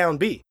always down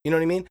B. You know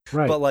what I mean?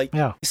 Right.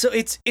 But so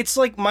it's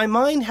like my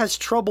mind has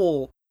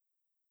trouble.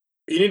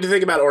 You need to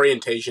think about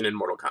orientation in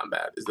Mortal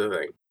Kombat is the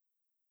thing.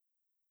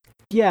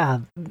 Yeah,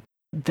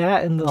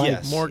 that and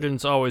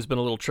Morgan's always been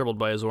a little troubled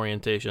by his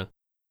orientation.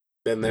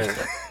 Been there.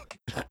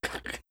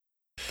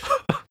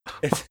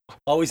 It's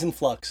always in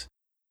flux.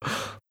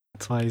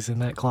 That's why he's in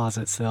that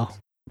closet still.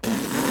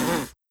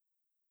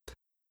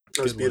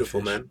 That was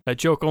beautiful, man. That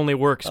joke only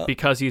works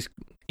because he's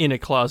in a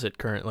closet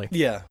currently.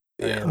 Yeah.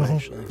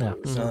 Actually.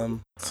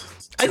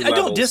 I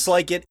don't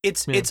dislike it.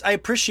 It's I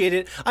appreciate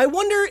it. I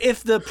wonder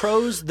if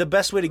the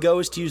best way to go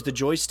is to use the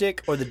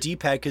joystick or the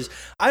D-pad, because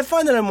I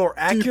find that I'm more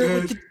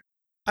accurate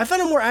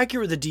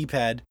with the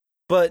D-pad,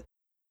 but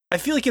I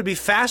feel like it'd be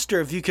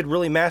faster if you could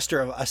really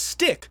master a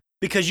stick,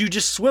 because you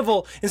just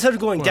swivel instead of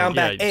going down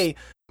back A,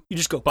 you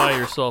just go buy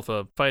yourself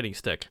a fighting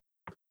stick.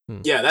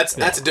 Yeah, that's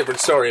a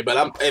different story.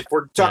 But if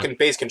we're talking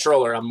base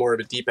controller, I'm more of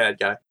a D-pad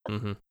guy.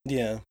 Mm-hmm.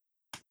 Yeah,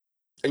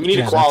 and you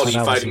need a quality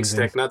fighting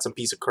stick, not some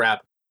piece of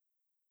crap.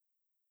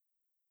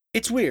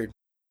 It's weird.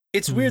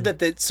 It's weird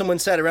that someone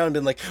sat around and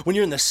been like, when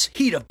you're in the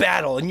heat of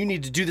battle and you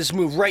need to do this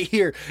move right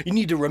here, you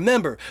need to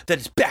remember that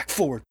it's back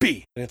forward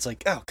B, and it's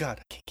like, oh god,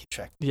 I can't keep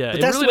track. Yeah,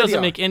 it really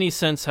doesn't make any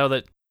sense how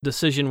that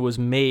decision was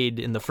made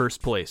in the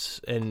first place,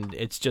 and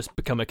it's just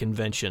become a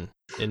convention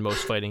in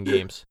most fighting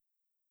games.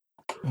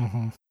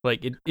 Mm-hmm.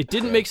 Like, it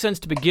didn't make sense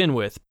to begin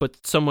with, but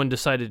someone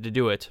decided to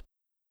do it,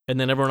 and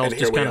then everyone else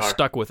just kind of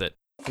stuck with it.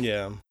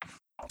 Yeah.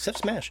 Except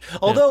Smash.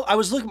 Although,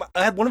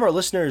 I had one of our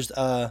listeners,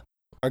 our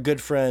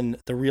good friend,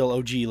 the real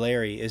OG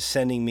Larry, is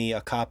sending me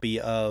a copy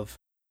of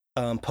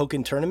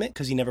Pokken Tournament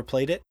because he never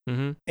played it.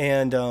 Mm-hmm.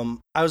 And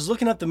I was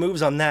looking up the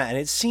moves on that, and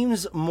it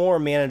seems more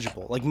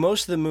manageable. Like,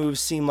 most of the moves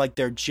seem like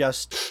they're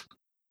just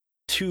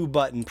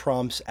 2-button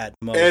prompts at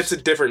most. And it's a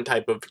different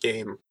type of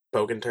game,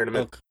 Pokken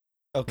Tournament.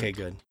 Okay,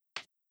 good.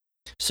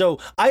 So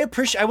I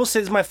will say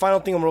this is my final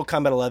thing on Mortal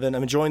Kombat 11.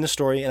 I'm enjoying the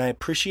story, and I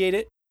appreciate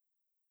it.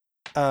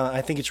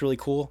 I think it's really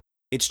cool.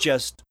 It's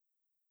just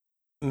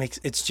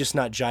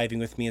not jiving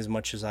with me as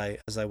much as I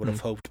would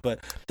have hoped. But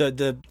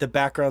the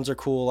backgrounds are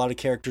cool. A lot of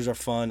characters are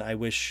fun. I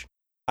wish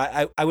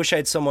I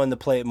had someone to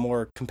play it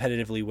more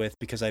competitively with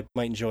because I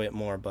might enjoy it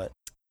more. But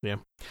yeah,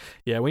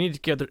 we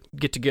need to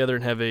get together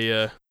and have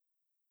a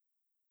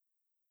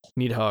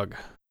Needhog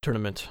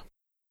tournament.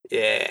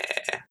 Yeah,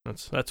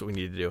 that's what we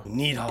need to do.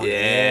 Needhog.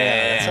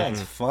 Yeah, that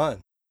sounds fun.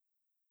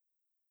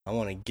 I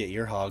want to get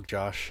your hog,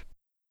 Josh.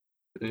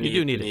 You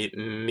do need it.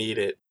 Need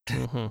it.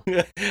 Mm-hmm.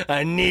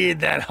 I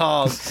need that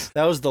hog.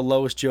 That was the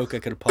lowest joke I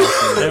could have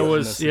possibly made in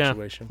this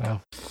situation.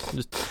 Wow.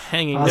 Just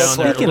hanging down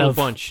there, a little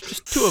bunch.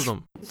 Just 2 of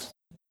them.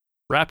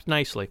 Wrapped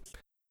nicely.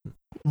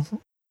 Mm-hmm.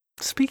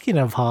 Speaking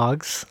of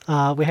hogs,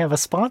 we have a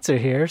sponsor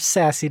here,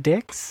 Sassy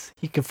Dicks.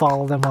 You can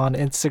follow them on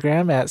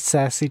Instagram at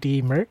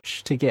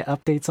SassyDMerch to get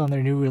updates on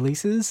their new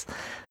releases.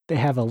 They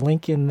have a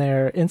link in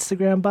their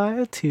Instagram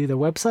bio to their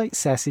website,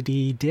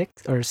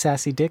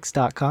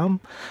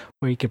 SassyDicks.com,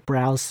 where you can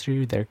browse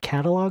through their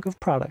catalog of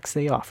products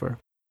they offer.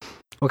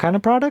 What kind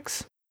of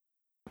products?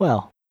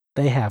 Well,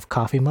 they have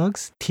coffee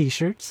mugs,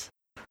 t-shirts,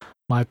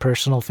 my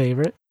personal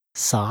favorite,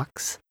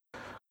 socks,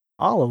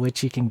 all of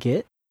which you can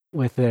get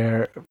with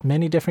their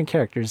many different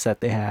characters that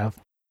they have.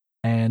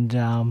 And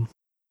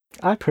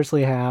I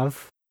personally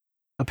have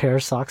a pair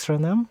of socks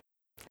from them,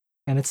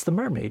 and it's the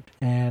mermaid,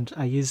 and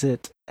I use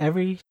it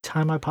every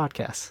time I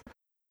podcast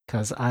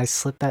because I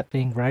slip that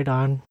thing right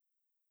on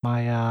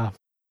my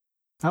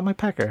not my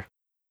pecker.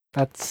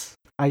 I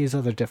use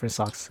other different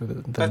socks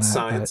than That's that,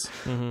 science.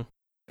 Mm-hmm.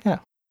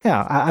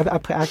 I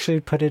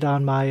actually put it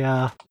on my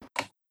I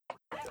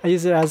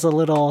use it as a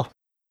little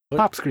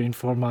pop screen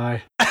for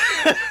my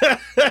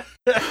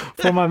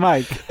for my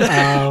mic.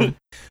 Wow.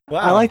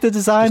 I like the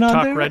design Just on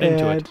talk there. right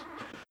into it.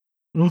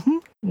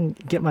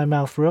 Get my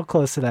mouth real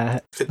close to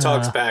that. If it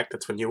talks back,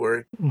 that's when you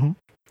worry. Mm-hmm.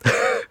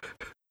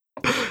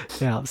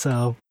 Yeah,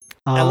 so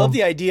I love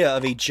the idea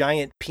of a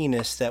giant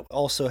penis that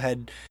also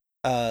had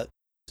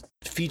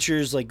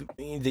features like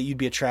that you'd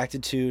be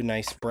attracted to,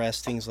 nice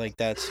breasts, things like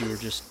that. So you were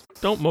just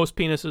Don't most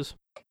penises?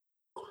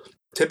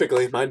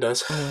 Typically, mine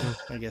does.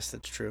 I guess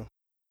that's true.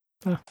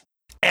 Huh.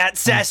 At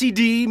Sassy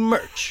D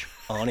Merch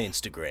on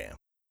Instagram.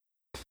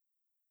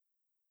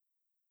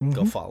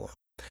 Go follow.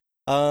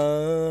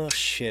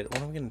 Shit.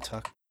 What am I going to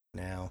talk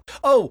now?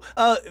 Oh,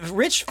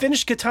 Rich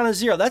finished Katana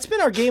Zero. That's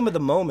been our game of the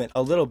moment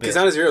a little bit.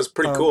 Katana Zero is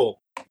pretty cool.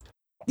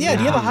 Yeah.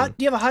 Do you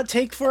have a hot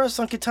take for us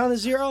on Katana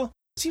Zero?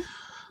 Seems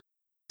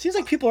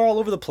like people are all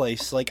over the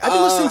place. Like I've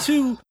been listening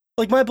to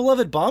like my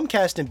beloved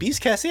Bombcast and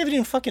Beastcast. They haven't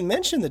even fucking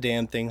mentioned the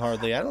damn thing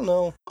hardly. I don't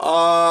know.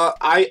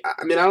 I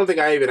mean, I don't think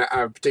I even have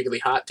a particularly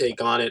hot take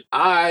on it.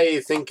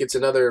 I think it's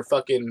another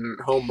fucking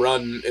home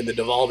run in the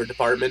Devolver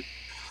department.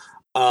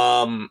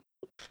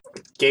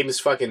 Game is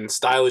fucking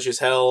stylish as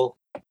hell.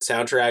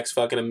 Soundtrack's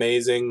fucking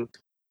amazing.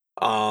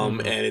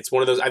 And it's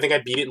one of those. I think I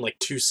beat it in like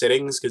 2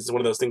 sittings because it's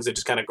one of those things that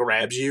just kind of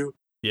grabs you.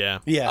 Yeah.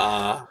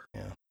 Yeah.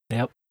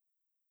 Yep.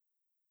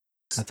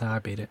 That's how I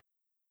beat it.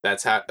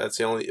 That's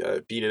the only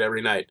beat it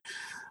every night.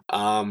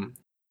 One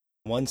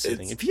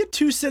sitting. If you get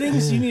 2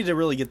 sittings, you need to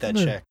really get that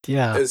checked.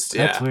 Yeah,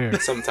 that's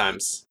weird.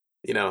 Sometimes,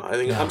 I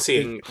think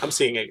I'm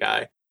seeing a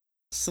guy.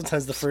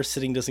 Sometimes the first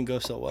sitting doesn't go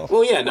so well.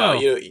 Well, yeah, no,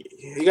 you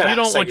gotta. You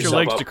don't want your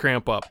legs up. to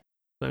cramp up.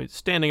 I mean,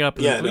 standing up.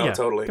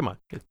 Totally. Come on.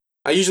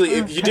 I usually,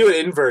 if you do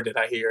it inverted,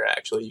 I hear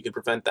actually you can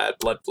prevent that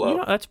blood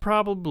flow. That's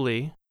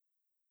probably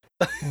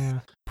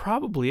a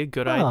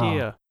good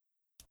idea.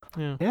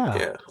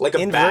 Yeah. Like a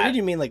inverted, bat.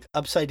 you mean like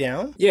upside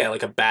down? Yeah,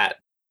 like a bat,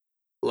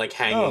 like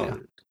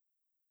hanging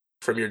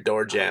from your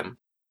door jamb.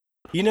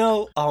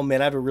 Oh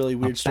man, I have a really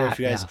weird story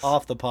for you guys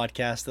off the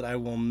podcast that I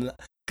will.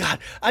 God,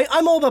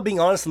 I'm all about being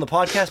honest on the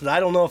podcast, but I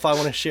don't know if I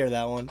want to share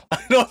that one.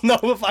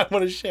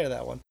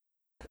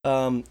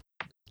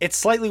 It's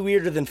slightly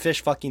weirder than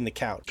fish fucking the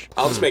couch.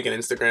 I'll just make an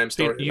Instagram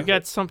story. You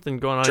got something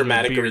going on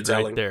Dramatic in your beard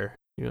retelling. right there.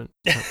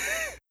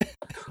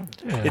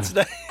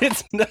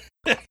 It's not.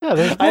 Yeah,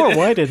 there's more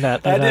white in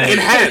that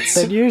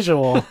than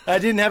usual. I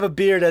didn't have a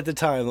beard at the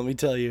time, let me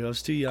tell you. I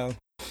was too young.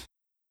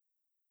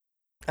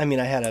 I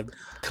mean, I had a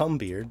cum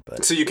beard,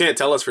 but... So you can't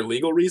tell us for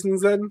legal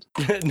reasons, then?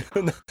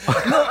 No,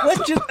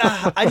 let's just...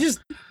 I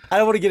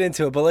don't want to get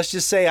into it, but let's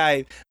just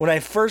say when I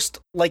first,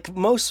 like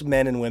most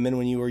men and women,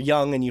 when you were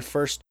young and you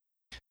first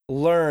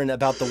learn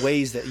about the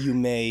ways that you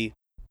may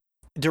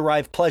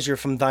derive pleasure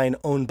from thine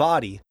own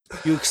body.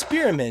 You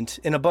experiment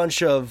in a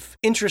bunch of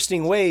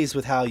interesting ways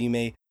with how you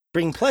may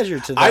bring pleasure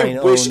to thine own.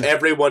 I wish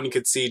everyone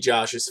could see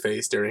Josh's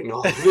face during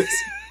all of this.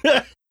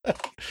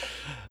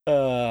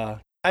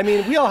 I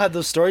mean, we all have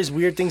those stories,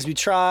 weird things we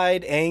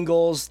tried,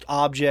 angles,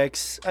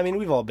 objects. I mean,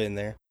 we've all been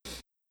there.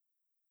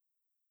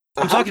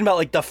 I'm talking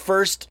about the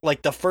first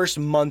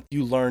month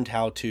you learned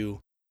how to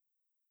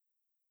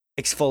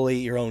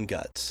exfoliate your own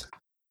guts,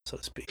 so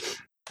to speak.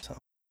 So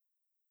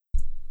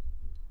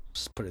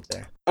just put it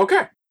there.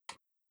 Okay.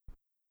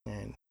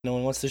 And no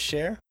one wants to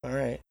share? All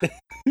right.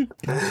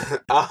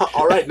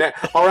 All right.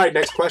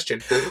 Next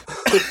question.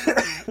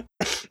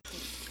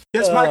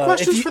 Yes, my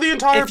question's for the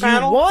entire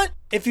panel.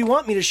 If you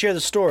want me to share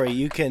the story,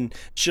 you can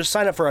just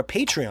sign up for a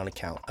Patreon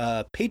account.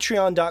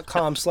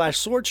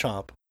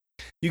 Patreon.com/swordchomp.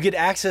 You get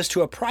access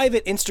to a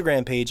private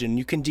Instagram page, and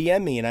you can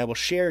DM me, and I will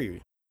share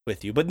you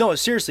with you. But no,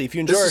 seriously, if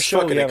you enjoy our show,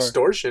 fucking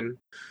extortion.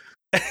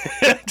 Our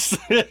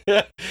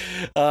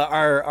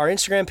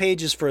Instagram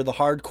page is for the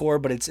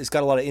hardcore, but it's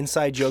got a lot of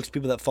inside jokes,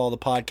 people that follow the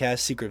podcast,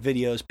 secret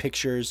videos,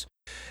 pictures.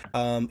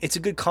 It's a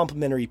good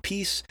complimentary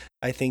piece,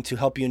 I think, to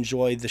help you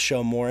enjoy the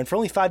show more. And for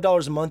only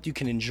 $5 a month, you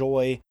can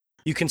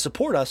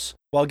support us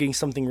while getting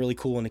something really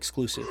cool and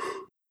exclusive.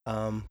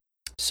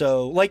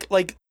 So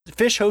like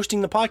Fish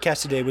hosting the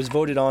podcast today was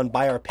voted on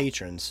by our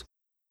patrons,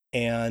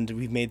 and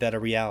we've made that a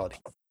reality.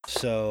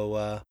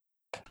 So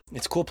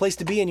it's a cool place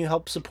to be, and you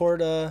help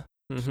support a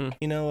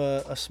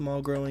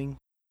small growing.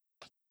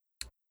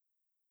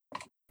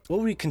 What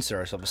would we consider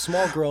ourselves? A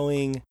small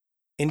growing,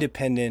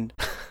 independent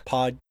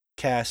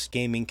podcast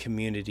gaming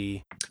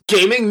community,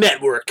 gaming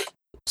network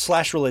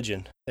 /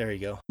 religion. There you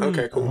go.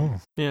 Okay,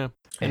 cool. Yeah,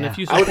 and if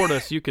you support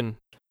us, you can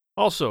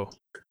also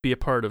be a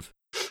part of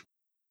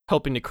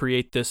helping to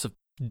create this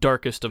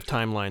darkest of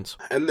timelines.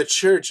 And the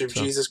Church of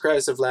Jesus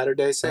Christ of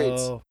Latter-day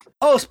Saints.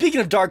 Oh,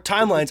 speaking of dark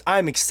timelines,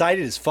 I'm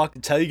excited as fuck to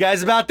tell you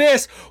guys about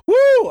this.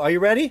 Woo! Are you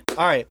ready?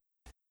 All right.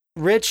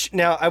 Rich,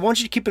 now I want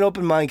you to keep an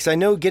open mind because I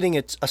know getting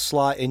a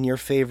slot in your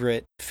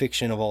favorite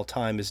fiction of all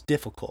time is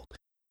difficult.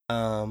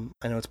 I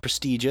know it's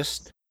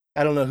prestigious.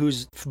 I don't know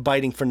who's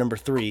biting for number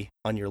 3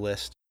 on your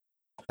list.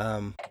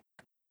 You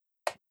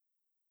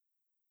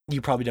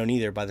probably don't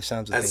either by the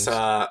sounds of things.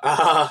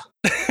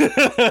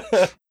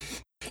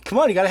 Come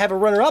on, you gotta have a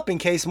runner-up in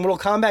case Mortal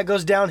Kombat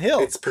goes downhill.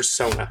 It's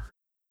Persona.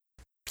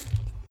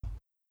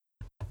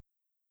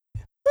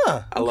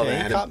 Huh, I love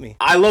anime. Caught me.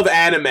 I love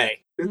anime.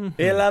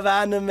 You love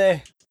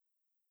anime.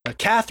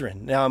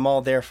 Catherine, now I'm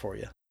all there for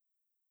you.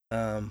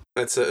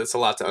 It's a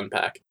lot to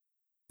unpack.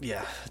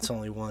 Yeah, it's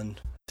only one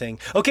thing.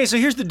 Okay, so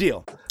here's the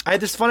deal. I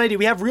had this fun idea.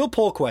 We have real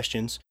poll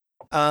questions.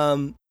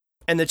 And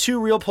the 2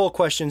 real poll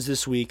questions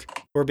this week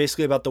were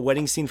basically about the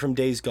wedding scene from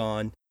Days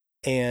Gone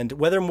and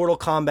whether Mortal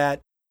Kombat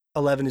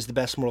 11 is the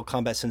best Mortal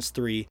Kombat since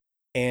 3.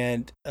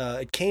 And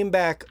it came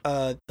back,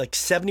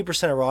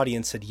 70% of our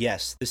audience said,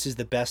 yes, this is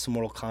the best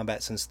Mortal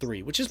Kombat since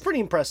 3, which is pretty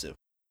impressive,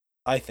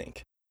 I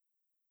think.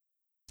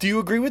 Do you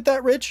agree with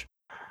that, Rich?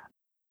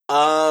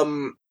 I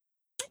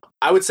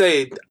would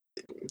say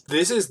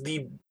this is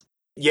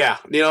yeah,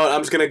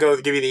 I'm just going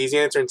to give you the easy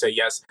answer and say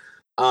yes.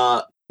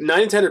 9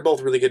 and 10 are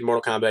both really good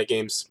Mortal Kombat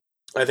games.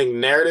 I think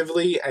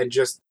narratively and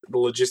just the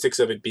logistics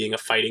of it being a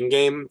fighting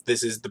game,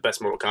 this is the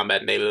best Mortal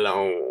Kombat in a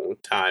long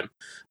time.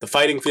 The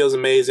fighting feels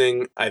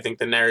amazing. I think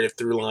the narrative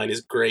through line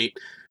is great.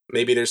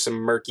 Maybe there's some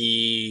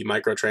murky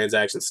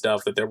microtransaction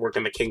stuff that they're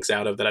working the kinks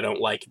out of that I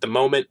don't like at the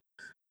moment.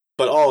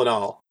 But all in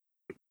all,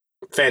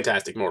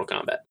 fantastic Mortal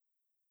Kombat.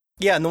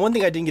 Yeah, and the one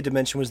thing I didn't get to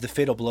mention was the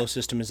Fatal Blow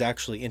system is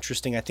actually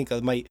interesting. I think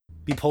it might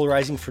be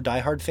polarizing for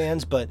diehard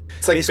fans, but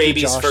it's like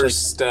baby's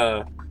first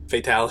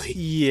fatality.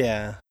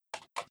 Yeah.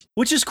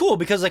 Which is cool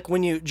because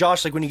when you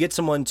get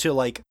someone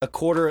to a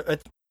quarter,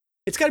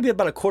 it's got to be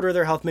about a quarter of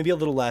their health, maybe a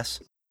little less.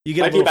 You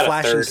get a little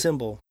flashing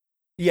symbol.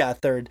 Yeah, a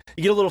third.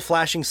 You get a little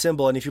flashing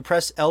symbol, and if you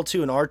press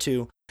L2 and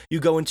R2, you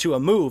go into a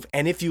move,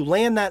 and if you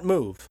land that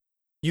move,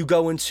 you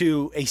go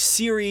into a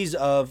series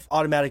of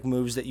automatic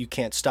moves that you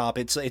can't stop.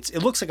 It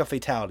looks like a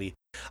fatality.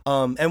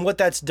 And what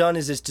that's done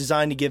is it's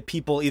designed to give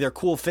people either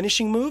cool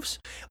finishing moves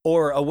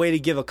or a way to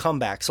give a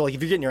comeback. So if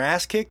you're getting your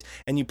ass kicked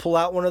and you pull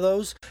out one of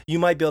those, you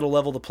might be able to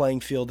level the playing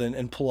field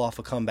and pull off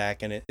a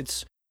comeback. And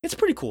it's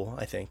pretty cool,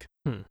 I think.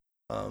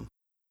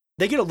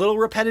 They get a little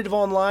repetitive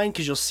online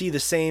because you'll see the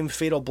same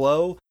fatal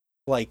blow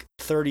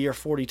 30 or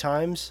 40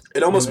 times.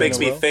 It almost makes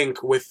me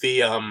think with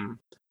the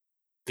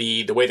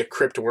way the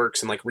crypt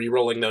works and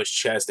re-rolling those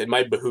chests, it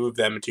might behoove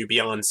them to,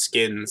 beyond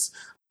skins,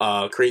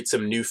 create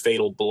some new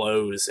fatal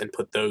blows and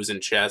put those in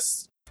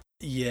chests.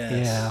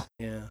 Yes.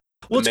 Yeah.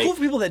 Well, it's cool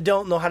for people that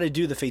don't know how to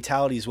do the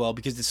fatalities well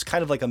because it's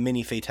kind of like a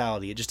mini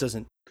fatality. It just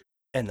doesn't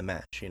end the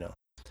match,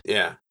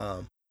 Yeah.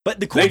 But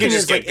the cool thing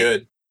is get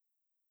good.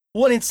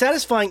 Well, it's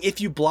satisfying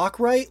if you block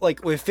right.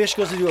 If Fish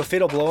goes to do a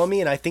fatal blow on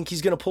me and I think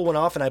he's going to pull one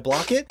off and I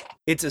block it,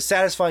 it's a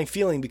satisfying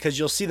feeling because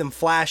you'll see them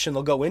flash and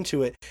they'll go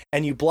into it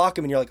and you block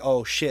them and you're like,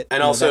 oh shit.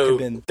 And also,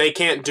 they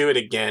can't do it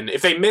again.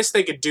 If they miss,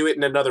 they could do it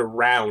in another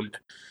round.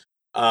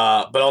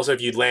 But also if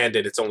you land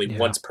it, it's only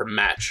once per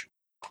match.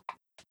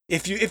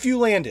 If you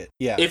land it,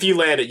 yeah. If you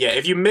land it, yeah.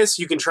 If you miss,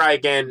 you can try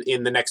again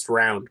in the next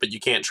round, but you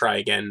can't try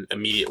again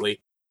immediately.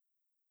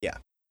 Yeah.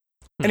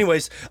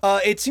 Anyways,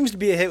 it seems to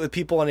be a hit with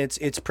people, and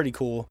it's pretty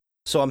cool.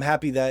 So I'm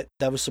happy that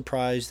was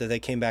surprised that they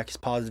came back as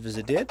positive as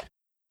it did.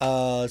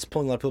 It's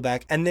pulling a lot of people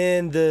back. And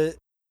then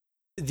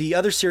the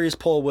other serious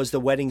poll was the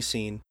wedding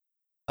scene.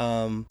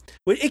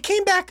 It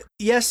came back.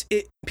 Yes,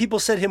 people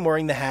said him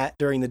wearing the hat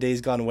during the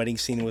Days Gone wedding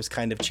scene was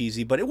kind of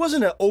cheesy, but it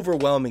wasn't an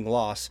overwhelming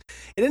loss.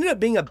 It ended up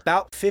being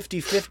about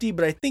 50-50,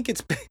 but I think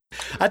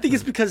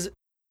it's because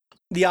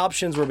the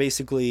options were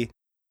basically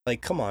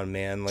like, come on,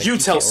 man. Like, you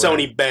tell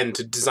Sony Ben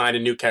to design a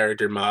new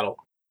character model.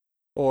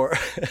 Or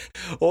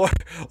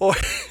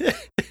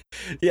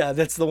yeah,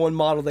 that's the one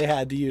model they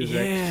had to use,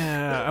 right?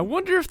 Yeah, I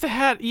wonder if the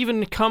hat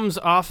even comes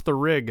off the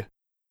rig.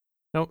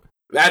 Nope.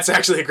 That's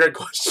actually a great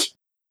question.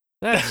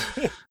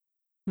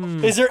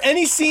 Is there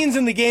any scenes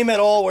in the game at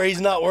all where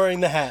he's not wearing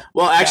the hat?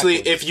 Well, actually,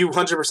 if you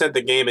 100%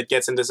 the game, it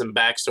gets into some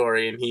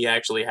backstory, and he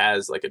actually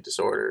has like a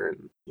disorder,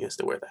 and he has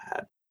to wear the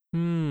hat.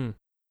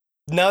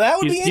 Now that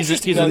would be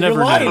interesting. You're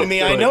lying to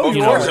me. I know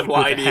you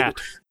are.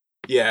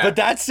 Yeah, but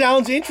that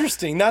sounds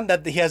interesting. Not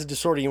that he has a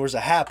disorder, he wears a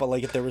hat, but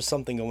like if there was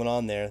something going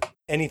on there,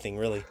 anything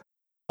really.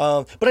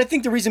 But I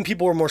think the reason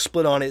people were more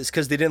split on it is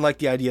because they didn't like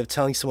the idea of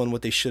telling someone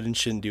what they should and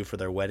shouldn't do for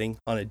their wedding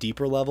on a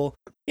deeper level.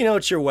 You know,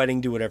 it's your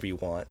wedding, do whatever you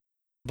want.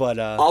 But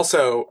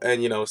also,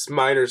 and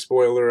minor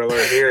spoiler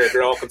alert here, if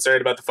you're all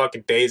concerned about the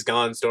fucking Days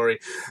Gone story,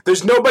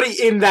 there's nobody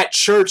in that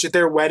church at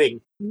their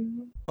wedding.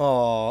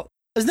 Oh,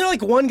 isn't there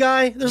like one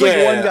guy? There's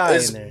like one guy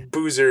in there.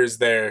 Boozer's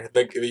there.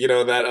 Like,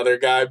 that other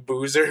guy,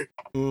 Boozer.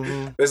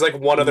 Mm-hmm. There's like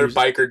one other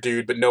biker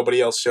dude, but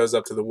nobody else shows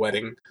up to the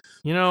wedding.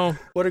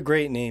 What a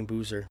great name,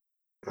 Boozer.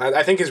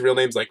 I think his real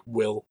name's like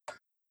Will.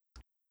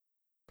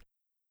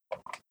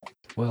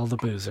 Will the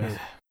Boozer.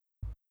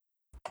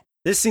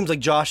 This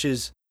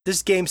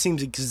game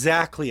seems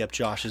exactly up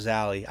Josh's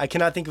alley. I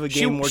cannot think of a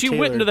game more She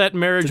went into that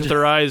marriage with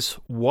her eyes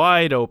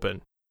wide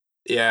open.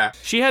 Yeah.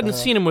 She hadn't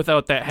seen him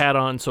without that hat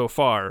on so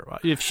far.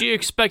 If she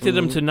expected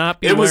him to not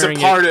be wearing it... It was a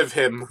part of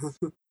him.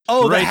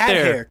 Oh, the hat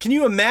hair. Can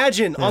you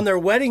imagine on their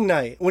wedding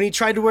night when he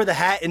tried to wear the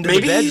hat into the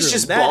bedroom? Maybe he's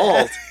just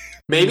bald.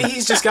 Maybe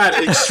he's just got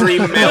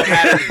extreme male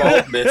pattern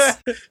baldness.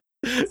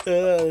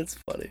 That's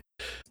funny.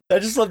 I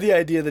just love the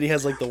idea that he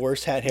has like the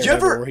worst hat hair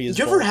ever. Where he is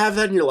do you ever have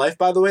that in your life,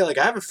 by the way? Like,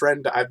 I have a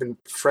friend I've been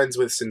friends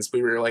with since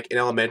we were like in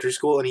elementary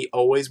school, and he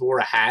always wore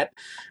a hat.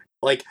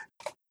 Like,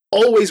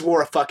 always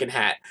wore a fucking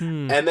hat.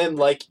 And then,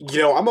 like,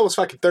 I'm almost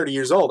fucking 30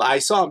 years old. I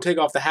saw him take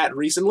off the hat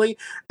recently,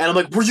 and I'm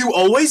like, were you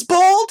always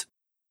bald?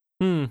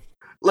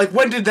 Like,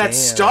 when did that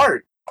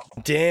start?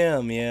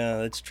 Damn, yeah,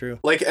 that's true.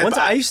 Like,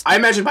 I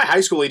imagine by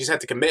high school he just had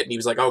to commit, and he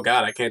was like, oh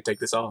god, I can't take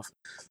this off.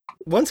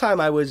 One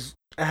time I was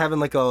having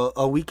like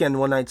a weekend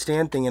one night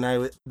stand thing,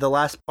 and the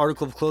last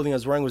article of clothing I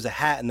was wearing was a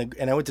hat,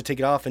 and I went to take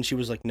it off, and she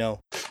was like, no,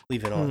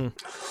 leave it on.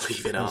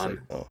 Leave it on. Like,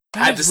 oh.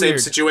 I had the same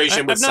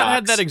situation with socks. I've not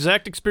had that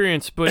exact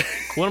experience, but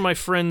one of my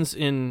friends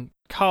in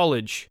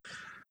college,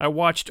 I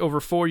watched over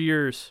 4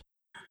 years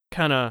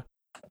kind of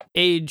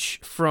age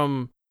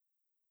from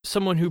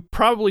someone who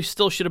probably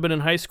still should have been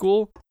in high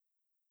school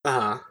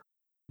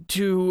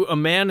to a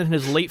man in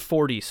his late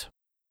 40s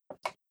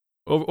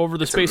over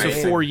the space of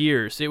 4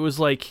 years. It was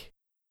like,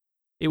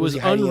 it was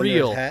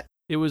unreal.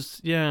 It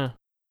was, yeah.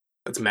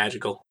 That's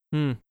magical.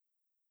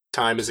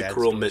 Time is a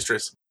cruel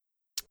mistress.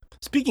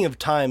 Speaking of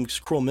time's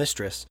cruel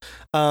mistress,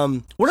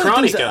 one of the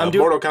things that I'm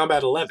doing... Mortal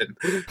Kombat 11.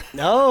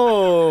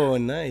 Oh,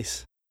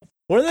 nice.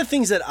 One of the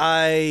things that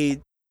I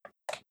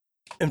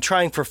am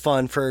trying for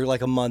fun for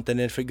like a month,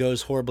 and if it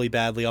goes horribly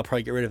badly, I'll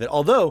probably get rid of it.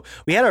 Although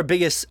we had our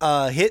biggest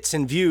hits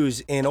and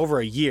views in over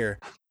a year,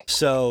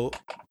 so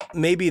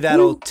maybe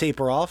that'll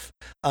taper off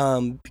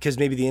because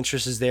maybe the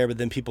interest is there, but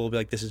then people will be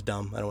like, "This is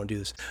dumb. I don't want to do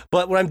this."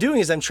 But what I'm doing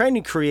is I'm trying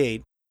to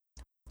create.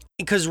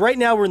 Because right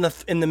now we're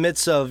in the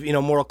midst of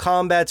Mortal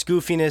Kombat's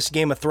goofiness,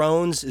 Game of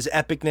Thrones is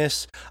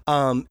epicness,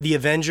 the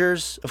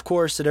Avengers, of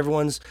course, that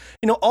everyone's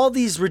all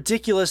these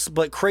ridiculous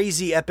but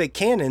crazy epic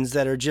canons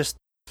that are just.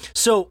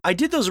 So I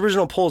did those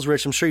original polls,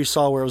 Rich. I'm sure you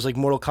saw where it was like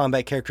Mortal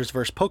Kombat characters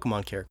versus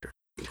Pokemon character.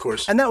 Of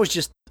course. And that was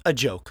just a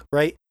joke,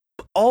 right?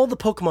 All the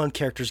Pokemon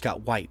characters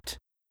got wiped.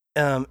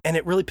 And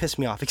it really pissed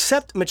me off,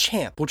 except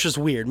Machamp, which was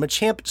weird.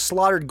 Machamp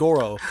slaughtered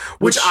Goro.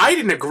 Which I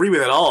didn't agree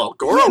with at all.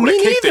 Goro would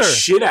have kicked the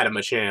shit out of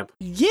Machamp.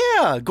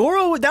 Yeah,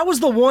 Goro, that was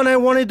the one I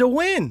wanted to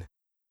win.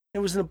 It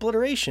was an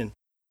obliteration.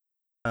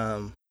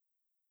 I'm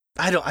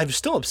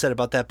still upset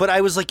about that, but I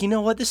was like, you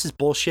know what, this is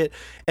bullshit.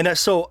 And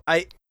Shao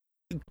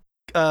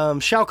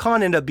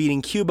Kahn ended up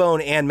beating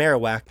Cubone and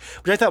Marowak,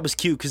 which I thought was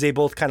cute because they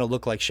both kind of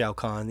look like Shao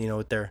Kahn,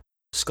 with their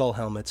skull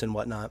helmets and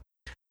whatnot.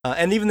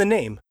 And even the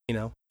name,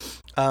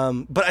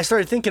 But I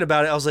started thinking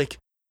about it. I was like,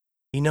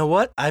 you know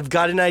what? I've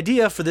got an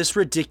idea for this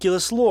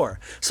ridiculous lore.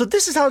 So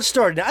this is how it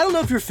started. Now, I don't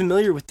know if you're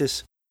familiar with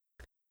this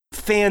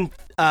fan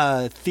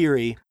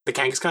theory. The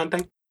Kangaskhan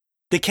thing?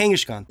 The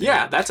Kangaskhan thing.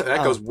 Yeah, that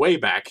goes way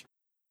back.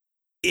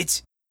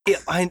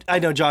 I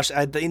know, Josh.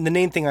 The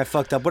name thing I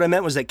fucked up. What I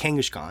meant was that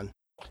Kangaskhan.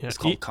 It's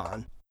called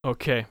Khan.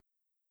 Okay.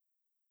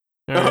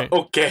 All right.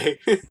 Okay.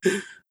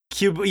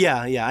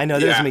 Yeah, I know.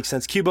 That doesn't make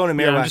sense. Cubone and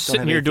Marowak. Yeah, I'm just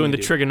sitting here doing the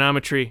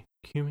trigonometry.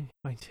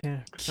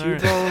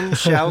 Cubone,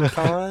 Shao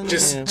Kahn.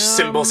 Just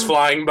symbols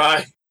flying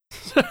by.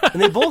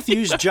 And they both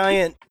use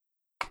giant...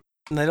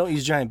 And they don't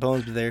use giant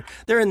bones, but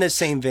they're in the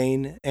same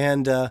vein.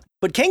 And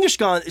but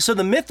Kangaskhan... So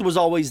the myth was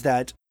always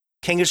that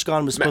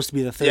Kangaskhan was supposed to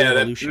be the third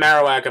evolution.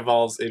 Yeah, Marowak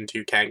evolves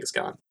into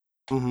Kangaskhan.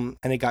 Mm-hmm,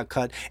 and it got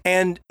cut.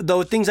 And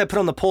the things I put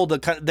on the poll,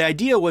 the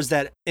idea was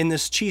that in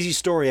this cheesy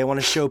story, I want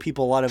to show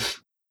people a lot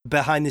of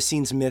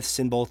behind-the-scenes myths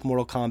in both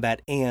Mortal Kombat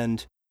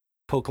and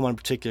Pokemon in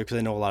particular, because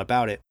I know a lot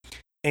about it.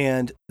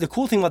 And the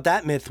cool thing about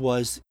that myth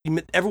was,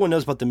 everyone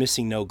knows about the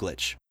missing no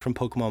glitch from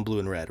Pokemon Blue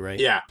and Red, right?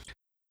 Yeah.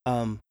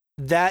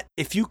 That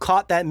if you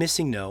caught that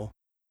missing no,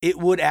 it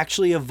would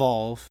actually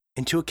evolve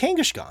into a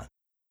Kangaskhan,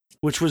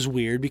 which was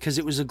weird because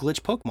it was a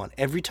glitch Pokemon.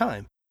 Every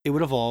time it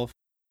would evolve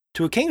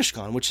to a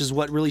Kangaskhan, which is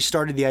what really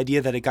started the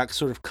idea that it got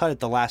sort of cut at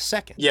the last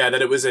second. Yeah,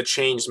 that it was a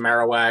changed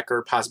Marowak,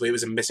 or possibly it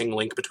was a missing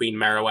link between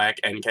Marowak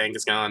and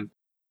Kangaskhan.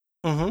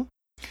 Mm-hmm.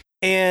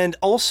 And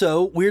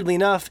also, weirdly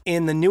enough,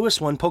 in the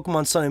newest one,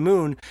 Pokemon Sun and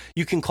Moon,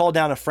 you can call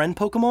down a friend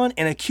Pokemon,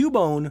 and a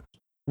Cubone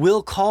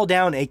will call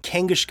down a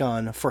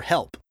Kangaskhan for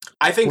help.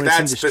 I think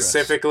that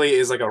specifically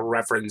is like a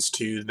reference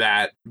to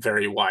that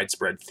very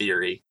widespread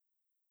theory.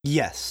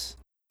 Yes.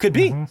 Could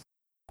be. Mm-hmm.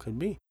 Could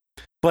be.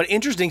 But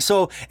interesting.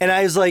 So, and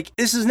I was like,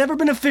 this has never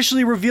been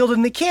officially revealed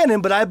in the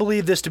canon, but I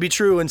believe this to be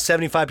true. And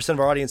 75% of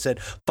our audience said,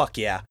 fuck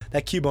yeah,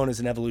 that Cubone is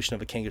an evolution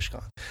of a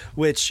Kangaskhan.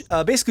 Which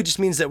basically just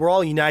means that we're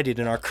all united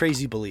in our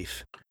crazy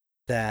belief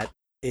that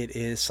it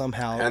is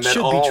somehow, and that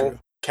all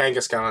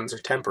Kangaskhan's are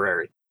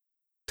temporary.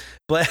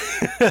 But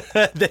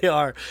they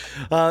are.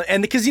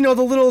 And because, the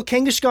little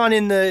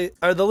Kangaskhan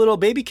or the little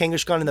baby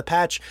Kangaskhan in the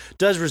patch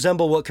does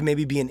resemble what could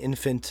maybe be an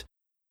infant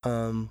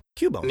Cubone.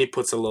 And he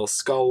puts a little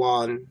skull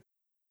on.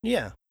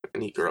 Yeah.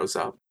 And he grows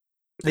up.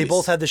 They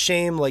both have the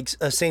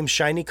same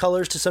shiny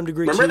colors to some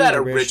degree. Remember that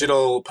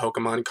original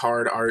Pokemon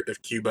card art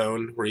of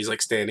Cubone where he's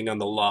like standing on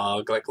the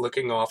log, like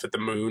looking off at the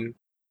moon?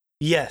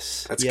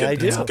 Yes. That's good.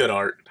 That's good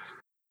art.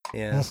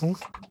 Yeah. Mm-hmm.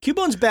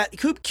 Cubone's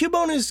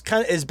Cubone is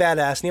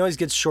badass, and he always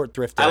gets short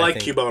thrifted. I like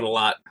Cubone a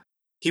lot.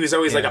 He was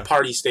always like a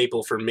party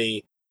staple for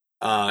me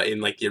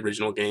in like the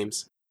original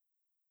games.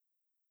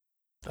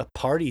 A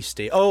party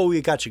staple. Oh, we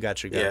gotcha.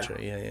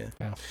 Yeah.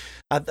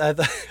 I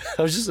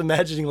was just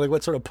imagining like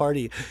what sort of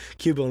party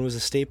Cubone was a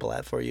staple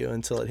at for you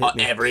until it hit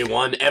me.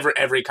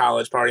 Every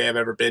college party I've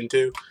ever been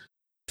to.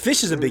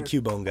 Fish is a big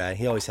Cubone guy.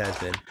 He always has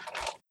been.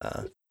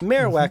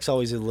 Marowak's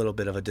always a little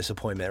bit of a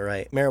disappointment,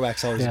 right?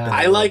 Marowak's always been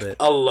I like a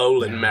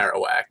Alolan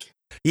Marowak.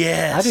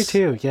 Yes. I do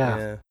too,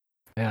 yeah.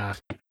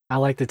 I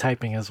like the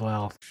typing as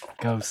well.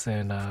 Ghost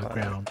and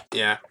ground.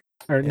 Yeah.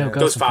 Or no,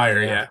 Ghost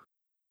fire, yeah.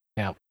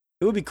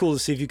 It would be cool to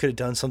see if you could have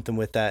done something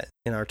with that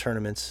in our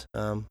tournaments.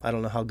 I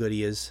don't know how good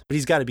he is, but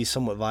he's got to be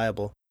somewhat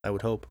viable, I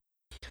would hope.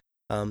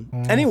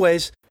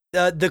 Anyways,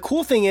 the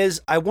cool thing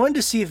is I wanted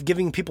to see if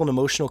giving people an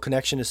emotional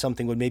connection to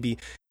something would maybe...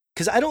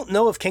 Because I don't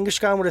know if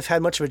Kangaskhan would have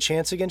had much of a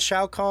chance against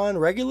Shao Kahn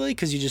regularly,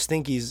 because you just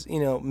think he's,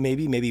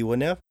 maybe he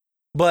wouldn't have.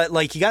 But,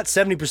 like, he got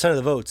 70% of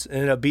the votes and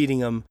ended up beating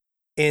him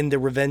in the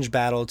revenge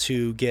battle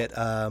to get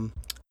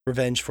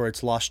revenge for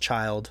its lost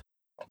child,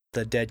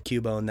 the dead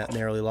Cubone that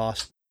narrowly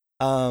lost.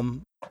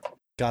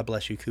 God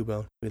bless you,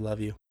 Cubone. We love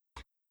you.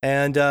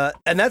 And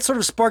that sort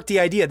of sparked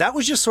the idea. That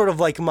was just sort of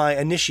like my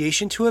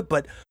initiation to it,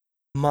 but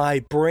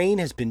my brain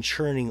has been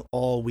churning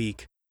all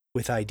week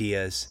with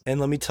ideas.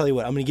 And let me tell you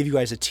what, I'm going to give you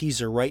guys a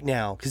teaser right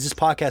now, because this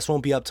podcast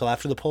won't be up till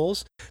after the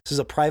polls. This is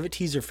a private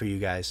teaser for you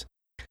guys.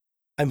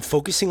 I'm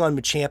focusing on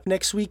Machamp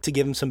next week to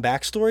give him some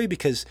backstory,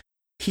 because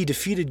he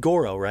defeated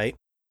Goro, right?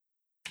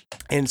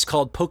 And it's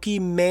called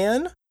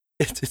Pokemon.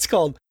 It's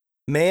called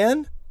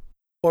Man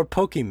or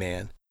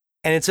Pokemon.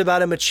 And it's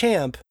about a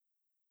Machamp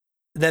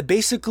that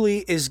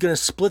basically is going to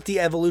split the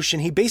evolution.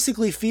 He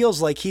basically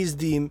feels like he's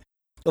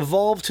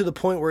evolved to the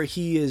point where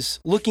he is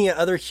looking at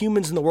other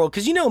humans in the world.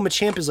 Because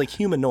Machamp is like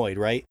humanoid,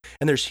 right?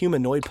 And there's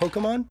humanoid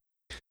Pokemon.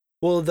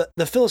 Well,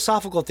 the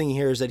philosophical thing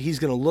here is that he's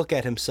going to look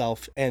at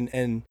himself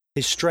and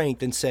his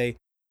strength and say,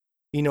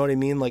 you know what I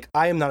mean? Like,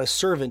 I am not a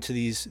servant to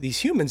these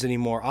humans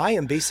anymore. I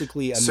am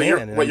basically a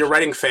man. You're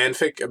writing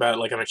fanfic about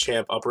like a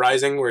Machamp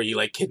uprising where he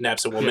like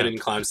kidnaps a woman and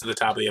climbs to the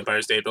top of the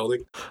Empire State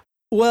Building?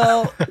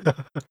 Well,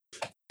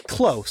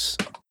 close.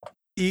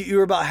 You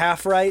were about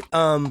half right.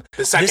 The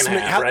second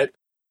half, right?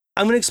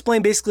 I'm going to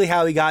explain basically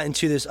how he got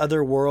into this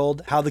other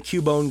world, how the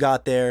Cubone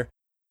got there,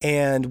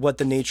 and what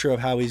the nature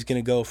of how he's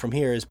going to go from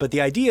here is. But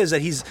the idea is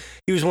that he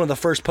was one of the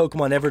first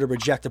Pokemon ever to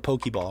reject a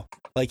Pokeball.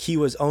 Like, he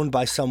was owned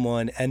by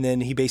someone, and then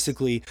he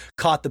basically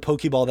caught the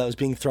Pokeball that was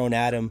being thrown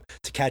at him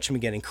to catch him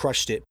again and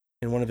crushed it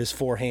in one of his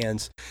 4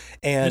 hands.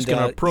 And he's going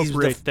to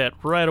appropriate that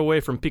right away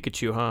from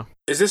Pikachu, huh?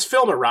 Is this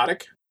film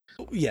erotic?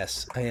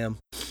 Yes, I am.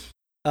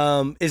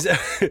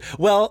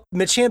 Well,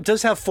 Machamp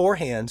does have 4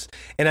 hands,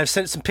 and I've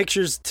sent some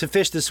pictures to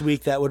Fish this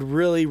week that would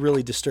really,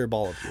 really disturb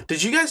all of you.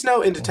 Did you guys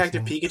know in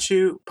Detective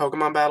Pikachu,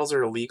 Pokemon battles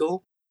are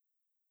illegal?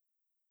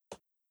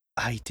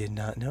 I did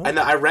not know. And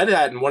I read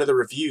that in one of the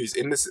reviews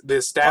in the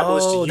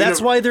established. Oh,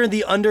 that's why they're in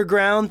the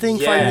underground thing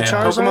fighting the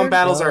Charizard? Pokemon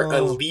battles are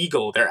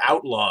illegal. They're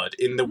outlawed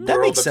in the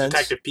world of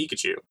Detective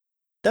Pikachu.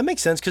 That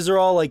makes sense because they're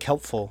all like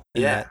helpful.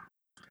 Yeah.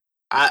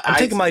 I'm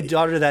taking my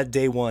daughter to that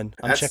day one.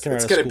 I'm checking her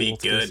out. It's going to be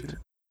good.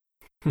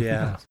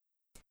 Yeah.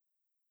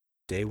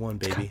 Day one,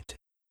 baby.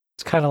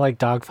 It's kind of like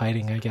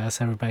dogfighting, I guess.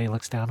 Everybody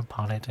looks down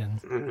upon it.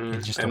 And,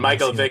 and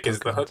Michael Vick is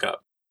the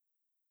hookup.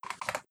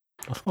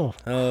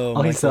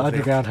 Oh, he's the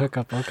underground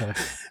hookup. Okay.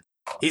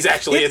 He's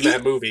actually in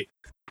that movie.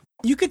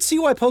 You could see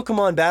why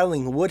Pokemon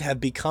battling would have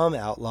become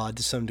outlawed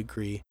to some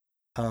degree.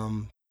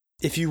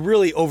 If you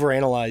really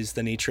overanalyze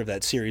the nature of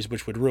that series,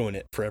 which would ruin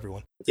it for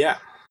everyone. Yeah.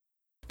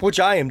 Which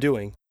I am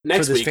doing.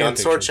 Next week on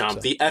Sword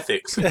Chomp, the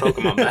ethics of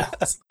Pokemon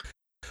battles.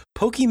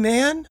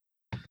 Pokemon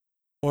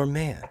or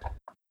man?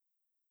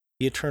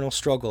 The eternal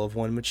struggle of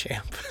one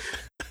Machamp.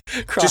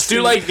 Just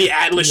do like the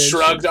Atlas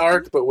Shrugged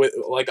arc, but with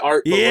like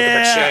art, but with a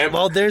Machamp.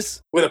 Well,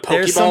 there's with a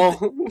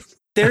Pokeball.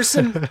 There's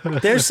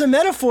some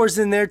metaphors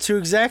in there to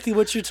exactly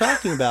what you're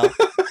talking about.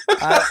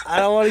 I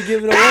don't want to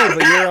give it away,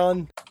 but you're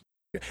on.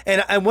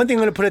 And one thing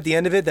I'm going to put at the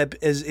end of it that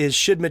is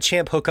should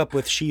Machamp hook up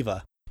with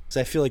Shiva? Because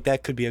I feel like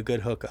that could be a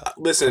good hookup.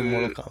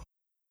 Listen,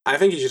 I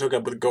think you should hook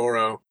up with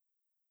Goro.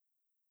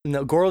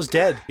 No, Goro's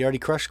dead. You already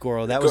crushed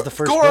Goro. That was the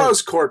first.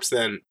 Goro's corpse,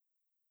 then.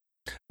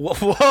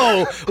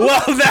 Whoa!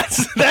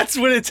 That's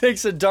when it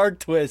takes a dark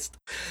twist.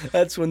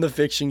 That's when the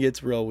fiction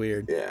gets real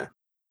weird. Yeah.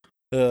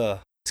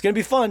 It's gonna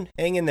be fun.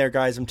 Hang in there,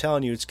 guys. I'm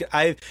telling you.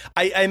 I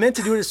meant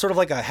to do it as sort of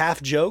like a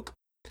half joke,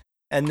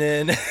 and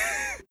then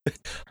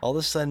all of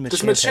a sudden,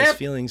 Machamp has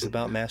feelings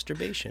about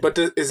masturbation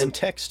and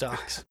tech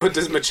stocks. But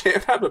does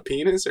Machamp have a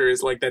penis, or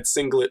is like that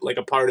singlet like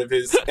a part of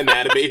his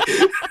anatomy?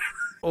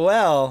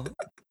 Well,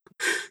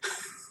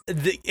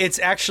 it's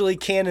actually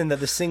canon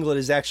that the singlet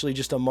is actually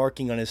just a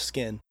marking on his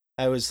skin.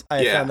 I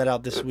found that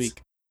out this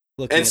week.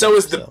 And so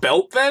is the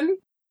belt then?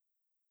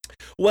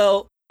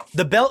 Well,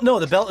 the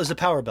belt is a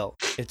power belt.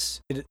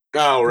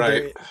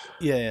 Right.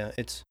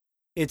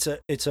 It's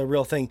a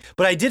real thing.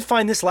 But I did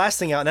find this last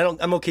thing out, and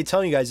I'm okay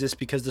telling you guys this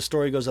because the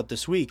story goes up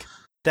this week,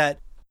 that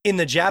in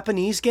the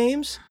Japanese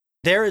games,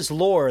 there is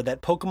lore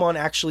that Pokemon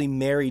actually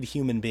married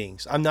human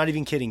beings. I'm not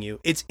even kidding you.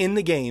 It's in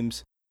the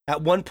games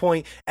at one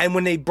point, and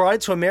when they brought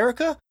it to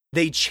America,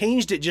 they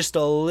changed it just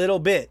a little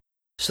bit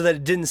so that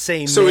it didn't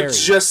say so married. It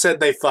just said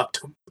they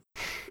fucked him.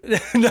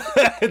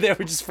 They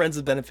were just friends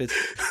with benefits.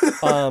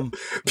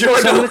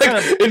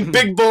 In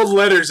big bold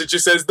letters, it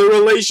just says the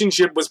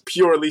relationship was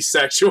purely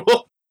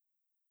sexual.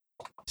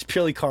 It's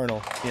purely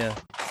carnal. Yeah,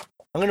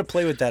 I'm gonna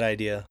play with that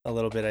idea a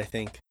little bit, I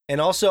think,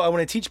 and also I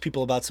want to teach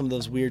people about some of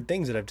those weird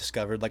things that I've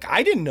discovered. Like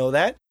I didn't know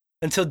that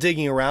until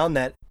digging around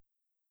that.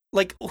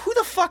 Like, who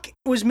the fuck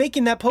was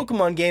making that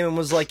Pokemon game and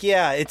was like,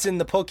 yeah, it's in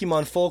the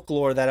Pokemon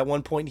folklore that at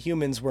one point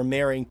humans were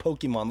marrying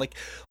Pokemon. Like,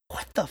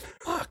 what the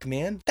fuck,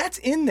 man? That's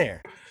in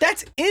there.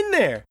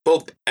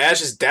 Well,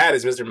 Ash's dad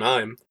is Mr.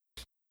 Mime.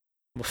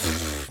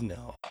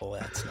 No,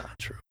 that's not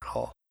true at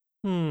all.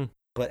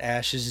 But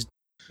Ash is...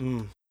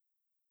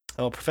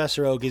 Oh,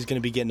 Professor Oak is going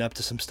to be getting up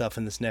to some stuff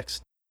in this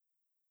next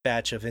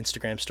batch of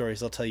Instagram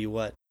stories, I'll tell you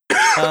what.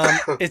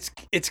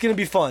 It's going to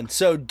be fun.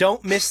 So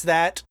don't miss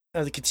that.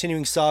 The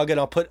continuing saga,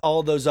 and I'll put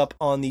all those up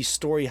on the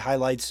story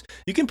highlights.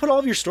 You can put all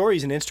of your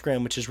stories in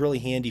Instagram, which is really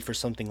handy for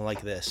something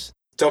like this.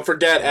 Don't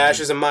forget, Ash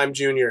is a Mime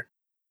Jr.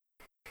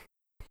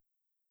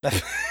 And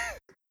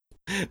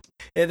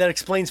that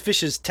explains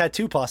Fish's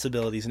tattoo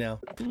possibilities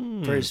now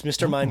for his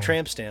Mr. Mime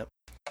tramp stamp.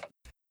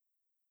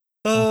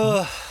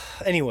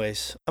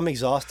 Anyways, I'm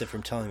exhausted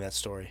from telling that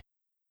story.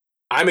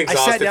 I'm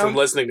exhausted from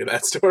listening to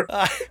that story.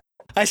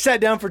 I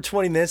sat down for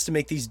 20 minutes to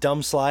make these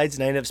dumb slides,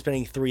 and I ended up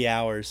spending 3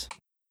 hours.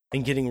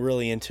 And getting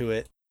really into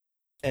it,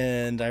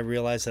 and I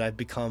realized that I've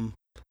become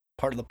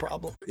part of the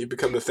problem. You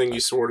become the thing you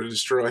swore to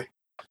destroy.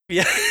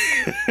 Yeah.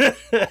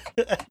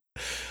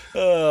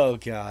 Oh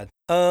God.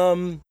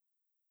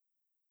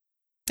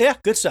 Yeah,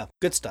 good stuff.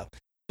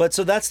 But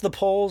so that's the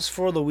polls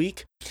for the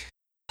week.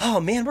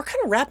 Oh man, we're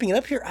kind of wrapping it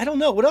up here. I don't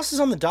know what else is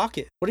on the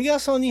docket. What do you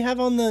guys have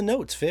on the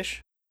notes,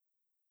 Fish?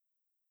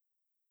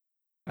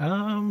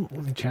 Let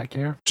me check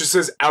here. Just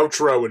says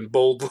outro in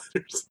bold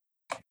letters.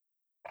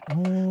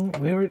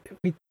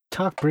 We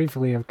talked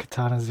briefly of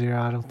Katana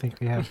Zero. I don't think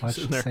we have much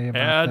to say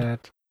about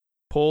that.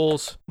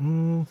 Polls.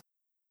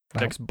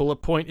 Next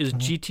bullet point is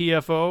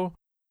GTFO.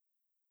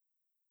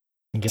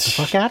 Get the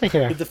fuck out of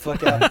here. Get the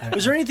fuck out.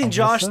 Was there anything,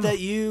 Josh, that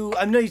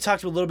I know you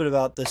talked a little bit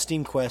about the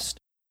Steam Quest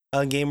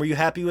game. Were you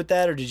happy with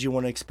that, or did you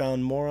want to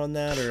expound more on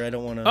that, or I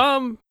don't want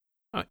to...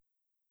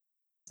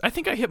 I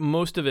think I hit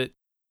most of it.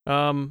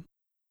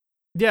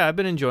 Yeah, I've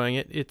been enjoying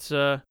it. It's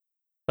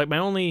like my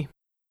only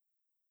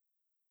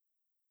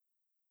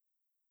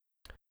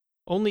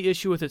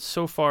issue with it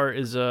so far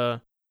is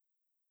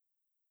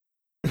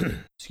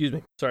excuse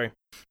me, sorry.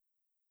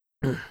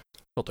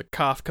 Felt a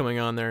cough coming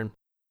on there, and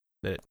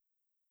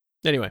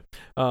anyway,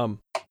 a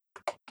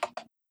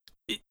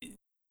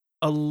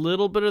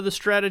little bit of the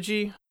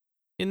strategy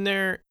in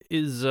there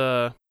is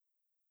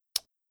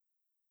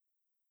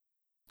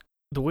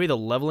the way the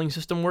leveling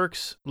system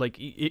works, like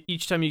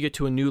each time you get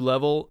to a new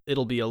level,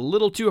 it'll be a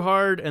little too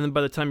hard, and then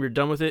by the time you're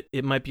done with it,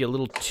 it might be a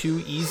little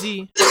too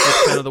easy.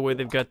 That's kind of the way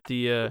they've got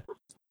the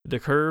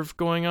curve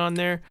going on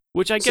there,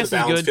 which I guess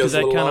is good because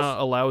that kind of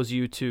allows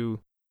you to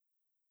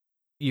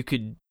you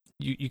can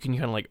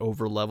kind of like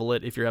over level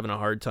it if you're having a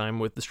hard time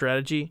with the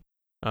strategy.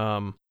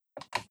 And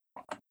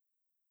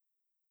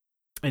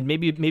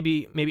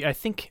maybe I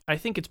think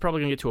it's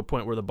probably gonna get to a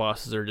point where the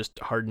bosses are just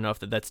hard enough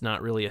that that's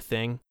not really a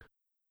thing.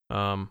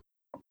 I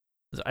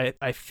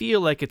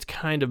feel like it's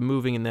kind of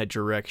moving in that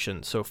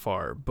direction so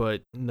far,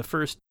 but in the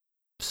first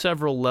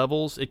several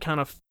levels, it kind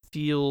of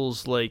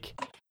feels like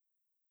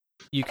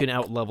you can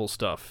out-level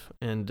stuff,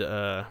 and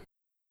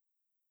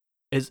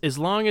as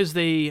long as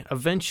they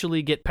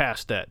eventually get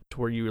past that, to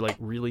where you like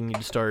really need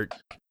to start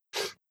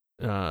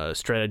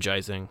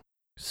strategizing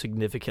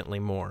significantly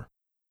more,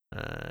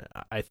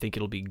 I think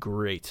it'll be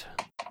great.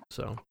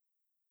 So,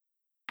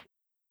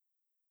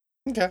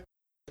 okay,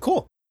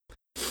 cool.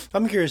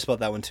 I'm curious about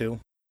that one too.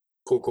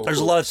 Cool. There's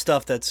a lot of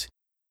stuff that's.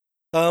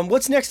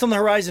 What's next on the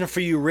horizon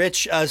for you,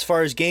 Rich, as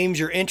far as games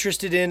you're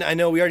interested in? I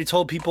know we already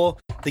told people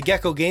the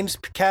Gecko Games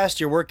cast,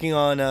 you're working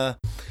on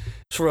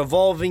sort of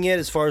evolving it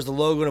as far as the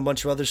logo and a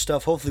bunch of other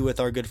stuff, hopefully with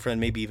our good friend,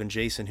 maybe even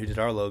Jason, who did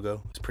our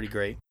logo. It's pretty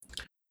great.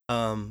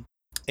 And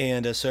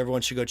so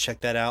everyone should go check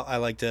that out. I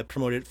like to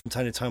promote it from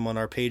time to time on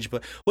our page.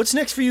 But what's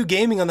next for you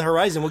gaming on the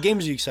horizon? What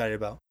games are you excited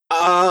about?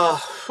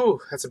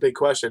 That's a big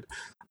question.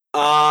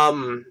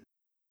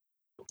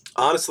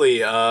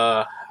 Honestly,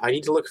 I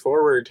need to look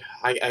forward.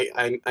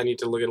 I need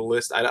to look at a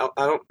list. I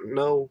don't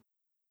know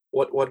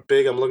what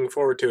big I'm looking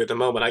forward to at the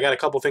moment. I got a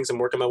couple things I'm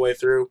working my way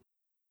through.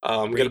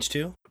 Rage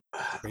 2?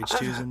 Rage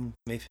 2's in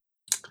Mayfair.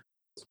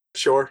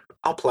 Sure,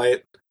 I'll play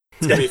it.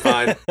 It's gonna be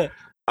fine.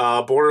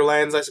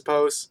 Borderlands, I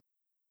suppose.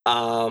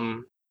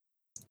 I'm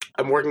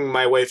working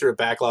my way through a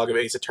backlog of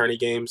Ace Attorney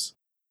games.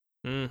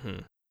 Mm-hmm.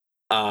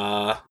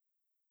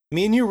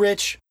 Me and you,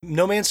 Rich.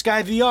 No Man's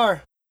Sky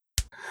VR.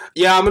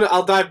 Yeah,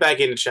 I'll dive back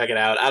in and check it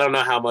out. I don't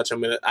know how much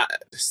I'm gonna.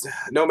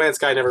 No Man's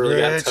Sky never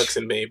really got hooks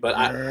in me, but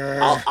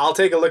I'll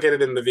take a look at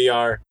it in the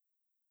VR,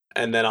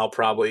 and then I'll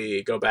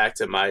probably go back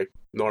to my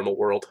normal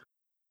world.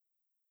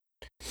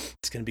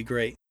 It's gonna be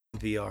great in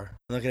VR. I'm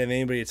not gonna have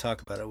anybody to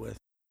talk about it with.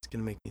 It's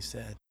gonna make me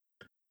sad.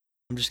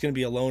 I'm just gonna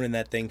be alone in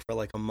that thing for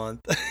like a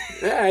month.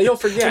 Yeah, you'll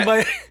forget.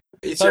 my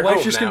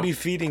wife's just gonna be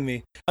feeding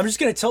me. I'm just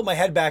gonna tilt my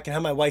head back and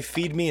have my wife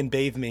feed me and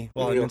bathe me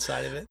while I'm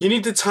inside of it. You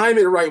need to time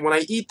it right. When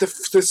I eat the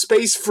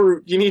space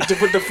fruit, you need to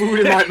put the food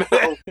in my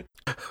mouth.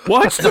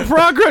 Watch the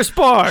progress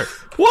bar.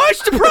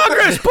 Watch the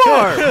progress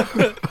bar.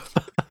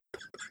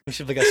 We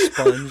should have like a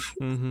sponge.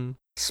 Mm-hmm.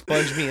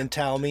 Sponge me and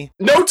towel me.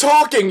 No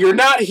talking. You're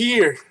not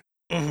here.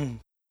 Mm-hmm.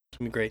 It's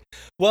gonna be great.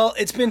 Well,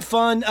 it's been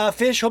fun.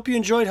 Fish, hope you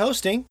enjoyed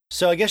hosting.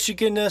 So I guess you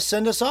can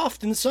send us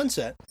off in the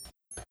sunset.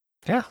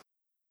 Yeah.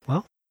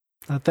 Well,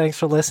 thanks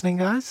for listening,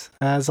 guys.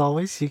 As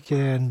always, you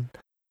can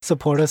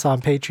support us on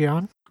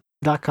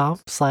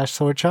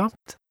patreon.com/swordchomp.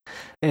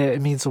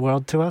 It means the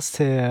world to us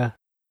to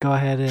go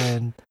ahead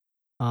and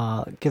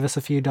give us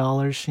a few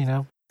dollars,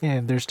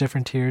 and there's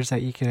different tiers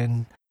that you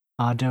can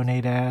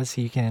donate as.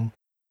 You can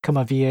become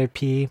a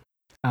VIP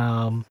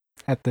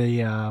at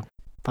the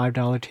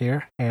 $5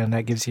 tier, and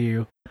that gives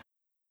you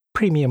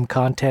premium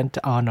content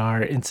on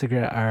our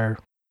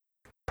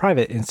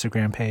private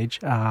Instagram page,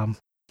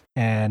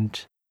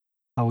 and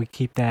we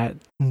keep that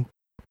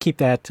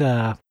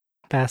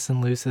fast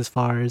and loose as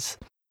far as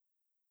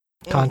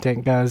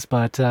content goes.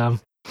 But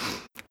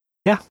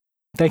yeah,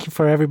 thank you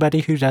for everybody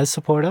who does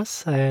support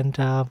us, and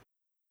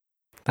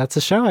that's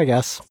the show, I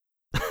guess.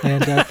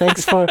 And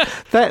thanks for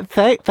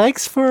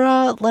thanks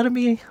for letting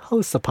me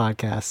host the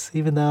podcast,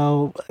 even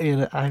though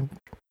I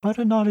might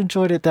have not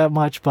enjoyed it that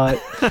much,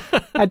 but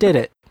I did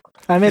it.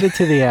 I made it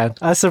to the end.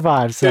 I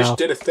survived. So Fish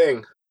did a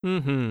thing.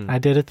 Mm-hmm. I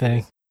did a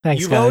thing.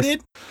 Thanks, you guys.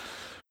 Voted.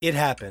 It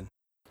happened.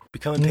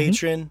 Become a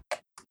patron.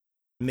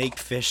 Make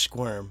Fish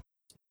squirm.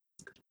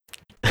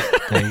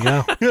 There you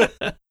go.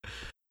 All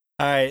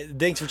right.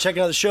 Thanks for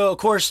checking out the show. Of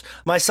course,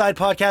 my side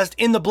podcast,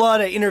 In the Blood,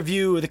 I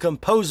interview the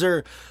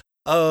composer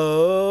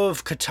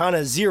of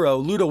Katana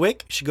Zero,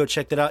 Ludowick. You should go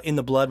check that out, In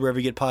the Blood, wherever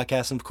you get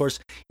podcasts. And of course,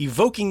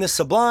 Evoking the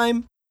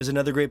Sublime is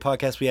another great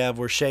podcast we have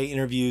where Shay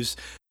interviews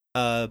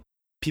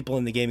people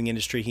in the gaming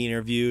industry. He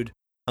interviewed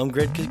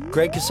Greg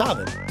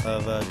Kasavin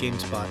of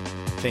GameSpot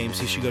fame,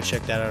 so you should go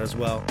check that out as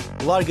well.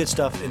 A lot of good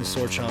stuff in the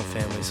Sword Chomp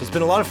family. So it's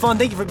been a lot of fun.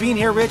 Thank you for being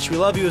here, Rich. We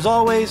love you as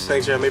always.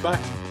 Thanks, Jeremy. Bye.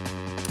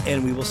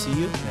 And we will see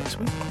you next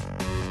week.